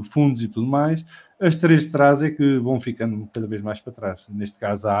fundos e tudo mais. As 3 de trás é que vão ficando cada vez mais para trás. Neste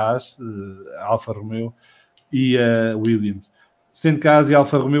caso a Haas, a Alfa Romeo e a Williams. Sendo que a Haas e a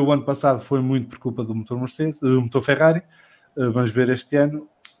Alfa Romeo o ano passado foi muito por culpa do motor Mercedes, do motor Ferrari. Vamos ver este ano.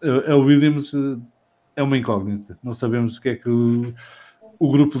 A Williams é uma incógnita. Não sabemos o que é que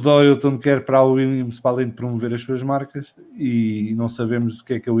o grupo Doyle quer para a Williams, para além de promover as suas marcas, e não sabemos o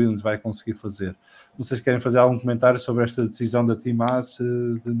que é que a Williams vai conseguir fazer. Vocês querem fazer algum comentário sobre esta decisão da Team Haas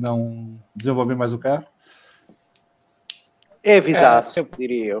de não desenvolver mais o carro? É avisado,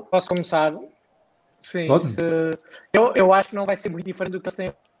 diria eu. Posso começar? Sim. Eu acho que não vai ser muito diferente do que eles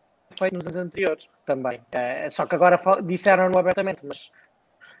têm feito nos anos anteriores também. Só que agora disseram-no abertamente, mas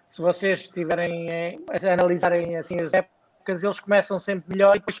se vocês estiverem a analisarem assim as épocas, eles começam sempre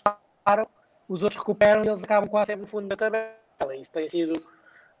melhor e depois param, os outros recuperam e eles acabam quase sempre no fundo da tabela. Isso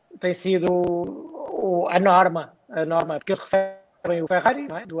tem sido a norma, porque eles recebem o Ferrari,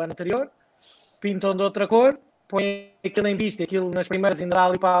 não é? Do ano anterior, pintam de outra cor, põem aquilo em pista, aquilo nas primeiras ainda dá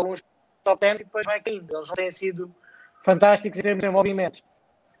ali para alguns top 10 e depois vai caindo. Eles não têm sido fantásticos em termos de desenvolvimento.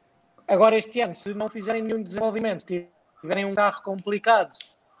 Agora este ano, se não fizerem nenhum desenvolvimento, se tiverem um carro complicado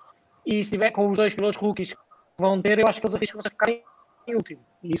e se estiver com os 2 pilotos rookies que vão ter, eu acho que eles arriscam-se a ficar em último.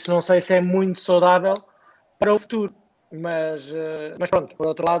 E isso não sei se é muito saudável para o futuro. Mas pronto, por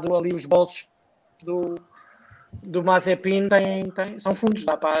outro lado, ali os bolsos do Mazepin são fundos,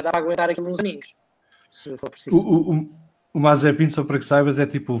 dá para aguentar aquilo uns aninhos, se for preciso. O Mazepin, só para que saibas, é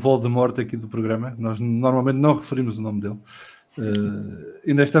tipo o Voldemort aqui do programa. Nós normalmente não referimos o nome dele.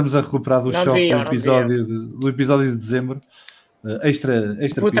 Ainda estamos a recuperar do choque do episódio de dezembro. Extra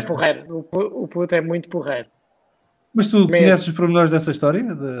o puto é porreiro. O puto é muito porreiro. Mas tu conheces os pormenores dessa história?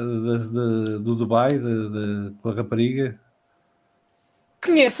 Do Dubai, com a rapariga?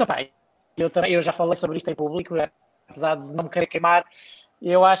 Conheço, pai. Eu já falei sobre isto em público, apesar de não me querer queimar.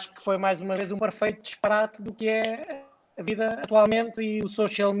 Eu acho que foi mais uma vez um perfeito disparate do que é a vida atualmente e o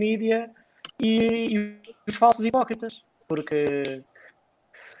social media e os falsos hipócritas. Porque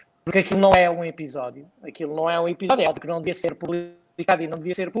aquilo não é um episódio. Aquilo não é um episódio. É óbvio que não devia ser publicado e não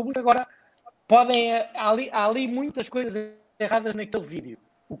devia ser público. Agora, há ali muitas coisas erradas naquele vídeo.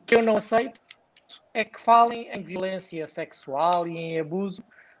 O que eu não aceito é que falem em violência sexual e em abuso,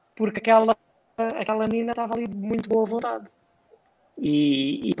 porque aquela menina estava ali de muito boa vontade.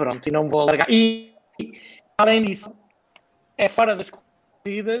 E pronto, e não vou largar. E além disso, é fora das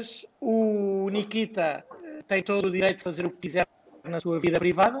corridas, o Nikita tem todo o direito de fazer o que quiser na sua vida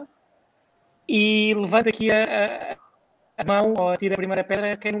privada e levanta aqui a mão ou atira a primeira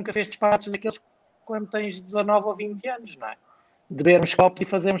pedra a quem nunca fez disparates daqueles quando tens 19 ou 20 anos, não é? De bebermos copos e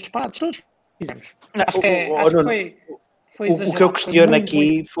fazermos disparates, todos fizemos. Acho que foi exagerado. O que eu questiono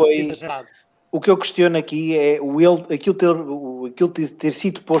aqui foi exagerado. O que eu questiono aquilo ter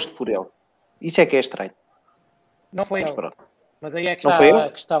sido posto por ele. Isso é que é estranho. Não foi ele. Mas aí é que não está foi a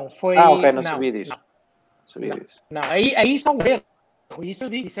questão. Não sabia disso. Não, aí está um erro. Isso eu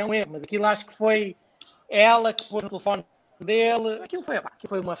digo, isso é um erro. Mas aquilo acho que foi ela que pôs no telefone dele. Aquilo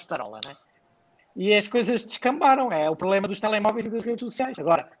foi uma festarola, né? E as coisas descambaram. É o problema dos telemóveis e das redes sociais.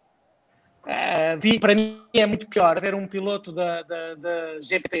 Agora, para mim é muito pior ver um piloto da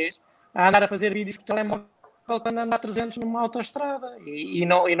GPTs a andar a fazer vídeos com o telemóvel quando anda a 300 numa autoestrada e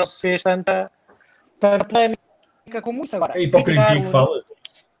não se fez tanta polémica como isso. Agora, é a hipocrisia que falas.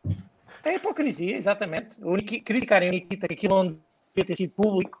 É a hipocrisia, exatamente. Criticarem o Nikita que aquilo não devia ter sido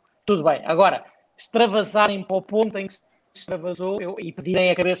público, tudo bem. Agora, extravasarem para o ponto em que se extravasou e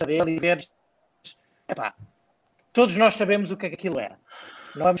pedirem a cabeça dele e ver... todos nós sabemos o que é que aquilo era.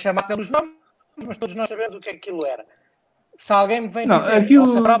 Não vamos chamar pelos nomes, mas todos nós sabemos o que é que aquilo era. Se alguém me vem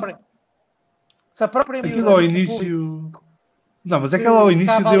dizer... Se a própria aquilo ao início... Não, mas aquela ao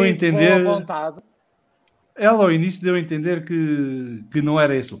início deu a entender... Ela ao início deu a entender que não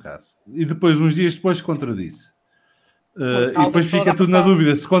era esse o caso. E depois, uns dias depois, contradisse. E depois fica tudo na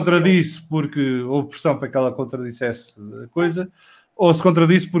dúvida se contradisse porque houve pressão para que ela contradissesse a coisa ou se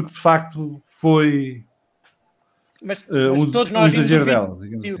contradisse porque de facto foi todos nós exagero dela,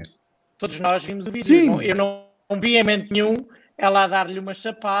 digamos assim. Todos nós vimos o vídeo. Sim. Eu não vi em momento nenhum ela a dar-lhe uma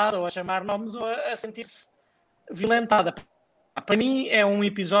chapada ou a chamar nomes ou a sentir-se violentada. Para mim é um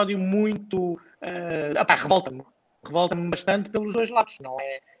episódio muito... revolta-me bastante pelos dois lados. Não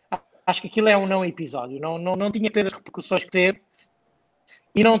é? Acho que aquilo é um não episódio. Não tinha que ter as repercussões que teve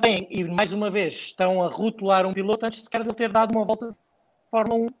E não têm, e mais uma vez, estão a rotular um piloto antes sequer de ele ter dado uma volta de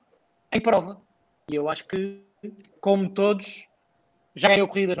Fórmula 1 em prova. E eu acho que, como todos, já ganhou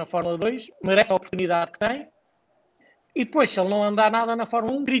corridas na Fórmula 2, merece a oportunidade que tem. E depois, se ele não andar nada na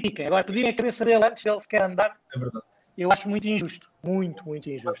Fórmula 1, critica. Agora, pedirem a cabeça dele antes de ele sequer andar, É verdade. eu acho muito injusto. Muito, muito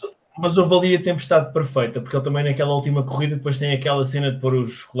injusto. Mas houve ali a tempestade perfeita, porque ele também naquela última corrida depois tem aquela cena de pôr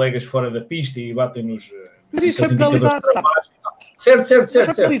os colegas fora da pista e batem nos... Mas isso foi penalizado, sabes? Certo. O que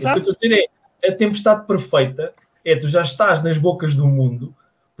eu estou a dizer é, a tempestade perfeita é tu já estás nas bocas do mundo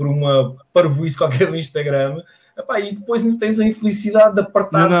por uma parvoíce qualquer do Instagram, epá, e depois não tens a infelicidade de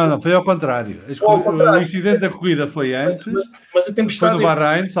apertar. Não, foi ao contrário. O incidente da corrida foi antes, mas a tempestade foi no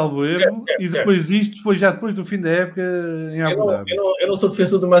Bahrein, salvo erro, e depois isto foi já depois do fim da época em Abu Dhabi. Eu não sou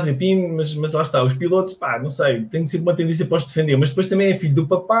defensor do Mazepin, mas lá está, os pilotos, não sei, tem que ser uma tendência para os defender, mas depois também é filho do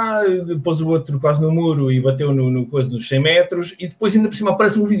papá, depois o outro quase no muro e bateu nos 100 metros, e depois ainda por cima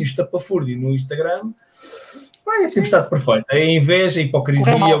aparece um vídeo estapafúrdio no Instagram. É a tempestade perfeita, é a inveja, a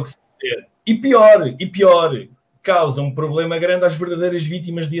hipocrisia, o que se dizer. E pior, causa um problema grande às verdadeiras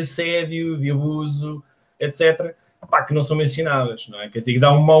vítimas de assédio, de abuso, etc., que não são mencionadas, não é? Quer dizer, que dá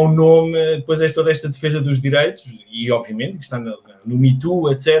um mau nome, depois é toda esta defesa dos direitos, e obviamente que está no Me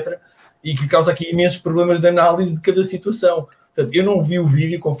Too, etc., e que causa aqui imensos problemas de análise de cada situação. Portanto, eu não vi o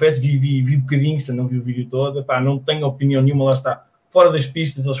vídeo, confesso, vi bocadinhos, não vi o vídeo todo, não tenho opinião nenhuma, lá está. Fora das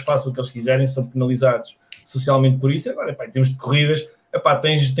pistas, eles façam o que eles quiserem, são penalizados socialmente por isso. Agora, em termos de corridas,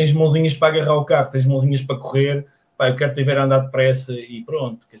 tens mãozinhas para agarrar o carro, tens mãozinhas para correr, eu quero te ver a andar depressa e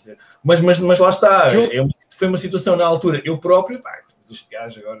pronto, quer dizer. Mas lá está, foi uma situação na altura, eu próprio, este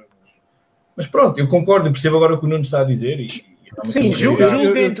gajo agora... Mas pronto, eu concordo, eu percebo agora o que o Nuno está a dizer. Sim,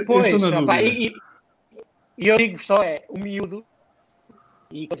 julguem depois. E eu digo-vos só, o miúdo,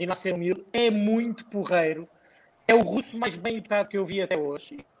 e continua a ser um miúdo, é muito porreiro, é o russo mais bem educado que eu vi até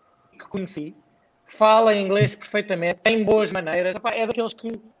hoje, que conheci, fala inglês perfeitamente, tem boas maneiras, é daqueles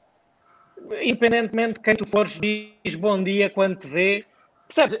que, independentemente de quem tu fores, diz bom dia quando te vê.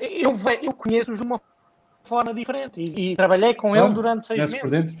 Percebes? Eu conheço-os de uma forma diferente e trabalhei com ele durante 6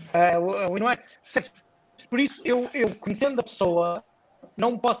 meses. Não é? Percebes? Por isso, eu conhecendo a pessoa,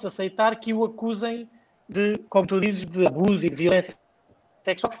 não posso aceitar que o acusem de, como tu dizes, de abuso e de violência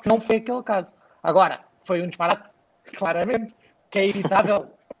sexual, porque não foi aquele caso. Agora, foi um disparate, claramente, que é evitável.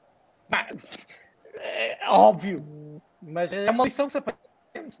 É óbvio, mas é uma lição que se aprende.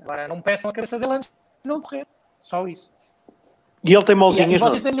 Agora, não peçam a cabeça dele antes de não correr. Só isso. E ele tem mãozinhas? E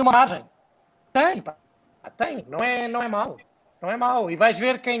vocês têm nenhuma margem? Tem. Não é mau. Não é mau. E vais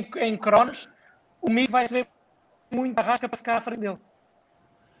ver que em Cronos o Mick vai ser muito arrasca para ficar à frente dele.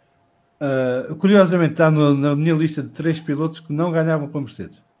 Curiosamente, está na minha lista de 3 pilotos que não ganhavam com a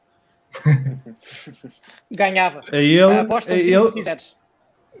Mercedes. Ganhava. Aposto que tu quiseres.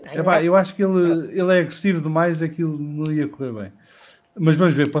 Eu acho que ele é agressivo demais, aquilo não ia correr bem. Mas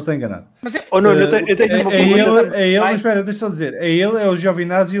vamos ver, posso estar enganado. Mas eu tenho uma pergunta. Mas espera, deixa eu dizer. É o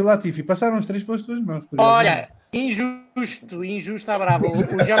Giovinazzi e o Latifi. Passaram os 3 pelas tuas mãos. Olha, injusto à brava.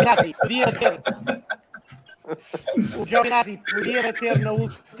 O Giovinazzi podia bater. O Giovinazzi podia bater na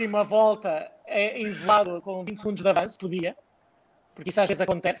última volta isolado com 20 segundos de avanço, podia. Porque isso às vezes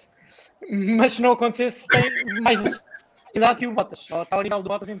acontece. Mas se não acontecesse, tem mais velocidade que o Bottas. Ou está ao nível do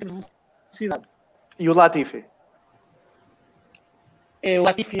Bottas em termos de velocidade. E o Latifi? O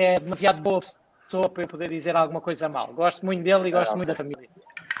Latifi é demasiado boa pessoa para eu poder dizer alguma coisa mal. Gosto muito dele e gosto muito da família.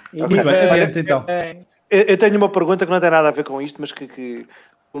 Então. Eu tenho uma pergunta que não tem nada a ver com isto, mas que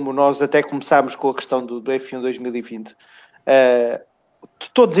como nós até começámos com a questão do F1 2020,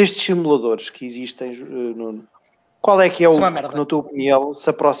 todos estes simuladores que existem, Nuno, qual é que é o que, na tua opinião, se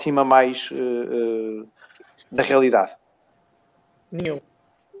aproxima mais da realidade? Nenhum.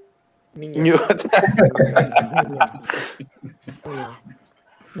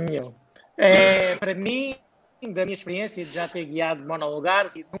 Para mim, da minha experiência de já ter guiado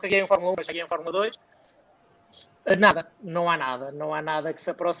monolugares, e nunca guiei em Fórmula 1, mas já guiei em Fórmula 2, não há nada que se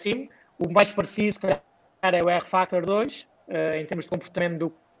aproxime. O mais parecido, se calhar, é o R-Factor 2, em termos de comportamento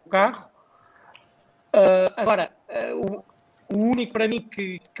do carro. Agora, o único para mim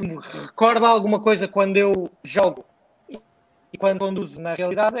que me recorda alguma coisa quando eu jogo e quando conduzo na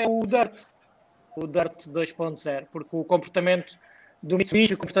realidade é o Dirt 2.0, porque o comportamento do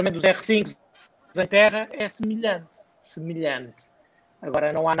Mitsubishi, o comportamento dos R5 em terra é semelhante.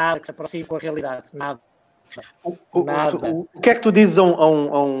 Agora não há nada que se aproxime com a realidade, nada. O que é que tu dizes a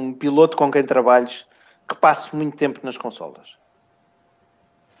um piloto com quem trabalhes que passe muito tempo nas consolas?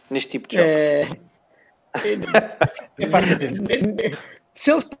 Neste tipo de jogos?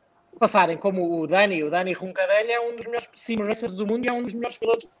 Se ele passarem como o Dani Roncadelli é um dos melhores sim racers do mundo e é um dos melhores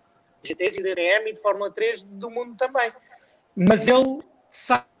pilotos de GTs e DTM e de Fórmula 3 do mundo também. Mas ele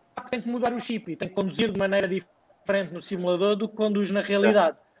sabe que tem que mudar o chip e tem que conduzir de maneira diferente no simulador do que conduz na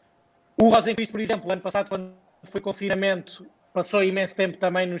realidade. O Rosenqvist, por exemplo, ano passado, quando foi confinamento, passou imenso tempo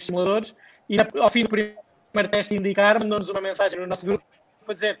também nos simuladores e ao fim do primeiro teste indicar, mandou-nos uma mensagem no nosso grupo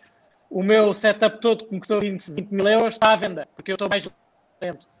para dizer: o meu setup todo, que me custou 20 mil euros, está à venda, porque eu estou mais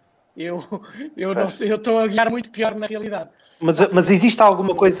lento. Eu estou a guiar muito pior na realidade. Mas existe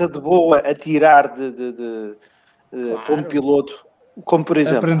alguma coisa de boa a tirar Claro. para um piloto? Como, por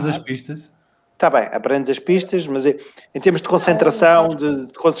exemplo... Aprendes as pistas. Está bem, aprendes as pistas, mas em termos de concentração,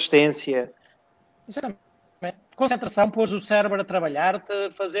 de consistência... Sinceramente, concentração, pôs o cérebro a trabalhar-te,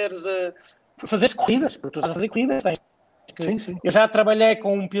 fazeres corridas, porque tu estás a fazer corridas, tens que... Sim. Eu já trabalhei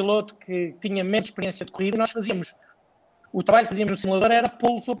com um piloto que tinha menos experiência de corrida e nós fazíamos... O trabalho que fazíamos no simulador era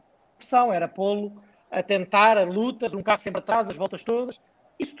pô-lo sob pressão, era pô-lo a tentar, a lutas, um carro sempre atrás, as voltas todas.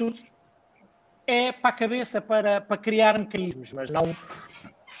 Isso tudo é para a cabeça, para criar mecanismos, mas não...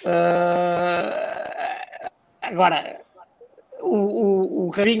 Agora, o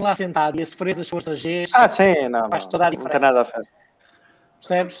rabinho lá sentado e a sofrer as forças G... sim, não toda a diferença. Não tem nada a ver.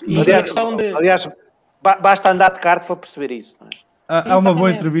 Percebes? E a questão de... Aliás, basta andar de kart para perceber isso, não é? Há uma boa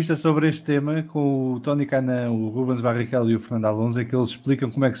entrevista sobre este tema com o Tony Kanaan, o Rubens Barrichello e o Fernando Alonso, em que eles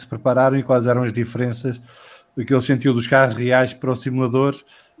explicam como é que se prepararam e quais eram as diferenças que ele sentiu dos carros reais para o simulador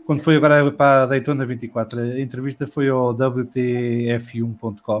quando foi agora para a Daytona 24. A entrevista foi ao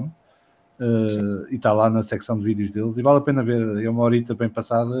WTF1.com e está lá na secção de vídeos deles e vale a pena ver, é uma horita bem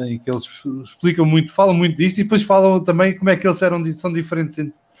passada em que eles explicam muito, falam muito disto e depois falam também como é que eles são diferentes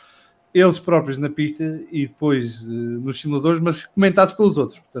entre eles próprios na pista e depois nos simuladores, mas comentados pelos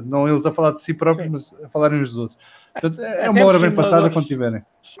outros. Portanto, não eles a falar de si próprios, mas a falarem uns dos outros. Portanto, é uma hora bem passada quando tiverem.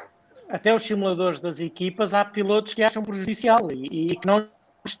 Até os simuladores das equipas, há pilotos que acham prejudicial e que não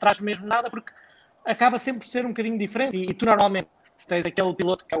lhes traz mesmo nada, porque acaba sempre por ser um bocadinho diferente. E tu normalmente tens aquele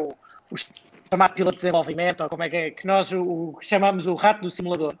piloto que é o chamado piloto de desenvolvimento, ou como é que nós chamamos o rato do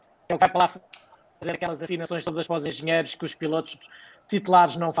simulador, que é o que vai para lá fazer aquelas afinações todas para os engenheiros que os pilotos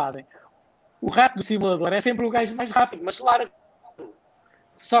titulares não fazem. O rato do simulador é sempre o gajo mais rápido, mas largo.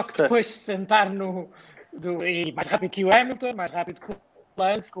 Só que depois de sentar e mais rápido que o Hamilton, mais rápido que o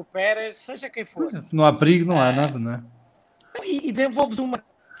Lance, que o Pérez, seja quem for. Não há perigo, não há nada, não é? E desenvolves uma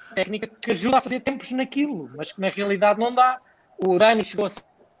técnica que ajuda a fazer tempos naquilo, mas que na realidade não dá. O Dani chegou a ser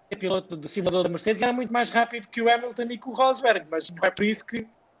piloto do simulador da Mercedes e era muito mais rápido que o Hamilton e que o Rosberg, mas não é por isso que...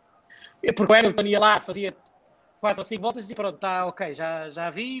 Porque o Hamilton ia lá, fazia 4 ou 5 voltas e pronto, está ok, já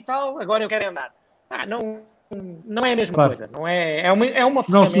vi e tal, agora eu quero andar. Não é a mesma coisa, não é, é uma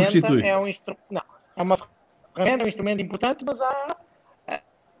ferramenta, não substitui. é um instrumento, não, é uma ferramenta, é um instrumento importante, mas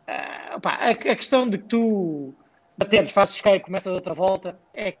a questão de que tu bateres, fazes escaio e começas outra volta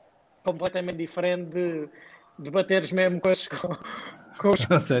é completamente diferente de bateres mesmo com os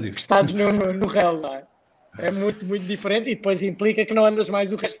estados no réu, não é? É muito, muito diferente e depois implica que não andas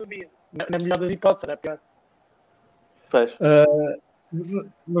mais o resto do dia, na melhor das hipóteses, não é pior.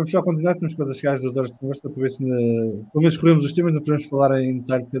 Vamos só continuar, temos quase a chegar às 2 horas de conversa para ver se pelo menos corremos os temas, não podemos falar em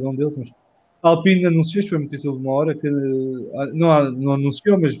detalhe de cada um deles, mas a Alpine anunciou, foi uma notícia de uma hora, que não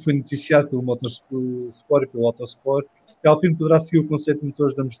anunciou, mas foi noticiado pelo Motorsport e pelo Autosport, que a Alpine poderá seguir o conceito de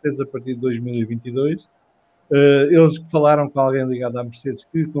motores da Mercedes a partir de 2022. Eles falaram com alguém ligado à Mercedes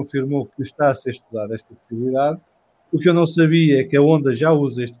que confirmou que está a ser estudada esta possibilidade. O que eu não sabia é que a Honda já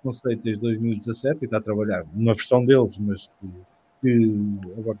usa este conceito desde 2017 e está a trabalhar numa versão deles, mas que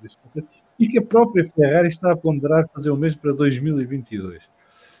aborda este conceito, e que a própria Ferrari está a ponderar fazer o mesmo para 2022.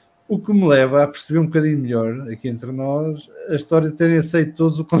 O que me leva a perceber um bocadinho melhor, aqui entre nós, a história de terem aceito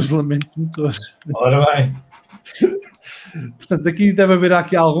todos o congelamento de motores. Ora bem. Portanto, aqui deve haver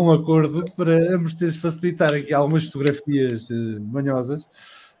algum acordo para a Mercedes facilitar aqui algumas fotografias manhosas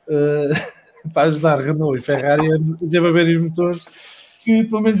para ajudar Renault e Ferrari a desenvolverem os motores que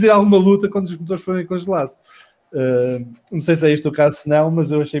pelo menos dê alguma luta quando os motores forem congelados. Não sei se é este o caso, se não,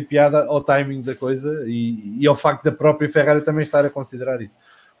 mas eu achei piada ao timing da coisa e ao facto da própria Ferrari também estar a considerar isso.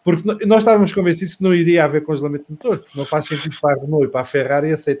 Porque nós estávamos convencidos que não iria haver congelamento de motores, porque não faz sentido para a Renault e para a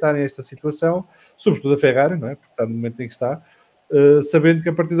Ferrari aceitarem esta situação, sobretudo a Ferrari, não é? Porque está no momento em que está, sabendo que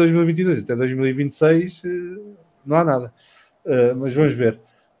a partir de 2022 até 2026 não há nada. Mas vamos ver.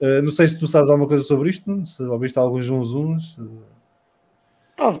 Não sei se tu sabes alguma coisa sobre isto, se ouviste alguns zunzuns.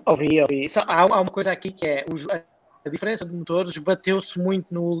 Ouvi. Há uma coisa aqui que é a diferença de motores bateu-se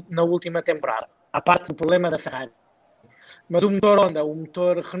muito na última temporada, à parte do problema da Ferrari. Mas o motor Honda, o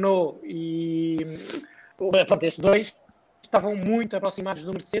motor Renault e esses dois estavam muito aproximados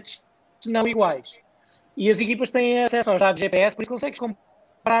do Mercedes, se não iguais. E as equipas têm acesso aos dados GPS, por isso consegues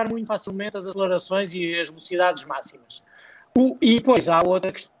comparar muito facilmente as acelerações e as velocidades máximas. E depois há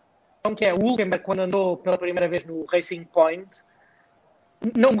outra questão, que é o Hülkenberg, quando andou pela primeira vez no Racing Point,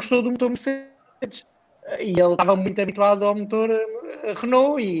 não gostou do motor Mercedes. E ele estava muito habituado ao motor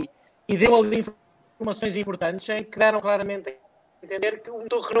Renault e deu ali informações importantes em que deram claramente a entender que o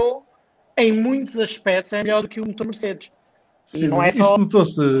motor Renault, em muitos aspectos, é melhor do que o motor Mercedes. Sim, e não é só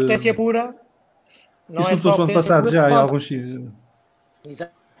potência pura. Não isso notou-se ano passado já em alguns...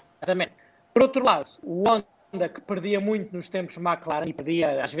 Exatamente. Por outro lado, o Honda, que perdia muito nos tempos McLaren, e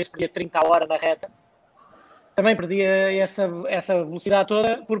às vezes perdia 30 a hora na reta, também perdia essa velocidade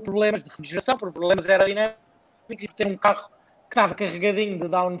toda por problemas de refrigeração, por problemas aerodinâmicos, e por ter um carro que estava carregadinho de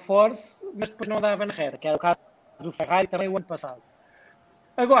downforce, mas depois não dava na reta, que era o caso do Ferrari também o ano passado.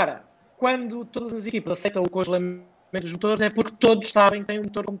 Agora, quando todas as equipas aceitam o congelamento dos motores, é porque todos sabem que têm um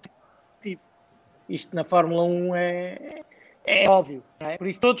motor competitivo. Isto na Fórmula 1 é óbvio, não é? Por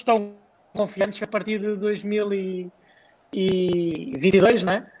isso todos estão confiantes que a partir de 2022,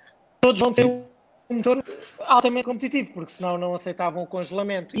 não é? Todos vão ter um motor altamente competitivo, porque senão não aceitavam o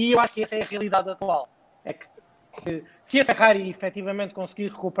congelamento. E eu acho que essa é a realidade atual. É que se a Ferrari efetivamente conseguir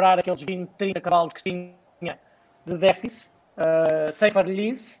recuperar aqueles 20, 30 cavalos que tinha de déficit, safe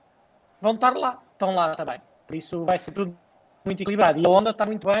release, vão estar lá. Estão lá também. Por isso vai ser tudo muito equilibrado. E a Honda está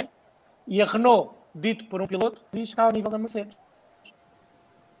muito bem. E a Renault, dito por um piloto, diz que está ao nível da Mercedes.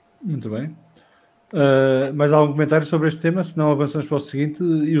 Muito bem. Mais algum comentário sobre este tema? Se não, avançamos para o seguinte.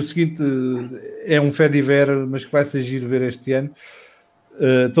 E o seguinte é um fediver, mas que vai ser giro ver este ano.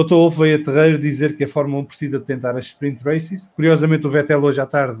 Toto Wolff veio a terreiro dizer que a Fórmula 1 precisa de tentar as sprint races. Curiosamente, o Vettel hoje à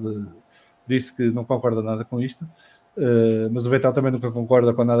tarde disse que não concorda nada com isto. Mas o Vettel também nunca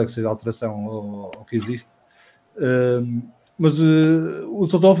concorda com nada que seja alteração ou que existe. Mas o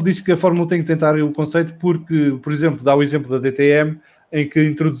Toto Wolff diz que a Fórmula 1 tem que tentar o conceito porque, por exemplo, dá o exemplo da DTM, em que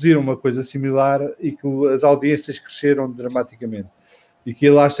introduziram uma coisa similar e que as audiências cresceram dramaticamente. E que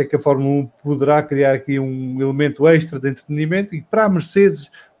ele acha que a Fórmula 1 poderá criar aqui um elemento extra de entretenimento e para a Mercedes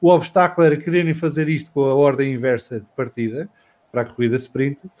o obstáculo era quererem fazer isto com a ordem inversa de partida para a corrida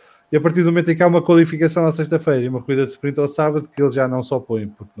sprint. E a partir do momento em que há uma qualificação à sexta-feira e uma corrida de sprint ao sábado, que eles já não se opõem,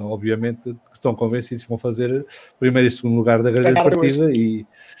 porque obviamente estão convencidos que vão fazer primeiro e segundo lugar da grelha de partida e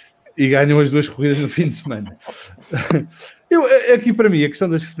ganham as duas corridas no fim de semana. Aqui para mim, a questão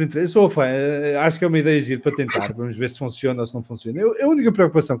das sprint races, eu sou fã, acho que é uma ideia gira para tentar, vamos ver se funciona ou se não funciona. A única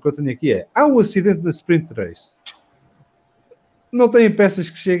preocupação que eu tenho aqui é, há um acidente na sprint race, não têm peças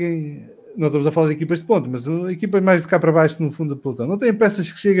que cheguem... Não estamos a falar de equipas de ponto, mas equipas mais de cá para baixo no fundo do pelotão. Não tem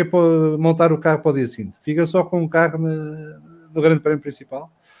peças que cheguem para montar o carro para o dia seguinte. Fica só com um carro no grande prémio principal.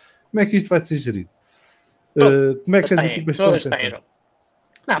 Como é que isto vai ser gerido? Como é que as equipas estão a pensar?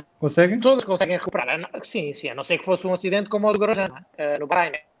 Não, conseguem? Todas conseguem recuperar. Sim, a não ser que fosse um acidente como o do Grosjean, no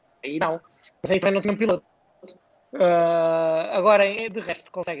Bahrein. Aí não. Mas aí também não tinha um piloto. Agora, de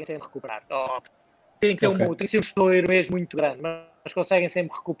resto, conseguem sempre recuperar. Tem que ser um estouro mesmo muito grande, mas conseguem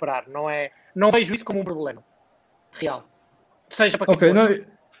sempre recuperar. Não vejo isso como um problema real. Seja para quem for. Não,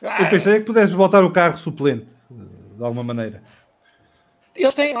 eu pensei que pudesse voltar o carro suplente, de alguma maneira.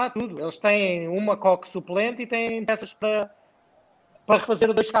 Eles têm lá tudo. Eles têm uma coque suplente e têm peças para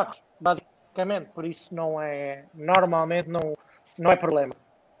refazer dois carros, basicamente. Por isso normalmente não é problema.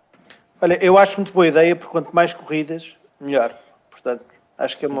 Olha, eu acho muito boa ideia, porque quanto mais corridas, melhor. Portanto,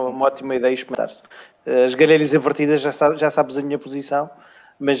 acho que é uma ótima ideia experimentar-se. As galerias invertidas, já sabes a minha posição,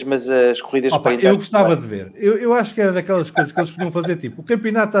 mas as corridas... eu gostava de ver. Eu acho que era daquelas coisas que eles podiam fazer, tipo, o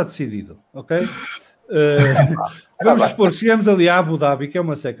campeonato está decidido, ok? Vamos supor que chegamos ali a Abu Dhabi, que é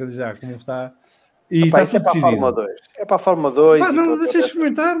uma seca já, como está... E está tudo decidido. Fórmula 2. É para a Fórmula 2. Não, deixa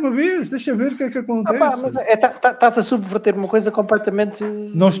experimentar uma vez, deixa ver o que é que acontece. Mas estás a subverter uma coisa completamente...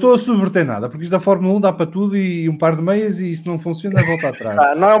 Não estou a subverter nada, porque isto da Fórmula 1 dá para tudo e um par de meias e se não funciona, volta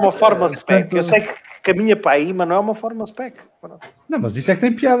atrás. Não é uma Fórmula Spec. Eu sei que caminha para aí, mas não é uma Fórmula Spec. Não, mas isso é que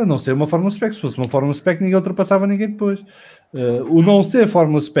tem piada, não ser uma Fórmula Spec. Se fosse uma Fórmula Spec, ninguém ultrapassava ninguém depois. O não ser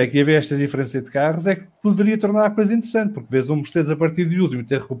Fórmula Spec e haver estas diferenças de carros é que poderia tornar a coisa interessante, porque vês um Mercedes a partir de último e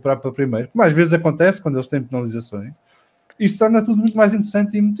ter que recuperar para primeiro, como às vezes acontece quando eles têm penalizações. Isso torna tudo muito mais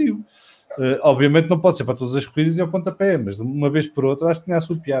interessante e emotivo. Obviamente não pode ser para todas as corridas e ao pontapé, mas uma vez por outra acho que tinha a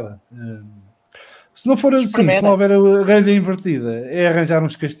sua piada. Se não for assim, se não houver a grelha invertida, é arranjar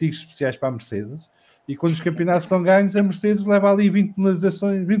uns castigos especiais para a Mercedes e quando os campeonatos estão ganhos, a Mercedes leva ali 20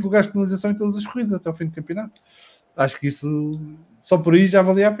 lugares de penalização em todas as corridas até ao fim do campeonato. Acho que isso só por aí já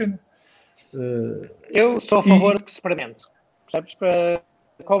valia a pena. Eu sou a favor de que se experimente. Percebes?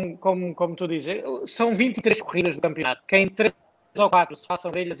 Como tu dizes, são 23 corridas do campeonato. Quem ou 4 se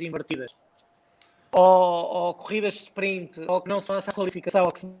façam grelhas invertidas, ou corridas de sprint, ou que não se faça a qualificação,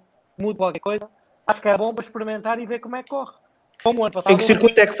 ou que se mude qualquer coisa, acho que é bom para experimentar e ver como é que corre. Como o ano passado, Em que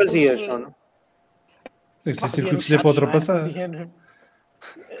circuito é que fazias, não? Tem que ser circuito de para ultrapassar.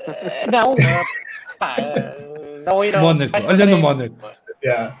 Não, não ir ao Mónaco, olha no Mónaco.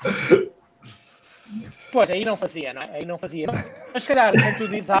 Yeah. Pois, aí não fazia, não é? Aí não fazia. Mas se calhar, como tu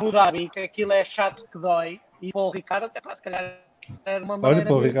dizes, a Abu Dhabi, que aquilo é chato que dói, e para o Ricardo, se calhar era uma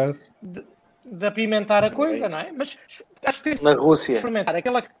maneira de apimentar a coisa, não é? Mas acho que na Rússia. Experimentar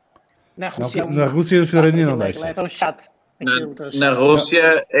aquela... Na Rússia, na Rússia o Chorani não deixa. É tão chato. Na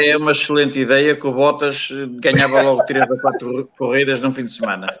Rússia é uma excelente ideia que o Bottas ganhava logo 3 ou 4 corridas num fim de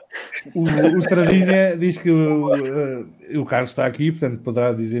semana. O Stradinha diz que o Carlos está aqui, portanto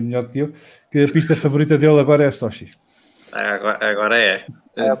poderá dizer melhor do que eu, que a pista favorita dele agora é Sochi. Agora é.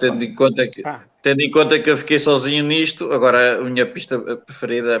 Tendo em conta que eu fiquei sozinho nisto, agora a minha pista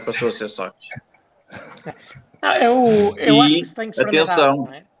preferida passou a ser Sochi. Eu acho que se tem que experimentar. Atenção,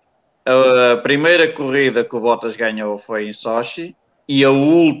 não é? A primeira corrida que o Bottas ganhou foi em Sochi e a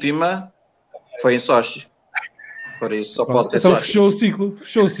última foi em Sochi. Por isso só pode ter então Sochi. fechou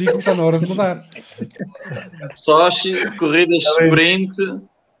o ciclo, está na hora de mudar. Sochi, corridas de sprint,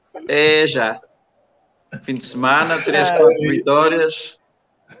 é já. Fim de semana, 3, 4 vitórias,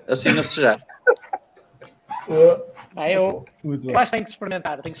 assina-se já. Eu acho que tem que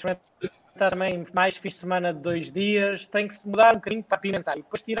experimentar. Tem que experimentar também mais fim de semana de 2 dias. Tem que se mudar um bocadinho para apimentar e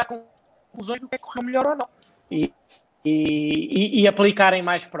depois tirar conclusões do que é que correu melhor ou não. E aplicarem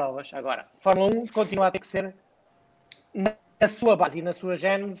mais provas. Agora, Fórmula 1 continua a ter que ser, na sua base e na sua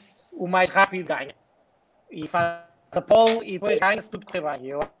gênese, o mais rápido ganha. E faz a pole e depois ganha se tudo correr bem.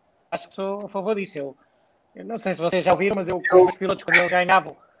 Eu acho que sou a favor disso. Eu não sei se vocês já ouviram, mas com os meus pilotos, quando eles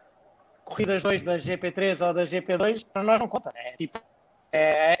ganhavam corridas 2 da GP3 ou da GP2, para nós não conta.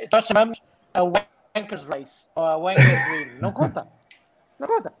 Nós chamamos a Wankers Race ou a Wankers Win. Não conta.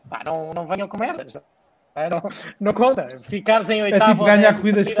 Não venham com merdas. Não conta. Ficares em oitavo... É tipo ganhar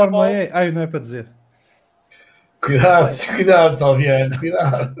corridas de Fórmula E. Não é para dizer. Cuidado, Salviano.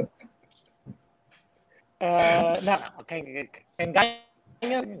 Cuidado. Quem ganha.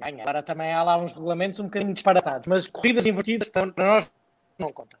 Agora também há lá uns regulamentos um bocadinho disparatados, mas corridas invertidas para nós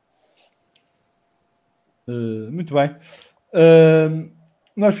não conta. Muito bem.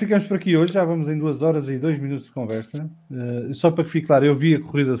 Nós ficamos por aqui hoje, já vamos em 2 horas e 2 minutos de conversa. Só para que fique claro, eu vi a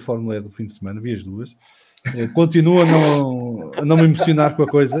corrida de Fórmula E do fim de semana, vi as duas. Continuo a não me emocionar com a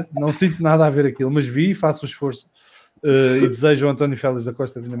coisa, não sinto nada a ver aquilo, mas vi, faço o esforço e desejo ao António Félix da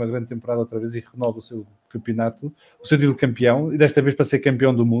Costa vir uma grande temporada outra vez e renove o seu campeonato, o seu título de campeão, e desta vez para ser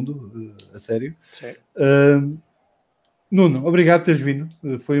campeão do mundo, a sério. Nuno, obrigado por teres vindo,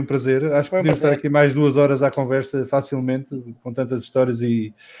 foi um prazer. Acho que podíamos estar aqui mais 2 horas à conversa facilmente, com tantas histórias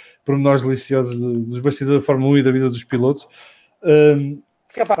e pormenores deliciosos dos bastidores da Fórmula 1 e da vida dos pilotos.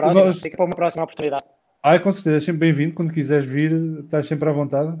 Fica para a próxima, fica para uma próxima oportunidade. Com certeza, é sempre bem-vindo. Quando quiseres vir, estás sempre à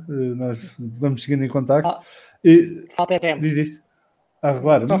vontade. Nós vamos seguindo em contacto. Falta tempo. Diz isto.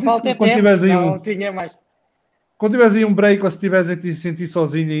 Claro. Só mas falta isso, quando tempo, tiveres aí não tinha mais. Quando tiveres aí um break ou se tiveres a te sentir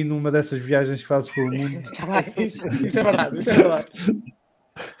sozinho aí numa dessas viagens que fazes pelo mundo. Isso é verdade.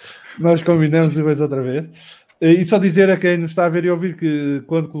 Nós combinamos depois outra vez. E só dizer a quem nos está a ver e ouvir que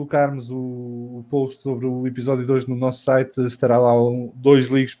quando colocarmos o post sobre o episódio 2 no nosso site, estará lá 2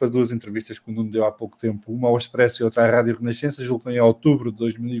 links para 2 entrevistas que o Nuno deu há pouco tempo, uma ao Expresso e outra à Rádio Renascença, julgo que em outubro de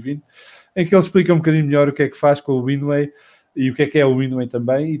 2020, em que ele explica um bocadinho melhor o que é que faz com o Winway e o que é o Winway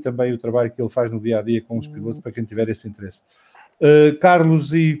também, e também o trabalho que ele faz no dia-a-dia com os pilotos, para quem tiver esse interesse.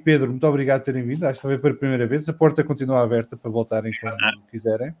 Carlos e Pedro, muito obrigado por terem vindo, acho que foi pela primeira vez, a porta continua aberta para voltarem quando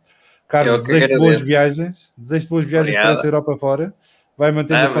quiserem. Carlos, desejo-te boas viagens. Desejo-te boas viagens para essa Europa fora. Vai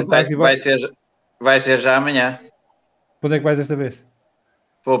mantendo o contacto. Vai ser já amanhã. Quando é que vais esta vez?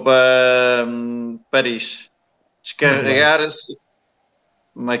 Vou para Paris. Descarregar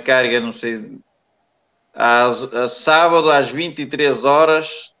uma carga, não sei, a sábado às 23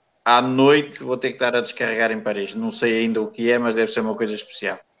 horas à noite vou ter que estar a descarregar em Paris. Não sei ainda o que é, mas deve ser uma coisa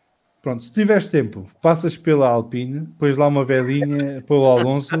especial. Pronto, se tiveres tempo, passas pela Alpine, pões lá uma velinha para o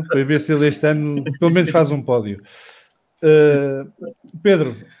Alonso, para ver se ele este ano pelo menos faz um pódio.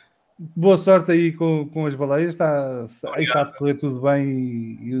 Pedro, boa sorte aí com as baleias, está a correr tudo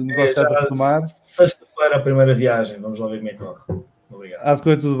bem e o negócio está a retomar. Sexta-feira a primeira viagem, vamos lá ver como é que corre. Obrigado. Há de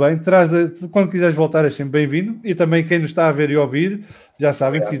correr tudo bem. Quando quiseres voltar, é sempre bem-vindo. E também quem nos está a ver e ouvir, já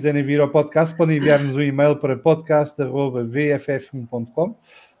sabem, se quiserem vir ao podcast, podem enviar-nos um e-mail para podcast@vff1.com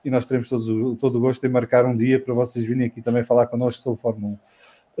e nós teremos todo o gosto em marcar um dia para vocês virem aqui também falar connosco sobre Fórmula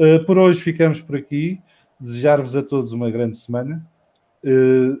 1. Por hoje ficamos por aqui. Desejar-vos a todos uma grande semana.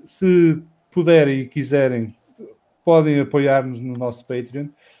 Se puderem e quiserem, podem apoiar-nos no nosso Patreon.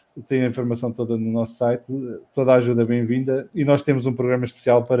 Tem a informação toda no nosso site. Toda a ajuda é bem-vinda. E nós temos um programa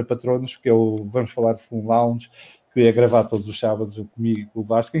especial para patronos, que é o Vamos Falar de Full Lounge, que é gravado todos os sábados comigo e com o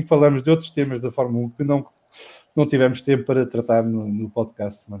Vasco, em que falamos de outros temas da Fórmula 1 que não tivemos tempo para tratar no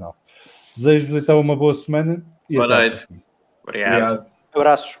podcast semanal. Desejo-vos então uma boa semana e boa até noite. Obrigado.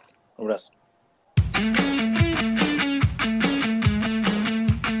 Abraços. Um abraço.